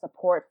all of this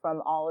support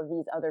from all of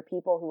these other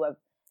people who have.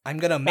 I'm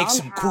gonna make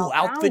some cool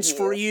outfits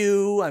for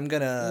you. I'm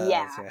gonna.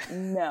 Yeah,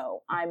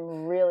 no,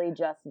 I'm really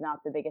just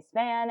not the biggest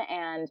fan,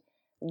 and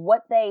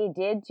what they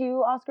did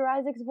to Oscar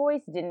Isaac's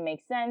voice didn't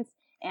make sense.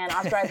 And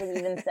Oscar Isaac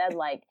even said,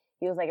 like,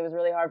 he was like, it was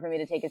really hard for me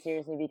to take it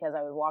seriously because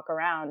I would walk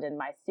around and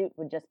my suit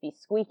would just be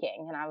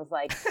squeaking. And I was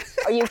like,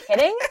 are you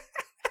kidding?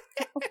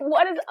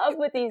 What is up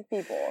with these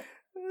people?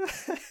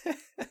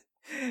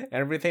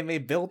 Everything they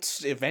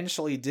built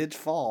eventually did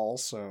fall,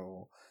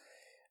 so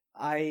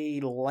I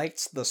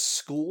liked the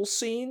school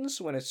scenes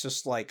when it's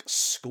just like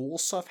school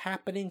stuff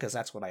happening, because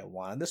that's what I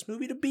wanted this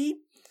movie to be.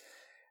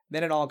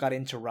 Then it all got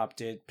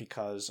interrupted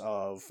because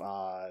of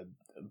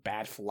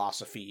bad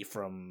philosophy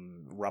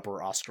from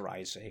Rubber Oscar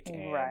Isaac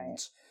and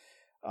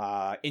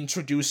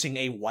introducing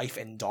a wife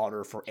and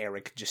daughter for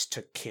Eric just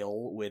to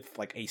kill with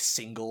like a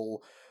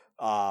single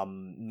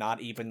not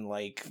even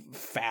like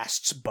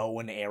fast bow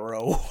and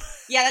arrow.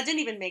 Yeah, that didn't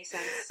even make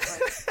sense.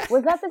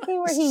 Was that the scene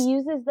where he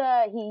uses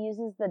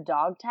the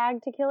dog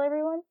tag to kill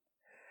everyone?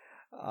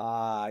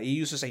 He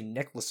uses a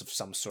necklace of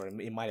some sort.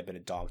 It might have been a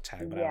dog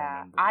tag, but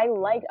yeah, I don't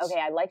remember.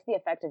 I liked the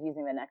effect of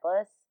using the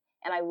necklace,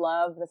 and I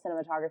love the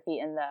cinematography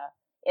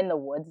in the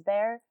woods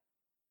there.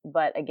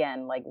 But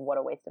again, like, what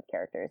a waste of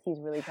characters. He's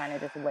really trying to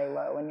just lay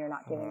low, and you're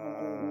not giving him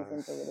any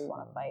reason to really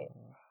want to fight.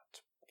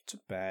 It's a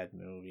bad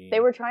movie. They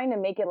were trying to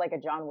make it like a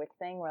John Wick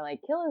thing, where like,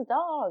 kill his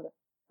dog,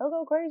 he'll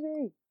go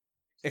crazy.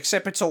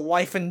 Except it's a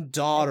wife and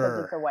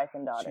daughter. It's a wife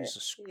and daughter.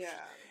 Jesus. Yeah.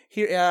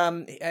 Here,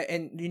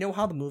 and you know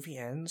how the movie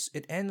ends?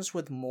 It ends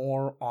with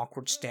more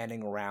awkward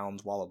standing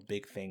around while a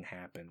big thing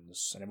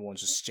happens, and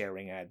everyone's just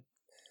staring at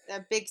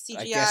that big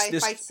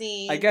CGI fight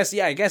scene. I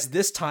guess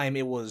this time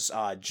it was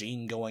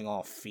Jean going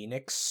off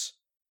Phoenix.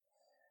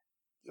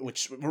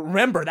 Which,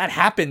 remember, that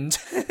happened.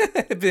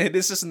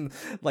 This isn't,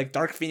 like,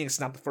 Dark Phoenix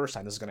is not the first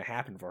time this is gonna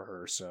happen for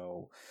her,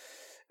 so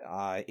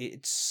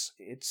it's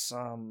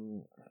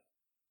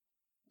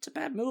a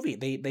bad movie.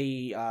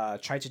 They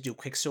tried to do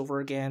Quicksilver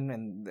again,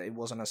 and it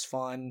wasn't as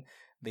fun.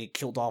 They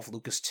killed off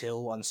Lucas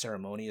Till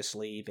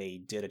unceremoniously. They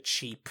did a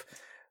cheap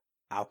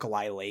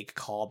Alkali Lake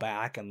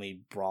callback, and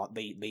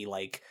they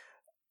like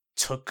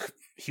took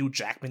Hugh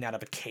Jackman out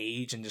of a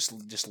cage and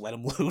just let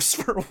him loose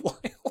for a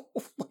while.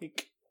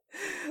 Like,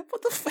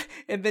 what the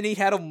and then he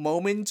had a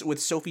moment with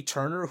Sophie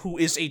Turner, who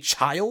is a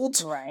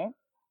child? Right.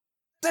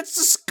 That's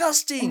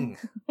disgusting!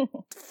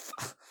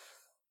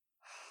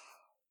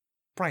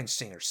 Bryan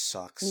Singer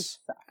sucks. He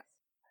sucks.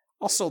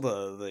 Also,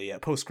 the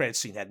post-credit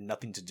scene had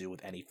nothing to do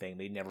with anything.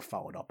 They never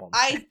followed up on that.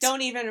 I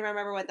don't even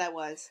remember what that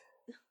was.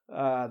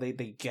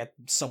 They get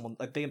someone,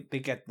 like, they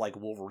get, like,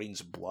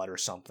 Wolverine's blood or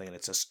something, and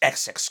it says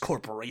XX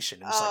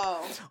Corporation, and it's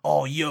like,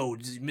 oh, yo,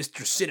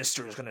 Mr.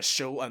 Sinister is gonna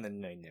show, and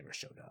then they never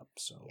showed up,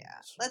 so.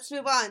 Yeah, let's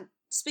move on.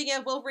 Speaking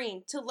of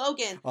Wolverine, to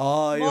Logan.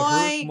 I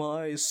hurt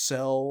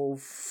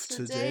myself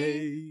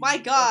today. My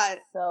God,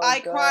 So I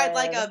good. cried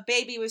like a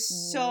baby. It was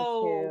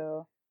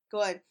so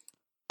good.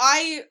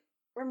 I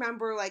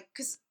remember, like,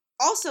 because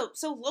also,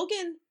 so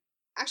Logan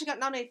actually got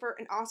nominated for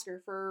an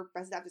Oscar for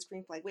Best Adapted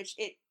Screenplay, which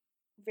it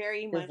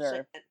very much,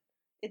 like,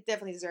 it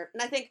definitely deserved.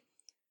 And I think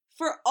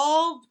for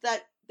all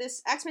that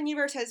this X-Men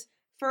universe has,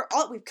 for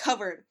all that we've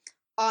covered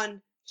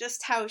on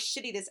just how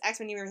shitty this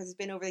X-Men universe has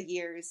been over the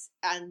years,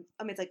 and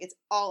amidst, like, it's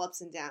all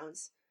ups and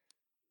downs.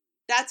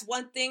 That's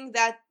one thing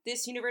that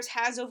this universe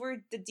has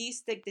over the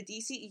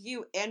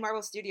DCEU and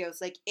Marvel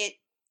Studios. Like, it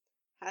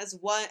has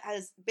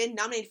been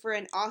nominated for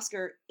an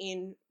Oscar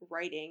in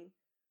writing.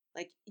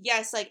 Like,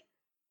 yes, like,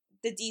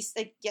 the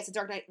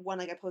Dark Knight won,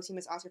 like, a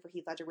posthumous Oscar for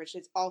Heath Ledger, which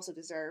is also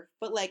deserved.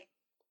 But, like,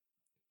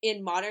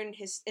 in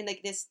this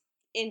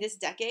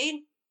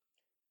decade,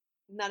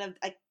 none of,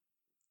 like,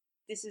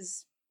 this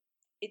is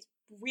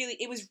really,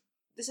 it was,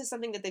 this is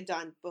something that they've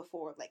done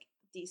before, like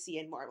DC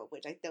and Marvel,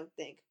 which I don't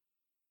think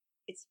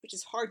which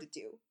is hard to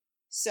do.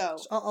 So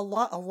a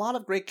lot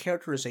of great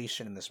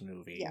characterization in this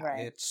movie. Yeah.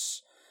 Right.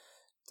 It's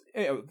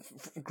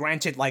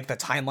granted, like the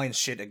timeline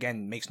shit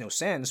again makes no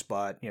sense,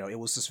 but it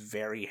was this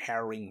very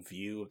harrowing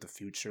view of the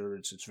future.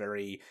 It's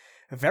very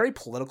a very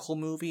political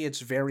movie.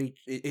 It's very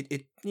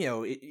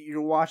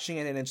you're watching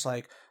it and it's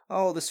like,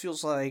 oh, this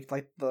feels like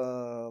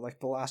the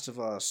Last of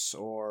Us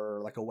or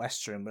like a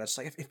Western, but it's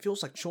like it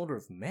feels like Children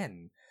of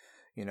Men.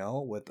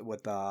 With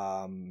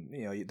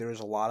there's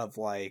a lot of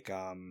like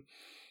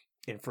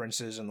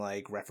inferences and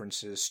like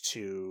references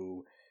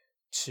to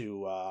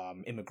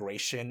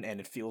immigration, and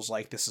it feels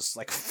like this is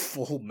like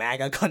full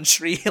MAGA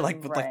country,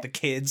 like with like the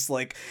kids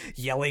like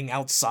yelling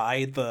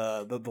outside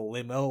the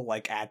limo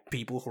like at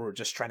people who are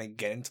just trying to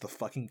get into the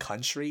fucking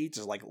country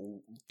to like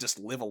just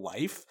live a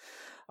life.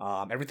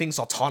 Everything's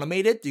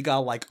automated. You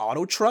got like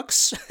auto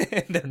trucks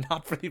and they're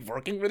not really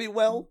working really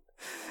well.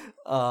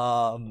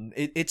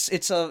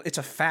 It's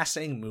a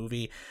fascinating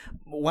movie.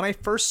 When I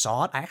first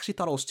saw it, I actually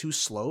thought it was too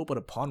slow, but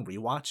upon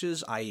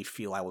rewatches, I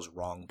feel I was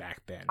wrong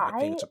back then. I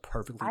think it's a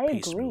perfectly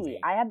paced movie.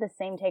 I had the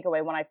same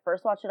takeaway when I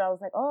first watched it. I was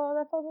like, oh,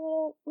 that felt a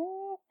little,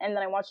 and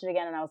then I watched it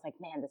again, and I was like,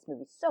 man, this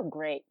movie's so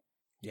great.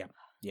 Yeah.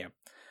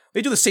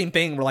 They do the same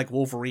thing where like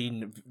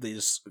Wolverine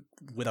is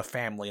with a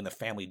family and the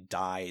family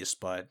dies,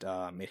 but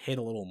it hit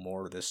a little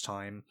more this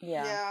time.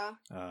 Yeah.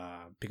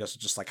 Because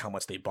of just like how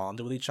much they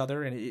bonded with each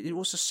other, and it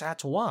was just sad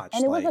to watch.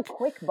 And it was a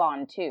quick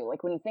bond too.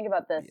 Like when you think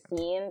about the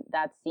scene,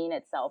 that scene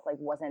itself like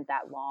wasn't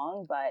that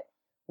long, but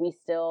we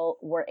still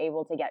were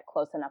able to get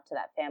close enough to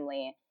that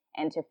family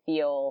and to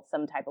feel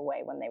some type of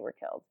way when they were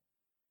killed.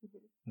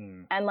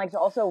 Mm-hmm. And like to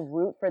also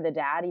root for the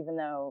dad, even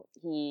though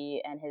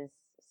he and his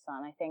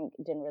son, I think,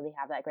 didn't really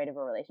have that great of a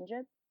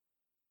relationship.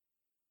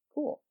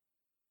 Cool.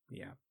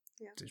 Yeah.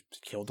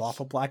 Just killed off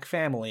a black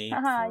family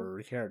for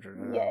a character.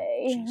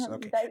 Yay.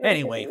 Okay.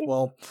 Anyway,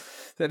 well,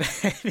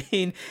 I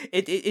mean,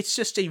 it's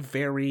just a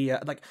very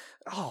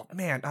oh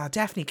man,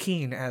 Daphne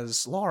Keane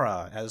as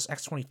Laura as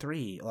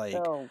X-23. Like,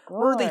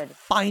 where do they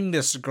find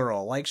this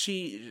girl? Like,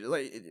 she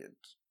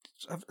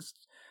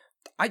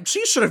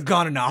should have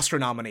gotten an Oscar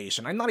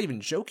nomination. I'm not even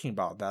joking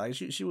about that. Like,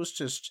 she was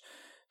just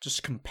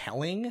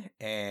compelling,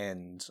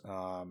 and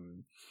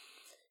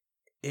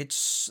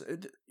it's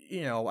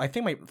I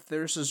think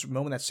there's this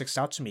moment that sticks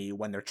out to me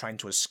when they're trying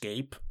to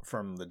escape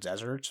from the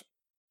desert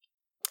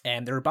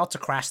and they're about to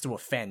crash through a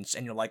fence,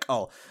 and you're like,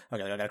 oh,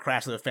 okay, they're gonna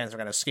crash through the fence, they're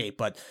gonna escape,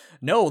 but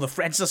no, the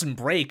fence doesn't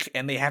break,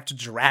 and they have to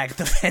drag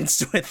the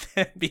fence with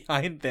them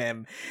behind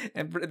them,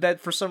 and that,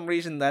 for some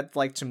reason, that,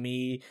 like, to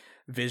me,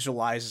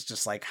 visualizes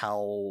just, like,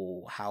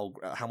 how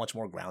much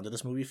more grounded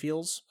this movie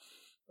feels.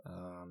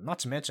 Not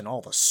to mention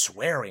all the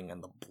swearing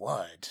and the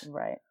blood.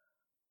 Right.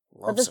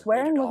 Love but the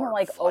swearing rated wasn't, R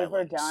like, violence.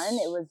 overdone,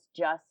 it was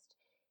just...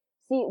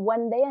 See,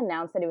 when they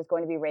announced that it was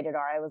going to be rated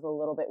R, I was a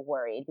little bit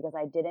worried because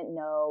I didn't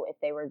know if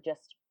they were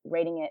just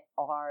rating it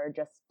R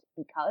just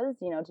because,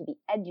 to be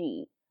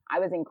edgy. I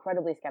was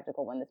incredibly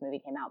skeptical when this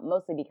movie came out,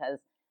 mostly because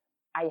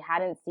I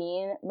hadn't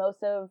seen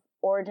most of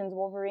Origins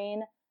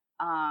Wolverine,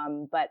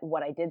 but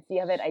what I did see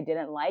of it, I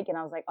didn't like, and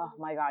I was like, oh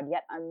my god,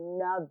 yet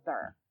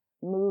another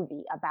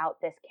movie about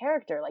this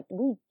character. Like,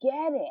 we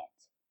get it.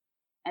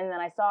 And then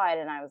I saw it,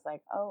 and I was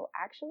like, oh,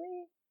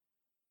 actually,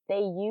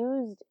 they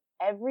used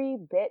every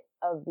bit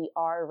of the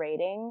R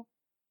rating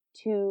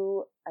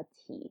to a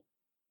T.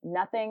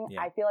 Nothing,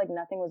 Yeah. I feel like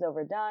nothing was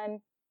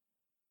overdone.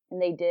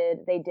 And they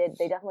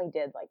definitely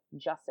did, like,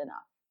 just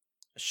enough.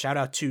 Shout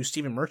out to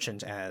Stephen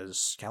Merchant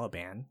as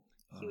Caliban.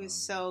 He was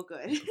so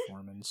good.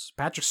 Performance.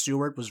 Patrick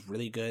Stewart was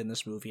really good in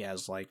this movie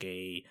as, like,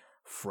 a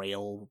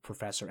frail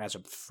professor, as a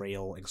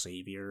frail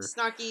Xavier.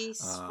 Snarky,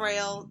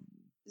 frail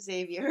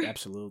Xavier.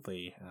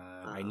 Absolutely.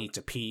 I need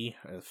to pee.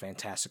 A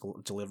fantastically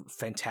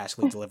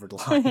delivered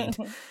line.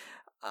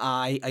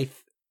 I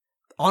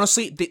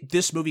honestly,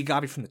 this movie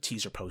got me from the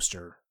teaser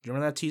poster. Do you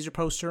remember that teaser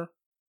poster?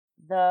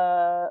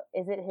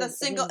 Is it his? The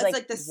single. He's, It's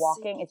like the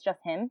walking. It's just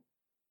him.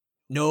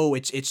 No,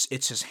 it's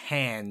his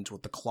hand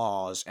with the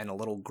claws and a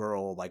little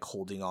girl like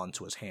holding on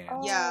to his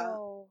hand. Yeah.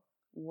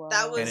 Whoa.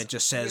 That was and it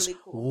just says really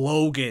cool.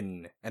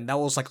 Logan, and that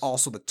was like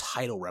also the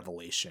title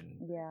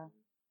revelation. Yeah.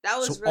 That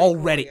was So really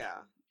already- cool, yeah.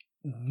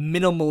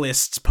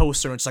 Minimalist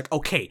poster, and it's like,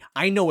 okay,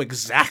 I know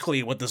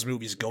exactly what this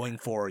movie's going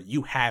for.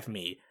 You have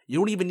me. You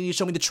don't even need to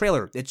show me the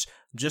trailer. It's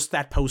just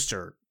that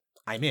poster.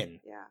 I'm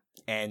in. Yeah.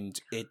 And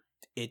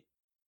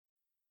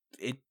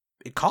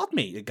it caught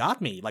me. It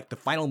got me. Like, the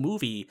final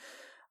movie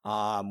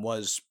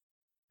was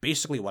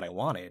basically what I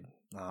wanted.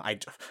 I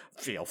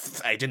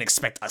didn't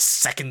expect a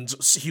second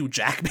Hugh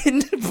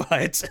Jackman,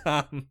 but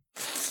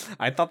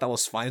I thought that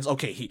was fine. It's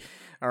okay.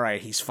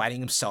 He's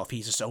fighting himself.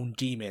 He's his own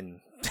demon.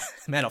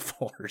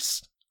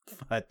 Metaphors,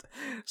 but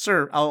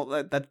sure,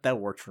 that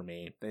worked for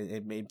me.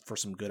 It made for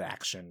some good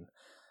action.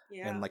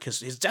 Yeah. And like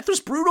his death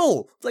was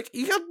brutal. Like,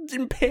 he got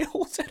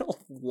impaled in a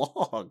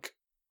log.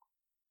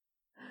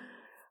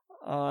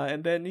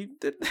 And then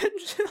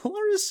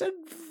Laura said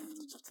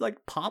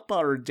like Papa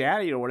or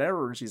Daddy or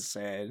whatever she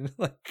said.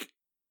 Like,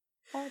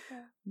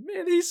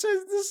 Man, he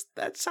says this.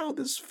 That's how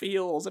this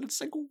feels, and it's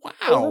like, wow.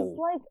 It was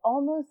like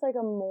almost like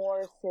a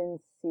more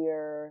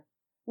sincere,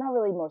 not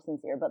really more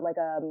sincere, but like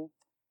a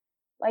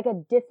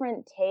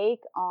different take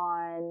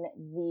on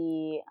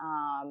the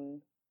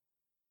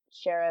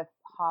Sheriff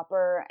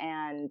Hopper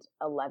and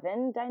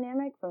Eleven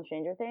dynamic from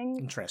Stranger Things.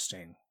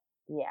 Interesting.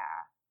 Yeah,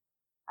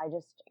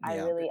 I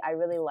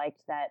really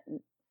liked that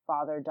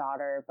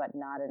father-daughter, but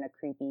not in a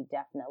creepy,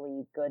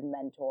 definitely good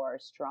mentor,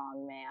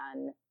 strong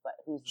man, but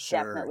who's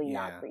definitely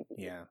not creepy.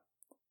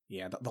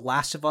 Yeah. The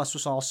Last of Us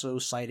was also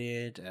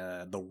cited.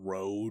 The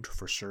Road,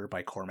 for sure,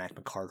 by Cormac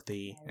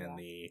McCarthy, and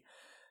the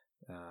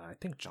I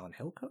think John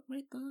Hillcoat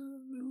made the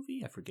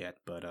movie. I forget,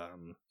 but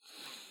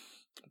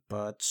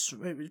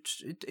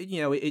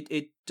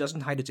it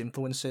doesn't hide its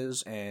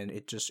influences, and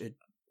it's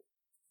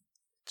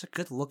a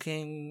good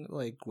looking,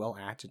 like, well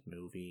acted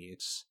movie.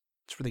 It's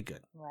really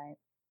good. Right.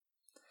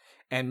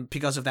 And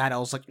because of that, I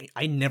was like,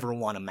 I never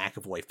want a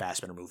McAvoy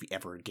Fassbender movie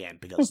ever again,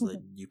 because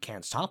you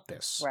can't stop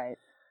this. Right.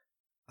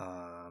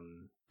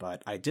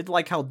 But I did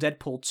like how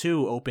Deadpool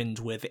 2 opened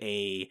with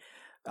a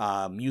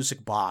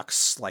music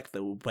box, but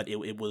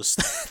it was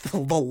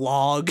the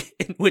log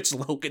in which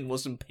Logan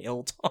was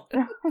impaled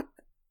on.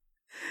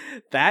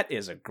 That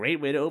is a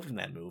great way to open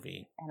that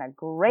movie, and a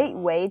great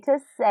way to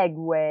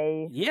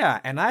segue.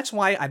 Yeah, and that's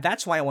why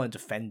I want to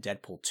defend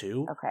Deadpool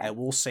 2. Okay. I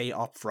will say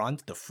up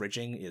front, the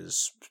fridging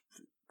is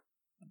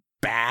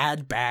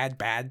bad,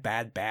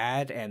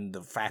 and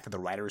the fact that the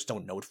writers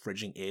don't know what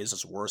fridging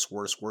is worse.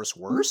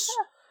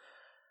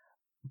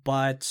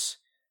 But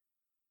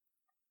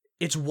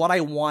it's what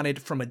I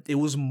wanted from it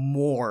was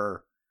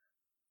more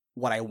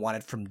what I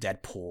wanted from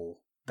Deadpool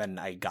than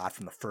I got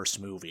from the first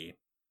movie.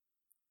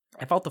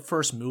 I felt the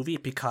first movie,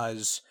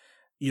 because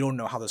you don't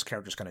know how this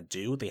character's going to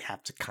do, they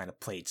have to kind of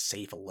play it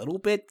safe a little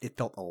bit. It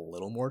felt a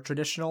little more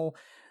traditional.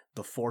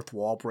 The fourth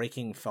wall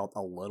breaking felt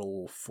a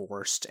little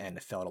forced, and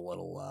it felt a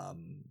little,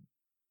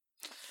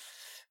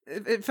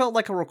 it felt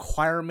like a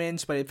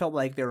requirement, but it felt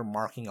like they were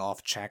marking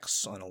off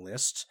checks on a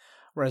list.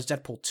 Whereas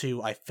Deadpool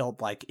 2, I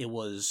felt like it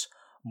was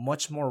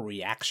much more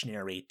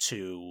reactionary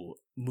to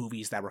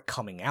movies that were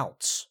coming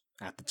out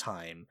at the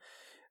time.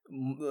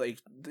 Like,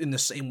 in the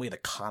same way the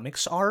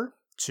comics are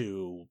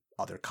to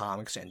other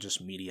comics and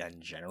just media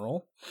in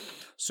general.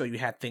 So you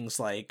had things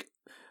like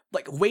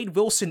Wade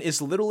Wilson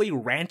is literally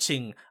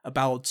ranting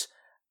about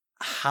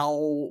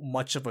how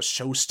much of a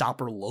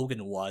showstopper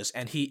Logan was,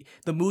 and the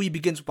movie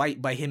begins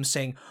by him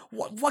saying,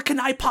 what can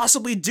I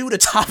possibly do to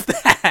top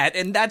that?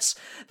 And that's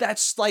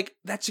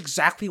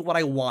exactly what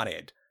I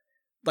wanted.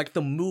 Like,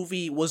 the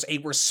movie was a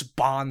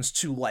response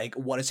to, like,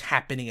 what is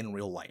happening in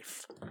real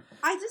life.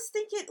 I just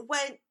think it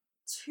went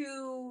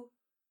too...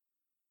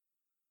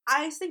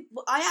 I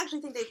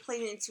actually think they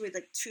played into it,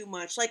 like, too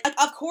much. Like,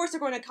 of course they're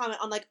going to comment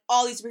on, like,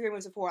 all these superhero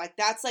movies before. Like,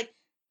 that's, like,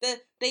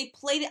 they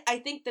played it, I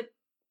think,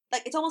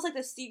 like, it's almost like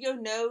the studio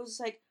knows,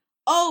 like,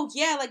 oh,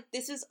 yeah, like,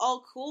 this is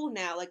all cool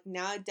now. Like,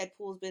 now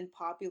Deadpool's been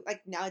popular.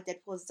 Like, now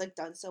Deadpool is, like,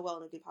 done so well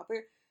and been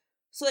popular.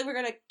 So, like, we're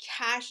going to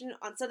cash in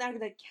on something. We're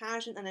going to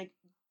cash in and, like,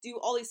 do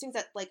all these things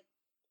that,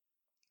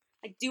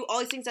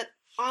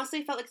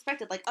 honestly felt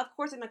expected. Like, of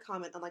course I'm going to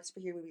comment on, like,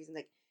 superhero movies and,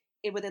 like,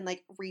 it within,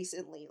 like,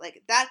 recently.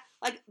 Like, that,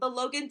 like, the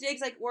Logan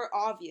digs, like, were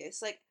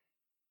obvious. Like,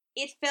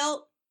 it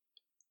felt,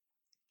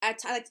 at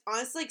times, like,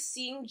 honestly, like,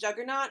 seeing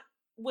Juggernaut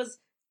was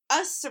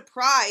a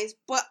surprise,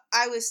 but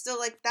I was still,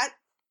 like, that,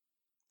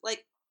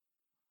 like,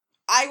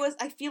 I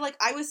feel like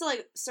I was still,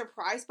 like,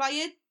 surprised by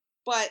it,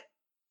 but,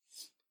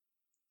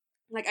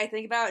 like, I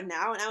think about it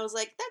now, and I was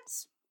like,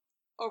 that's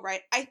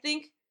alright. I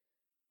think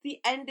the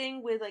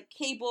ending with, like,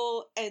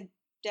 Cable and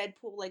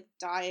Deadpool, like,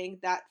 dying,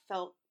 that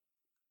felt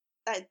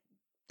like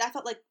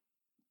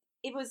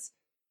it was,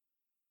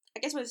 I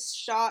guess it was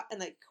shot and,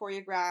 like,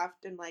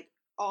 choreographed and, like,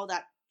 all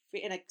that,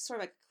 and, like,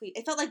 sort of, like,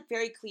 it felt, like,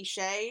 very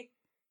cliche,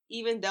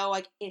 even though,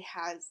 like,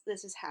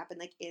 this has happened,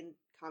 like, in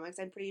comics,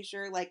 I'm pretty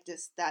sure, like,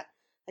 just that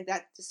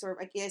just sort of,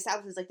 like, it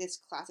establishes, like, this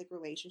classic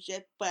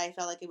relationship, but I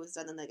felt like it was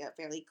done in, like, a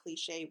fairly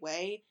cliche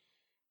way.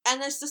 And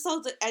there's just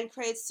all the end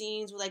credit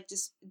scenes with, like,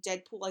 just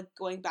Deadpool, like,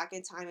 going back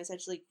in time,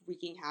 essentially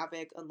wreaking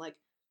havoc on, like,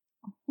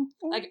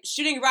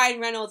 shooting Ryan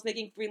Reynolds,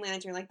 making Green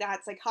Lantern, like,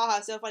 that's, like,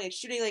 haha, so funny. Like,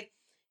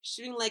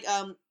 shooting,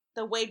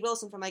 the Wade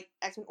Wilson from, like,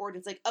 X-Men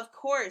Origins, like, of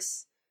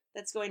course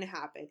that's going to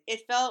happen.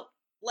 It felt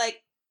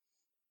like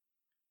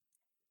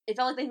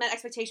they met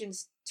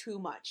expectations too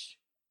much.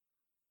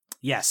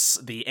 Yes,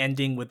 the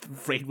ending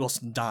with Wade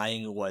Wilson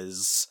dying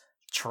was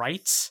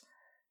trite,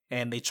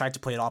 and they tried to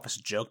play it off as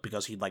a joke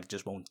because he, like,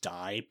 just won't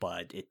die,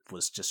 but it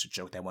was just a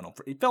joke that went on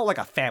it felt like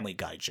a Family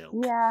Guy joke.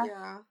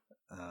 Yeah.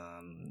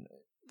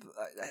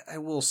 I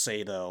will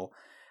say, though,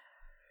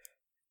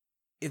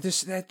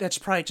 that's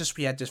probably just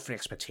we had different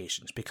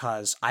expectations,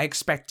 because I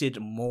expected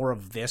more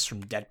of this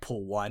from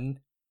Deadpool 1,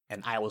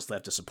 and I was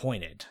left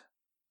disappointed.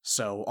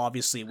 So,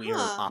 obviously, we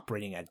are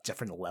operating at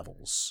different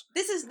levels.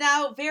 This is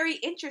now very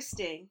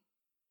interesting.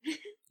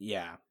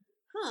 Yeah.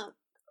 Huh.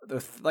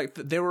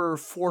 There were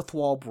fourth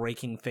wall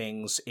breaking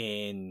things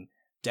in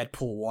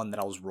Deadpool 1 that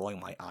I was rolling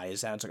my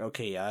eyes at. It's like,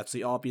 okay, yeah, that's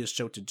the obvious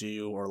joke to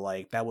do, or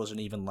like that wasn't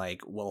even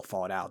like well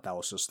thought out. That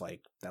was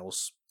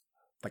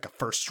like a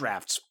first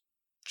draft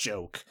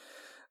joke.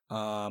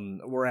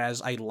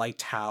 Whereas I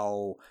liked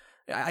how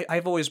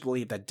I've always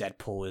believed that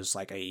Deadpool is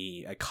like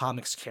a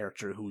comics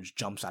character who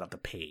jumps out of the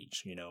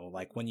page. You know,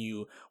 like when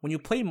you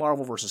play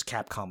Marvel vs.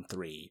 Capcom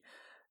 3.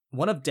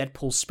 One of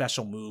Deadpool's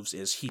special moves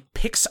is he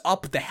picks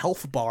up the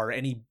health bar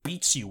and he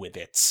beats you with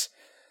it.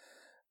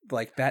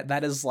 Like,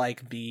 that is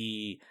like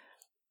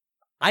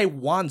I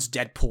want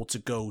Deadpool to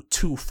go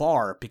too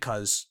far,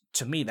 because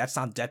to me, that's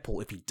not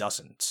Deadpool if he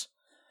doesn't.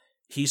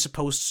 He's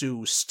supposed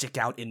to stick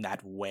out in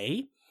that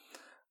way.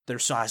 There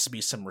still has to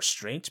be some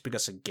restraint,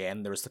 because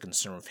again, there's the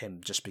concern of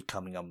him just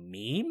becoming a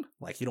meme.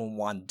 Like, you don't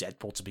want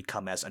Deadpool to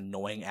become as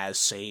annoying as,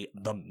 say,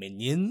 the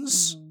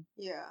Minions. Mm-hmm.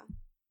 Yeah.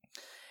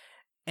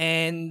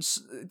 And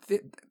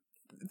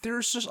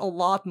there's just a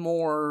lot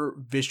more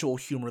visual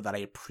humor that I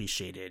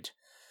appreciated.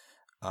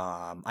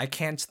 I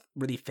can't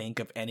really think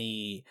of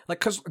any, like,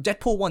 because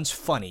Deadpool 1's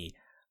funny,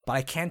 but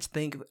I can't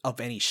think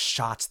of any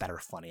shots that are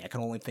funny. I can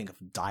only think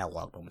of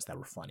dialogue moments that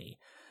were funny.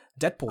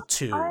 Deadpool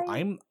 2,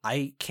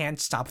 I can't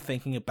stop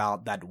thinking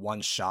about that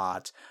one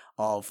shot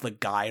of the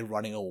guy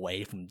running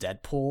away from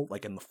Deadpool,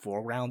 like in the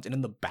foreground, and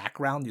in the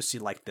background you see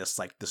like this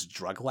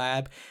drug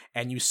lab,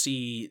 and you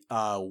see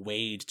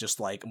Wade just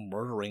like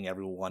murdering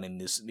everyone in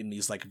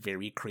these like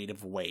very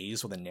creative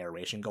ways with a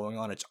narration going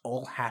on. It's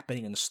all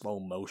happening in slow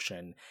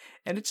motion,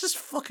 and it's just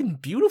fucking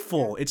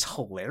beautiful. It's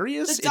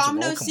hilarious. The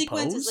domino it's well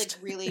sequence is composed.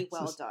 like really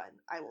well done.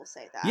 I will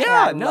say that.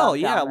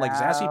 Like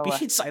Zazie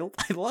Beetz. I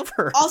love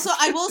her. Also,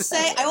 I will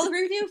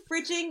agree with you.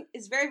 Fridging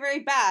is very,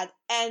 very bad,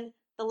 and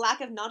the lack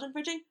of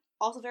non-fridging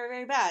also very,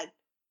 very bad.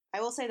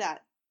 I will say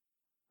that.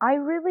 My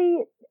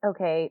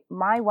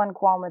one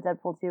qualm with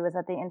Deadpool 2 is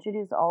that they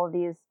introduced all of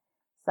these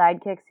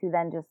sidekicks who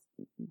then just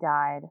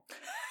died.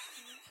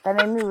 That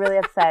made me really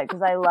upset,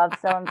 because I love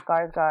Stellan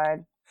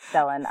Skarsgård.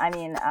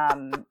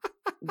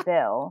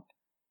 Bill.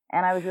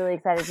 And I was really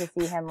excited to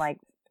see him, like,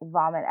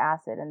 vomit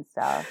acid and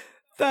stuff.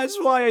 That's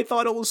why I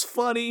thought it was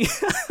funny.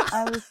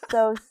 I was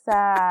so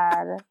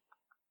sad.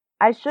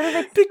 I should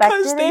have expected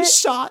because they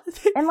shot.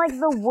 And like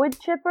the wood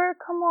chipper,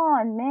 come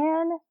on,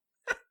 man.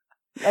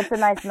 That's a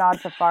nice nod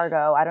to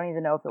Fargo. I don't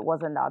even know if it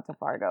was a nod to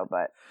Fargo,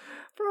 but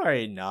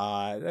probably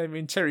not. I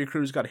mean, Terry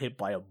Crews got hit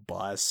by a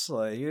bus.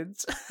 Like,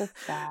 it's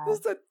sad.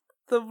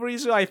 The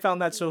reason I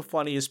found that so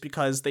funny is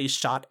because they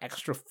shot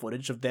extra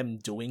footage of them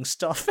doing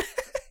stuff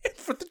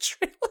for the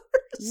trailers.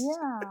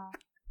 Yeah.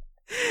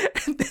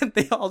 And then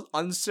they all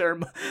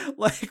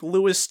like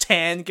Louis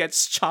Tan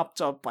gets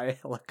chopped up by a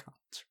helicopter.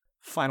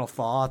 Final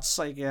thoughts,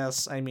 I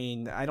guess. I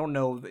mean, I don't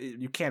know.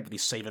 You can't really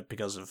save it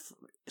because of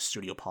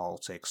studio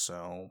politics,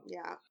 so...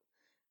 Yeah.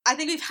 I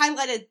think we've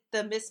highlighted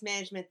the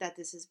mismanagement that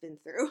this has been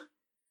through.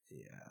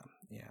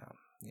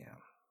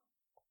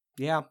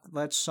 Yeah,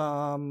 let's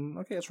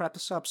wrap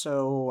this up.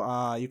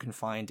 So, you can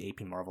find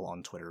AP Marvel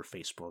on Twitter,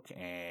 Facebook,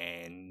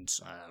 and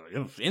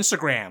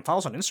Instagram. Follow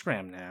us on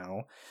Instagram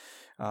now.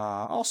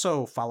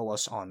 Also, follow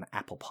us on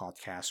Apple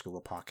Podcasts,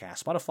 Google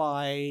Podcasts,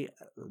 Spotify,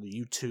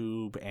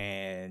 YouTube,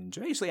 and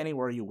basically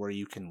anywhere where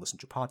you can listen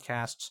to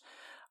podcasts.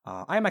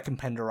 I'm at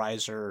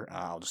Compenderizer.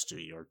 I'll just do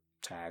your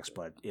tags,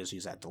 but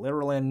Izzy's at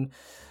Delirolin.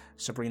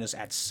 Sabrina's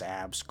at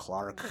Sabs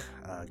Clark.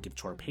 Give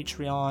to our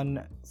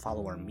Patreon,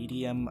 follow our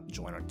Medium,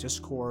 join our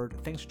Discord.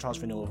 Thanks to Charles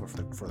Vanilla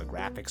for the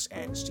graphics,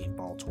 and Steve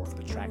Balator for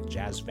the track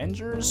Jazz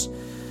Vengers.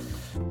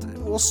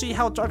 We'll see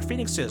how Dark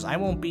Phoenix is. I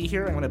won't be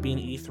here. I'm going to be in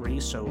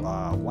E3, so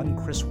one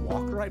Chris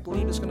Walker, I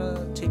believe, is going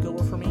to take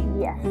over for me.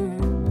 Yeah.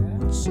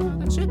 And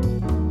that's it.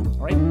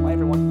 All right, bye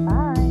everyone.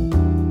 Bye.